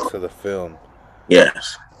climax of the film.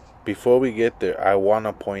 Yes. Before we get there, I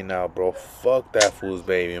wanna point out, bro. Fuck that fool's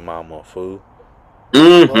baby mama, fool. Fuck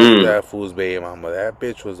Mm-hmm. that fool's baby mama. That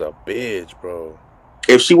bitch was a bitch, bro.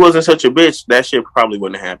 If she wasn't such a bitch, that shit probably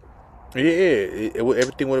wouldn't have happened. Yeah,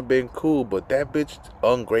 everything would have been cool, but that bitch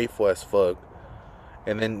ungrateful as fuck.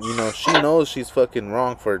 And then she knows she's fucking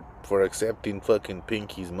wrong for accepting fucking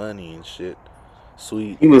Pinky's money and shit.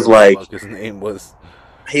 Sweet, He was whatever the like, fuck his name was.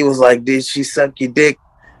 did she suck your dick?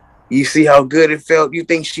 You see how good it felt? You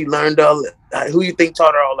think she learned all? Who you think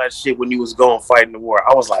taught her all that shit when you was going fighting the war?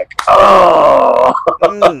 I was like, oh.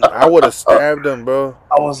 I would have stabbed him, bro.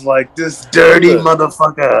 I was like, this dirty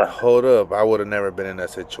motherfucker. Hold up, I would have never been in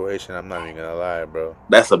that situation. I'm not even gonna lie, bro.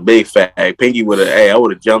 That's a big fact. Pinky would have. Hey, I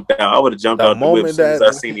would have jumped out. I would have jumped out the whip as soon as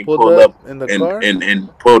I seen him pull up in the car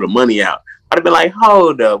and pull the money out. I'd have been like,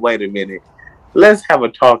 hold up, wait a minute. Let's have a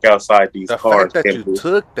talk outside these cars. The fact that you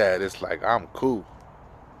took that, it's like, I'm cool.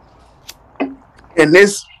 And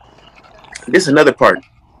this another part.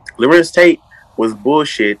 Lorenz Tate was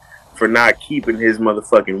bullshit for not keeping his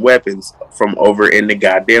motherfucking weapons from over in the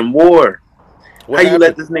goddamn war. How you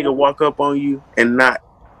let this nigga walk up on you and not?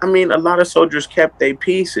 I mean, a lot of soldiers kept their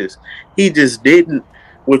pieces. He just didn't,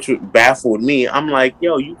 which baffled me. I'm like,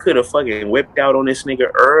 yo, you could have fucking whipped out on this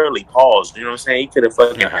nigga early. Pause. You know what I'm saying? He could have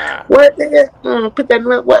fucking what nigga? Put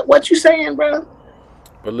that. What you saying, bro?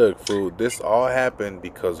 But look, fool, this all happened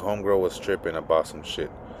because homegirl was tripping about some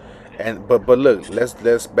shit. And but look,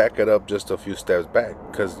 let's back it up just a few steps back,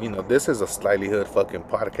 because this is a slightly hood fucking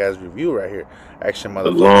podcast review right here. Action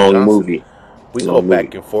motherfucking long Johnson. movie. We go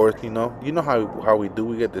back and forth, you know how we do.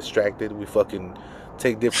 We get distracted. We fucking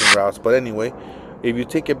take different routes. But anyway, if you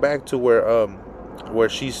take it back to where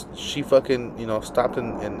she fucking stopped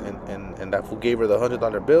and that fool gave her the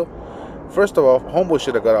 $100 bill. First of all, homeboy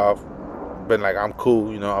should have got off, been like, I'm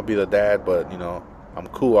cool, I'll be the dad, but I'm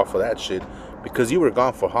cool off of that shit, because you were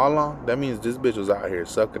gone for how long? That means this bitch was out here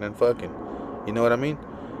sucking and fucking. You know what I mean?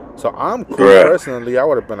 So I'm cool personally. I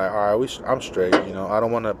would have been like, all right, I'm straight. I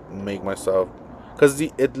don't want to make myself, because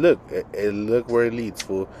it look where it leads,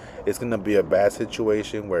 fool. It's gonna be a bad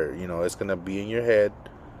situation where it's gonna be in your head,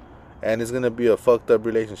 and it's gonna be a fucked up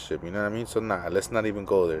relationship. You know what I mean? So nah, let's not even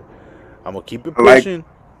go there. I'm gonna keep it pushing.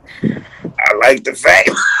 I like the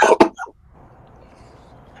fact.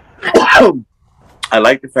 I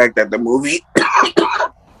like the fact that the movie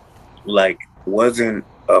wasn't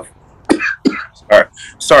a.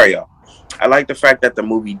 Sorry, y'all. I like the fact that the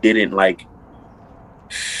movie didn't I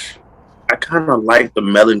kind of like the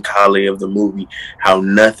melancholy of the movie, how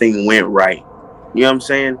nothing went right. You know what I'm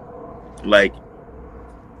saying? Like,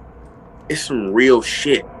 it's some real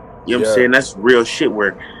shit. You know what I'm saying? That's real shit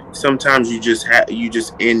where sometimes you just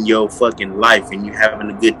in your fucking life and you having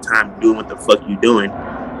a good time doing what the fuck you doing,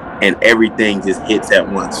 and everything just hits at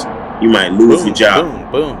once. You might lose your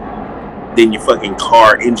job. Boom. Then your fucking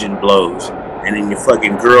car engine blows, and then your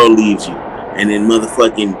fucking girl leaves you, and then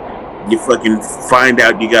you fucking find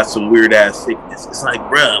out you got some weird ass sickness. It's like,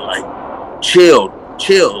 bruh, like, chill.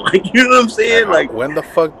 Like, you know what I'm saying? Like, when the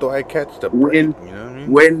fuck do I catch the break? You know what I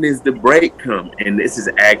mean? When does the break come? And this is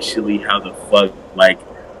actually how the fuck,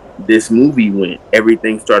 this movie went.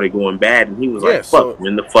 Everything started going bad, and he was like, fuck, so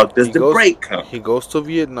when the fuck does the break come? He goes to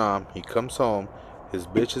Vietnam. He comes home. His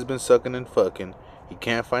bitch has been sucking and fucking. He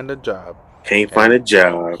can't find a job. He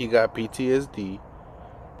got PTSD.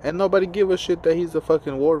 And nobody give a shit that he's a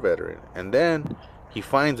fucking war veteran. And then he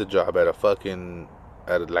finds a job at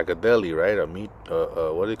a deli, right? A meat,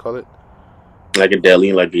 what do they call it? Like a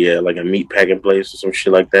deli, like a meat packing place or some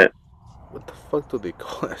shit like that. What the fuck do they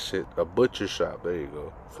call that shit? A butcher shop. There you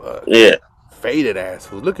go. Fuck. Yeah. Faded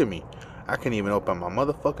assholes. Look at me. I can't even open my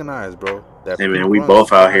motherfucking eyes, bro. Hey man, we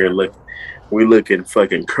both out here we looking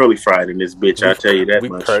fucking curly fried in this bitch. I tell you that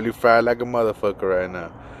much. We curly fried like a motherfucker right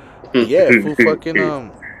now. Yeah, fool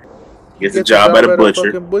fucking gets a job at a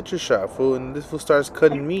fucking butcher shop, fool, and this fool starts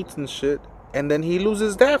cutting meats and shit, and then he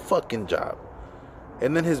loses that fucking job,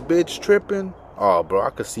 and then his bitch tripping. Oh, bro, I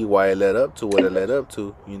could see why it led up to what it led up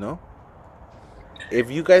to.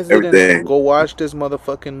 If you guys didn't go watch this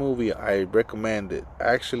motherfucking movie, I recommend it.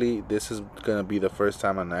 Actually, this is gonna be the first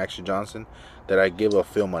time on Action Johnson that I give a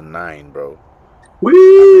film a 9, bro.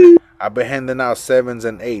 Woo! I've been handing out 7s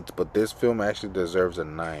and 8s, but this film actually deserves a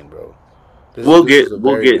 9, bro. We'll get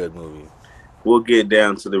good movie. We'll get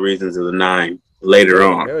down to the reasons of the 9 later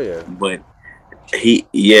on. Hell yeah. But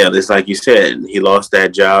it's like you said, he lost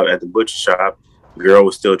that job at the butcher shop. Girl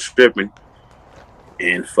was still tripping.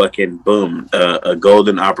 And fucking boom, a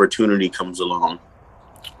golden opportunity comes along.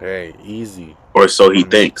 Hey, easy. Or so he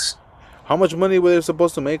thinks. How much money were they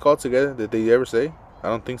supposed to make altogether? Did they ever say? I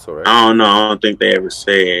don't think so, right? I don't know. I don't think they ever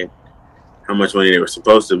said how much money they were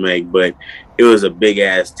supposed to make, but it was a big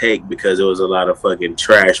ass take because it was a lot of fucking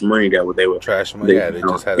trash money that they were trash money. Yeah, they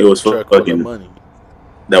just had it a was truck full of fucking money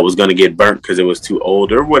that was gonna get burnt because it was too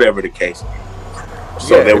old or whatever the case.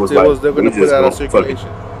 So yeah, there was like, they're gonna put it out of circulation.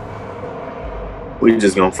 We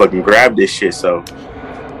just gonna fucking grab this shit. So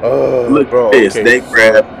look bro, at this. okay.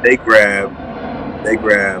 They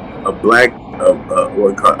grab a Black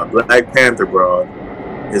Panther broad,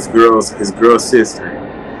 his girl's sister,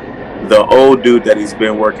 the old dude that he's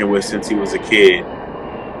been working with since he was a kid,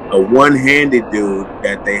 a one-handed dude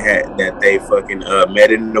that they fucking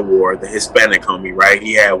met in the war, the Hispanic homie, right?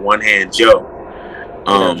 He had one hand, Joe.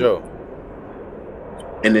 Joe.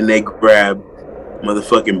 And then they grab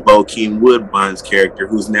motherfucking Bokeem Woodbine's character,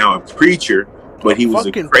 who's now a preacher, but he was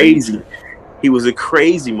a crazy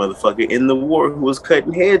motherfucker in the war who was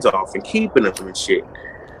cutting heads off and keeping them and shit.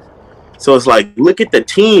 So it's like, look at the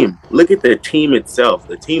team. Look at the team itself.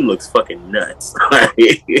 The team looks fucking nuts.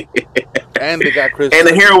 And they got Chris. And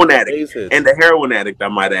a heroin addict. And a heroin addict, I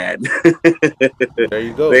might add. There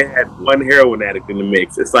you go. They had one heroin addict in the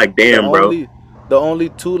mix. It's like, damn, bro. The only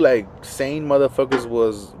two like sane motherfuckers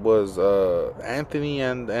was Anthony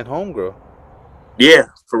and Homegirl. Yeah,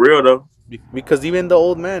 for real though. Because even the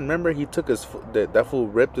old man, remember, he took his foot. That fool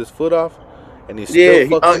ripped his foot off, and he still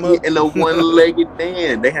fucked him up. And a one-legged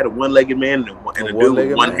man. They had a one-legged man and a dude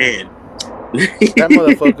with one hand. That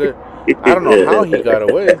motherfucker. I don't know how he got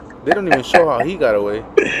away. They don't even show how he got away.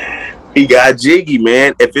 He got jiggy,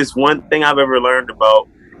 man. If it's one thing I've ever learned about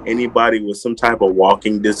anybody with some type of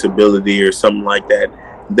walking disability or something like that,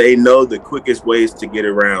 they know the quickest ways to get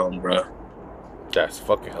around, bro. That's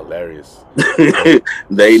fucking hilarious.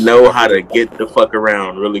 They know how to get the fuck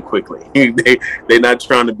around really quickly. They're not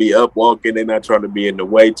trying to be up walking. They're not trying to be in the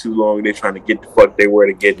way too long. They're trying to get the fuck they were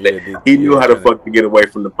to get there. He knew how to fuck to get away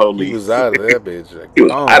from the police. He was out of that bitch. Like, he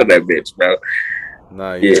was out of that bitch, bro.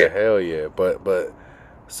 Nah, yeah, hell yeah. But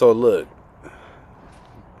so look,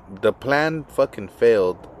 the plan fucking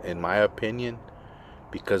failed, in my opinion,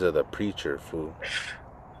 because of the preacher, fool.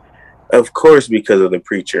 Of course, because of the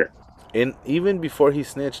preacher. And even before he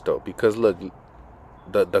snitched, though, because look,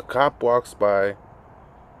 the cop walks by.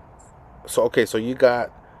 So okay, so you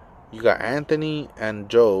got Anthony and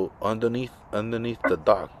Joe underneath the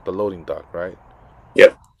dock, the loading dock, right?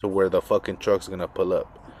 Yep. So where the fucking truck's gonna pull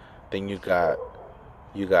up. Then you got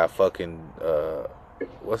fucking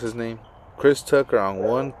what's his name? Chris Tucker on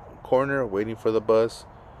one corner waiting for the bus,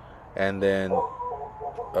 and then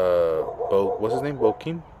what's his name?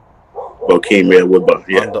 Bokeem, yeah, Woodbine,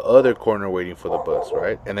 yeah. On the other corner waiting for the bus,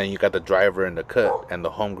 right? And then you got the driver in the cut and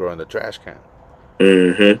the homegirl in the trash can.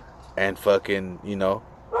 Mm-hmm. And fucking,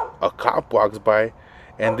 a cop walks by,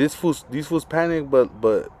 and these fools panic,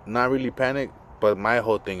 but not really panic. But my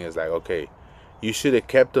whole thing is like, okay, you should have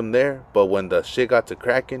kept them there, but when the shit got to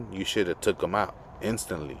cracking, you should have took them out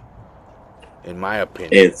instantly. In my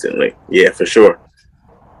opinion. Instantly, yeah, for sure.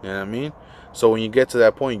 You know what I mean? So when you get to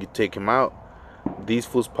that point, you take him out. These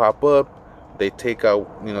fools pop up. They take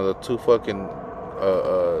out, the two fucking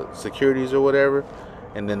securities or whatever,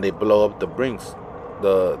 and then they blow up the Brinks,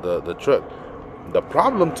 the truck. The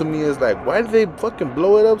problem to me is like, why did they fucking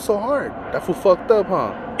blow it up so hard? That fool fucked up,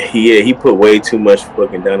 huh? Yeah, he put way too much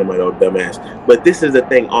fucking dynamite on dumbass. But this is the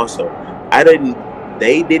thing also.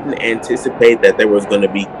 They didn't anticipate that there was going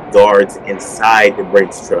to be guards inside the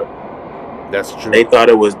Brinks truck. That's true. They thought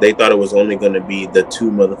it was only going to be the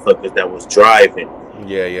two motherfuckers that was driving.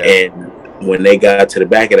 Yeah. And when they got to the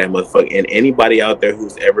back of that motherfucker, and anybody out there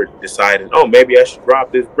who's ever decided, oh, maybe I should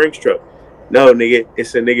drop this Brinks truck. No, nigga,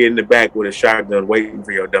 it's a nigga in the back with a shotgun waiting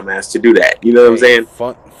for your dumb ass to do that. You know what I'm saying?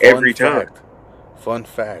 Every time. Fun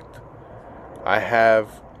fact. I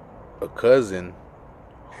have a cousin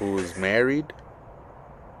who is married,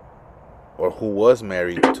 or who was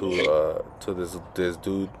married to this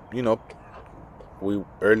dude. We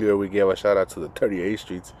gave a shout out to the 38th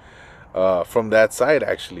Streets from that side,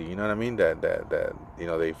 actually. You know what I mean? That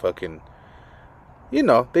they fucking,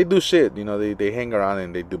 they do shit. They hang around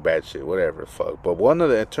and they do bad shit, whatever, fuck. But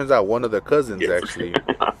it turns out one of the cousins actually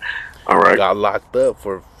all right, got locked up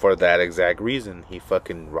for that exact reason. He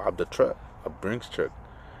fucking robbed a Brinks truck.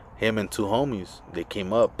 Him and two homies, they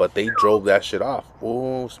came up, but they drove that shit off.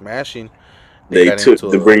 Oh, smashing. They took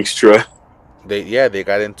the Brinks truck. They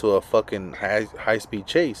got into a fucking high speed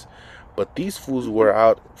chase, but these fools were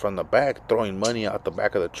out from the back throwing money out the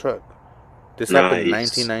back of the truck. This happened in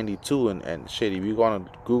 1992, and shit. If you want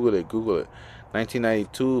to Google it.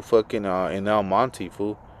 1992, fucking in El Monte,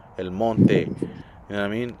 fool, El Monte. You know what I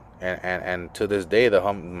mean? And to this day,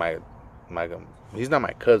 my he's not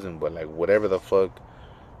my cousin, but like whatever the fuck,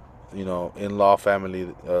 in-law family,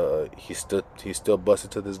 he's still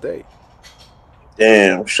busted to this day.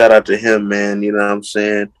 Damn, shout out to him, man. You know what I'm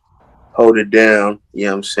saying? Hold it down. You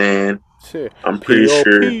know what I'm saying? Shit. I'm pretty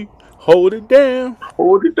sure. Hold it down.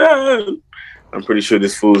 Hold it down. I'm pretty sure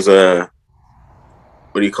this fool's what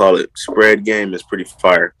do you call it? Spread game is pretty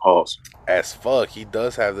fire. Pause. As fuck, he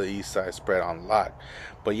does have the East Side spread on lock.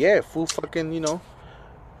 But yeah, fool fucking,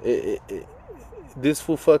 this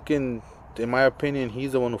fool fucking, in my opinion,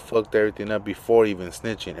 he's the one who fucked everything up before even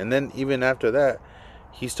snitching. And then even after that,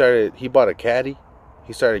 he bought a caddy.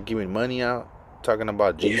 He started giving money out, talking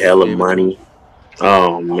about Jesus. Hella money.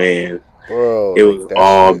 Oh man, bro, it was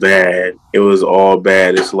all bad. It was all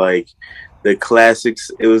bad. It's like the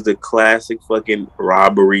classics. It was the classic fucking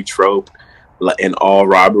robbery trope. In all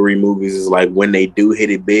robbery movies, is like when they do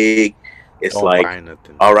hit it big, it's Don't like, buy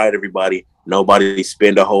nothing. all right, everybody, nobody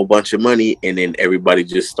spend a whole bunch of money, and then everybody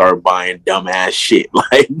just start buying dumbass shit,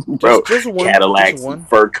 like bro, Cadillacs, and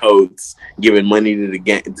fur coats, giving money to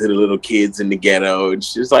the little kids in the ghetto.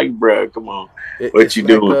 It's just like, bro, come on, what you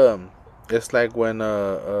doing? It's like when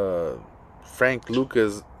Frank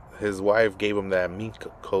Lucas, his wife, gave him that mink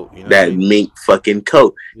coat. You know that mink fucking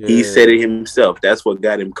coat. Yeah. He said it himself. That's what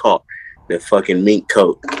got him caught. The fucking mink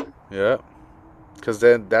coat. Yeah. Because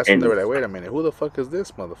then that's when they were like, wait a minute, who the fuck is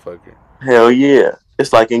this motherfucker? Hell yeah.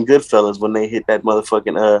 It's like in Goodfellas when they hit that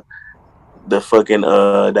motherfucking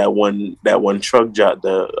that one truck job.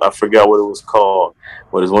 I forgot what it was called.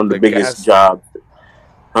 But it's one of the biggest jobs.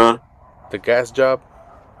 Huh? The gas job?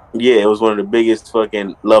 Yeah, it was one of the biggest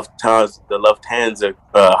fucking Lufthansa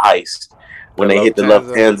heist. When they hit the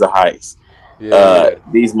Lufthansa heist. Yeah.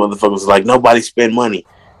 These motherfuckers was like, nobody spend money.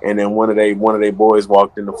 And then one of they boys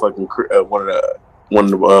walked in the fucking one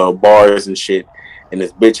of the bars and shit, and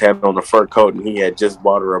this bitch had on a fur coat, and he had just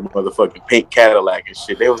bought her a motherfucking pink Cadillac and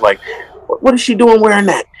shit. They was like, "What is she doing wearing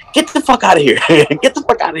that? Get the fuck out of here! Get the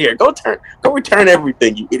fuck out of here! Go return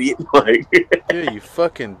everything, you idiot!" Like, yeah, you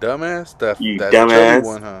fucking dumbass. That dumbass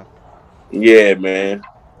one, huh? Yeah, man.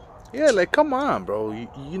 Yeah, like come on, bro.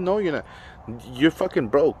 You know you're fucking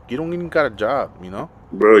broke. You don't even got a job, you know.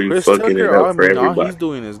 Bro, you Chris fucking Tucker, it up for everybody. All he's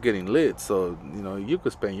doing is getting lit, so you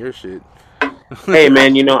could spend your shit. Hey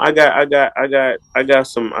man, I got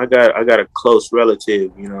a close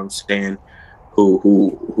relative, you know what I'm saying,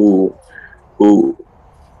 who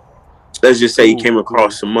let's just say he came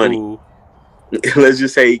across some money. Let's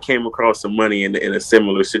just say he came across some money in a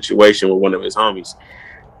similar situation with one of his homies,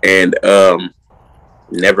 and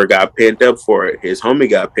never got pent up for it. His homie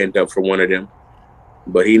got pent up for one of them.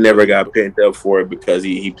 But he never got pent up for it because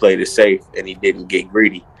he played it safe and he didn't get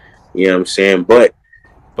greedy. You know what I'm saying? But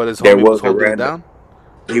his homie was holding it down?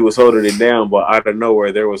 He was holding it down, but out of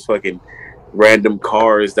nowhere there was fucking random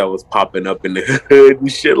cars that was popping up in the hood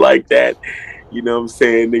and shit like that. You know what I'm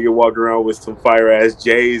saying? Nigga walk around with some fire ass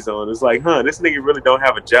J's on. It's like, this nigga really don't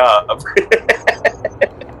have a job.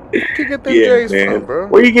 Where'd you get them J's from, bro?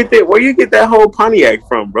 Where you get that whole Pontiac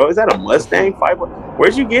from, bro? Is that a Mustang 5?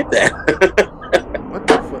 Where'd you get that? What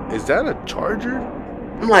the fuck? Is that a Charger?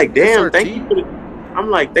 I'm like, damn, thank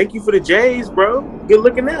you for the J's, bro. Good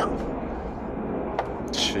looking out.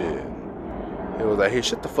 Shit. It was like, hey,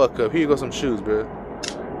 shut the fuck up. Here you go some shoes, bro.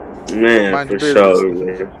 Man, for sure,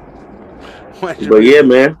 man. But yeah,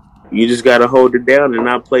 man. You just gotta hold it down and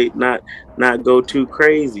not go too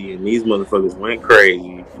crazy. And these motherfuckers went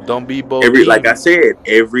crazy. Don't be bold. Like I said,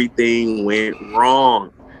 everything went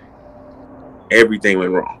wrong. Everything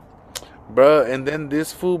went wrong. Bruh, and then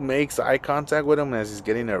this fool makes eye contact with him as he's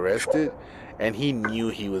getting arrested, and he knew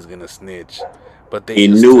he was gonna snitch, but he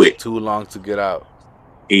knew it too long to get out.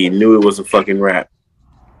 He knew it was a fucking rap.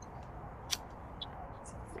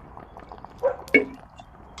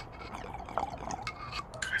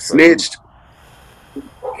 Snitched.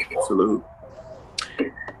 Salute.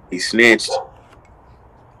 He snitched.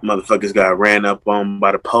 Motherfuckers got ran up on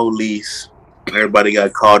by the police. Everybody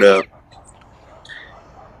got caught up.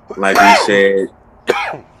 Like we said,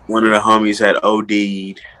 one of the homies had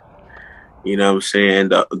OD'd. You know what I'm saying?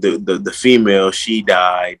 The female, she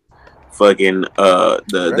died. Fucking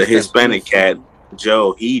the Hispanic cat,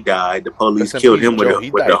 Joe, he died. The police killed him with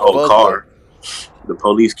the whole car. The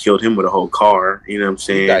police killed him with a whole car. You know what I'm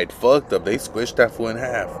saying? He died fucked up. They squished that fool in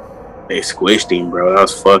half. They squished him, bro. That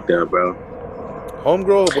was fucked up, bro.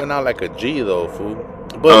 Homegrown went out like a G though, fool.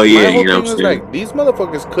 But my whole thing was like, these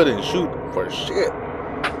motherfuckers couldn't shoot for shit.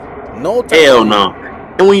 No time. Hell no.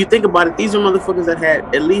 And when you think about it, these are motherfuckers that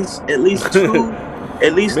had at least two,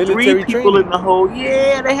 at least military 3 people training in the whole.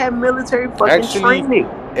 Yeah, they had military fucking training.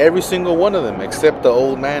 Every single one of them, except the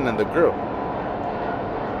old man and the girl.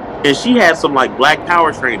 and she had some like Black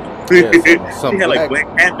Power training. Yeah, She some had like Black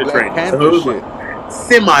Panther Black training, so Panther it was shit. like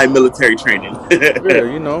semi-military training. Yeah,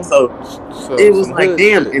 you know. So it was some like, hood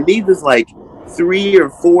damn, shit. and these is like 3 or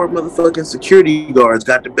 4 motherfucking security guards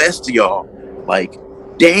got the best of y'all. Like,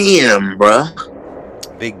 damn,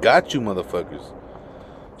 bruh. They got you, motherfuckers.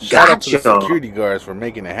 Shout out to the Gotcha. security guards for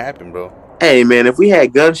making it happen, bro. Hey, man, if we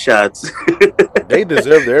had gunshots, They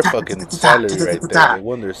deserve their fucking salary right there. They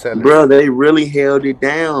won their salary. bro, they really held it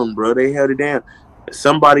down, bro. They held it down.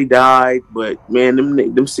 Somebody died, but man,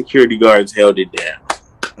 them security guards held it down.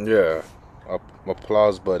 Yeah.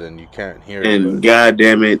 Applause button. You can't hear it. And god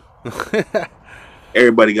damn it,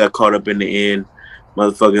 everybody got caught up in the end.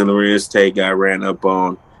 Motherfucking Lorenz Tate got ran up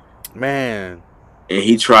on. Man. And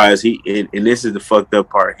he tries, and this is the fucked up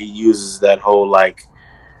part. He uses that whole like,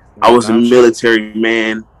 I was a military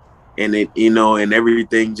man, and it, you know, and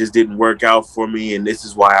everything just didn't work out for me, and this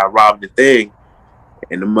is why I robbed the thing.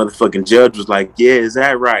 And the motherfucking judge was like, "Yeah, is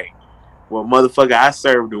that right? Well, motherfucker, I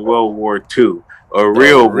served in World War II, a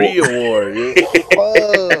real war." Yeah.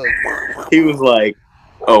 Fuck. He was like,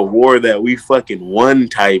 a war that we fucking won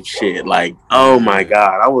type shit. Like, oh my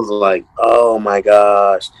god, I was like, oh my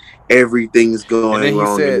gosh, everything's going and then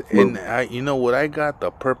wrong. He said, and you know what? I got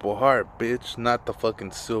the Purple Heart, bitch, not the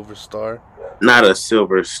fucking Silver Star. Not a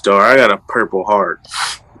Silver Star. I got a Purple Heart.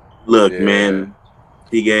 Look, man,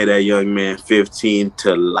 he gave that young man 15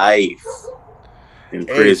 to life in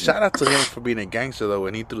prison. Shout out to him for being a gangster though.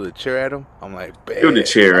 When he threw the chair at him, I'm like, threw the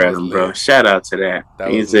chair at him, bro. Shout out to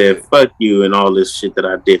that. He said, lit. "Fuck you and all this shit that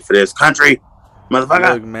I did for this country,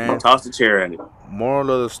 motherfucker." Look, man, toss the chair at him.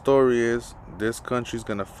 Moral of the story is, this country's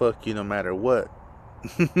gonna fuck you no matter what.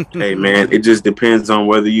 Hey, man, it just depends on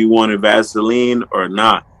whether you wanted Vaseline or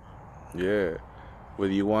not. Yeah,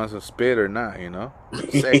 whether you want some spit or not, you know.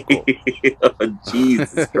 Oh,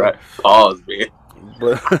 Jesus Christ! Pause, man.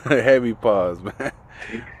 But heavy pause, man.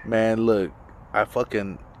 Man, look, I'm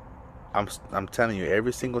telling you,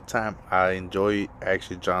 every single time I enjoy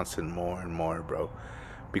Action Johnson more and more, bro,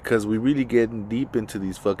 because we really getting deep into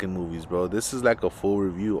these fucking movies, bro. This is like a full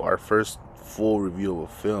review, our first full review of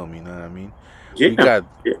a film. You know what I mean? Yeah. We got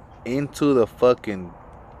into the fucking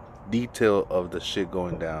detail of the shit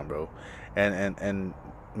going down, bro, and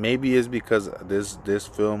maybe it's because this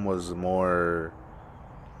film was more,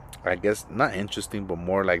 I guess, not interesting, but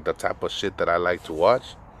more like the type of shit that I like to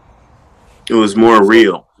watch. It was more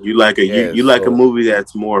real. You like a movie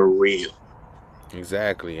that's more real.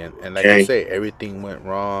 Exactly, and like I say, everything went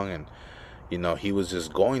wrong, and you know, he was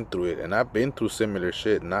just going through it, and I've been through similar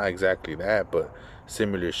shit. Not exactly that, but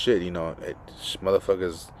similar shit. You know,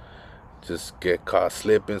 motherfuckers just get caught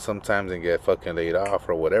slipping sometimes and get fucking laid off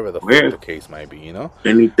or whatever the fuck the case might be. You know,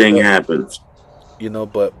 anything happens. You know,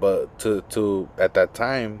 but to at that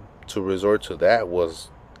time to resort to that was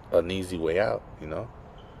an easy way out. You know,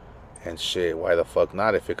 and shit, why the fuck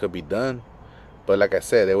not if it could be done? But like I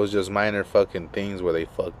said, it was just minor fucking things where they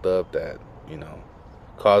fucked up that, you know,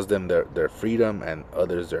 caused them their freedom and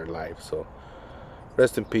others their life. So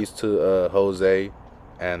rest in peace to Jose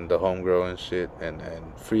and the homegirl and shit, and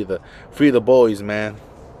free the boys, man.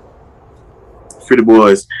 Free the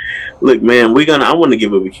boys. Look, man, I want to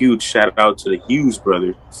give a huge shout out to the Hughes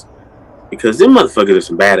brothers, because them motherfuckers are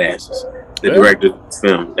some badasses. The directors of the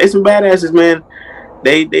film, they some badasses, man.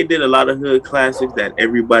 They did a lot of hood classics that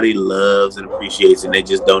everybody loves and appreciates, and they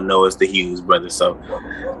just don't know it's the Hughes brothers. So,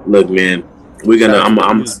 look, man, I'm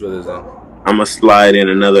gonna slide in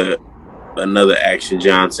another Action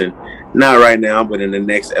Johnson, not right now, but in the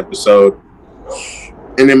next episode,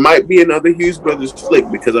 and it might be another Hughes brothers flick,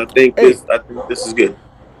 because I think this is good.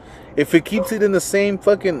 If it keeps it in the same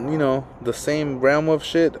fucking, you know, the same realm of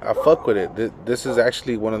shit, I fuck with it. This is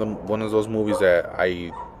actually one of those movies that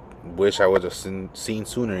I wish I would have seen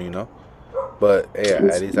sooner, you know. But yeah,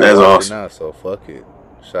 at least I watched it now, so fuck it.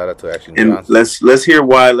 Shout out to Action Johnson. Let's hear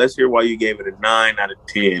why you gave it a 9 out of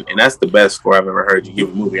 10, and that's the best score I've ever heard you give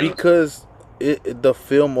a movie. Because the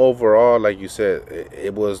film overall, like you said,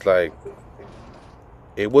 it was like,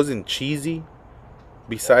 it wasn't cheesy.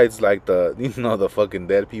 Besides, like, the fucking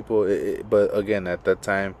dead people. But again, at that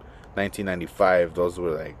time, 1995, those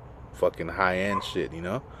were like fucking high end shit, you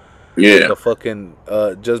know. Yeah. The fucking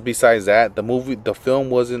just besides that, the film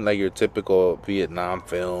wasn't like your typical Vietnam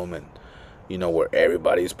film, and you know, where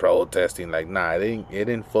everybody's protesting. Like, nah, it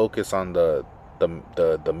didn't focus on the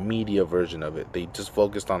media version of it. They just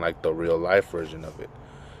focused on like the real life version of it.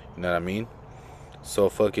 You know what I mean? So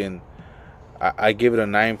fucking, I give it a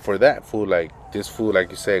 9 for that fool. Like, this fool,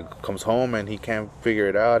 like you said, comes home and he can't figure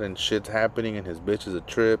it out, and shit's happening, and his bitch is a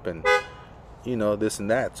trip, and you know, this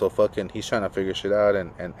and that. So fucking, he's trying to figure shit out,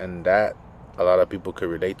 and that a lot of people could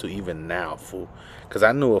relate to even now, fool. Because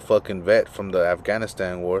I knew a fucking vet from the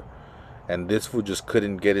Afghanistan war, and this fool just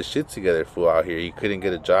couldn't get his shit together, fool, out here. He couldn't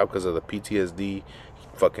get a job because of the PTSD. He'd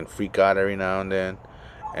fucking freak out every now and then.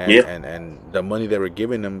 And, Yeah. and the money they were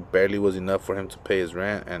giving him barely was enough for him to pay his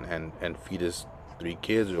rent and feed his 3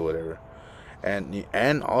 kids or whatever.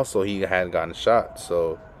 And also he had gotten shot,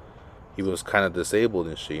 so he was kind of disabled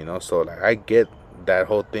and shit, you know. So like I get that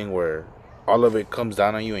whole thing where all of it comes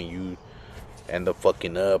down on you and you end up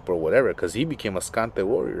fucking up or whatever, because he became a Scante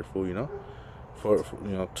warrior, fool, you know, for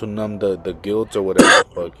you know, to numb the guilt or whatever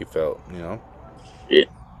the fuck he felt, you know. Yeah.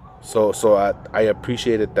 So I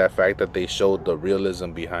appreciated that fact that they showed the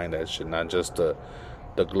realism behind that shit, not just the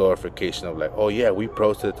glorification of like, oh yeah, we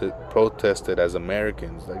protested as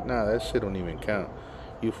Americans. Like, nah, that shit don't even count.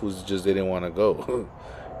 You fools just didn't want to go.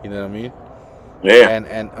 You know what I mean? Yeah. And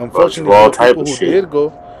Bunch of unfortunately all for the type people of who shit. did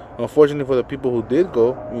go,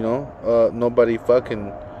 you know,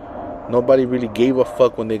 nobody really gave a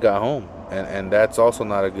fuck when they got home, and that's also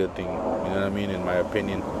not a good thing. You know what I mean? In my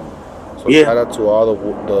opinion. So Yeah. shout out to all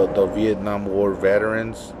the Vietnam War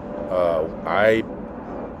veterans. I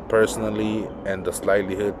personally and the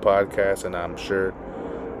Slightly Hood podcast, and I'm sure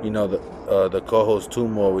you know the co-host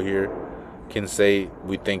Tumo over here can say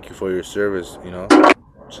we thank you for your service. You know,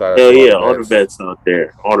 shout out Hell to all yeah, the all the vets. vets out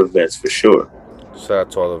there. All the vets for sure. Shout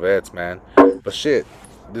out to all the vets, man. But shit,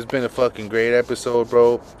 this has been a fucking great episode,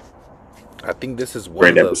 bro. I think this is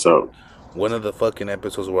Great episode. one of the fucking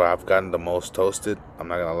episodes where I've gotten the most toasted. I'm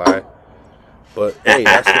not gonna lie. But hey,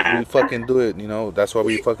 that's what we fucking do it, you know. That's why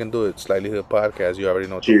we fucking do it. Slightly Hood Podcast. You already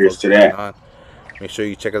know what the Cheers fuck's to going that. on. Make sure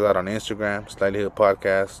you check us out on Instagram, Slightly Hood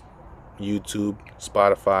Podcast, YouTube,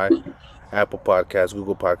 Spotify, Apple Podcasts,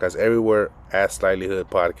 Google Podcasts, everywhere at Slightly Hood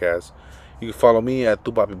Podcast. You can follow me at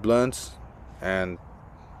Tupapi Blunts, and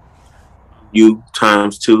You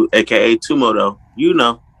times 2, aka Tumoto. You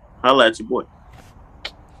know. Holla at your boy.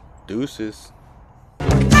 deuces.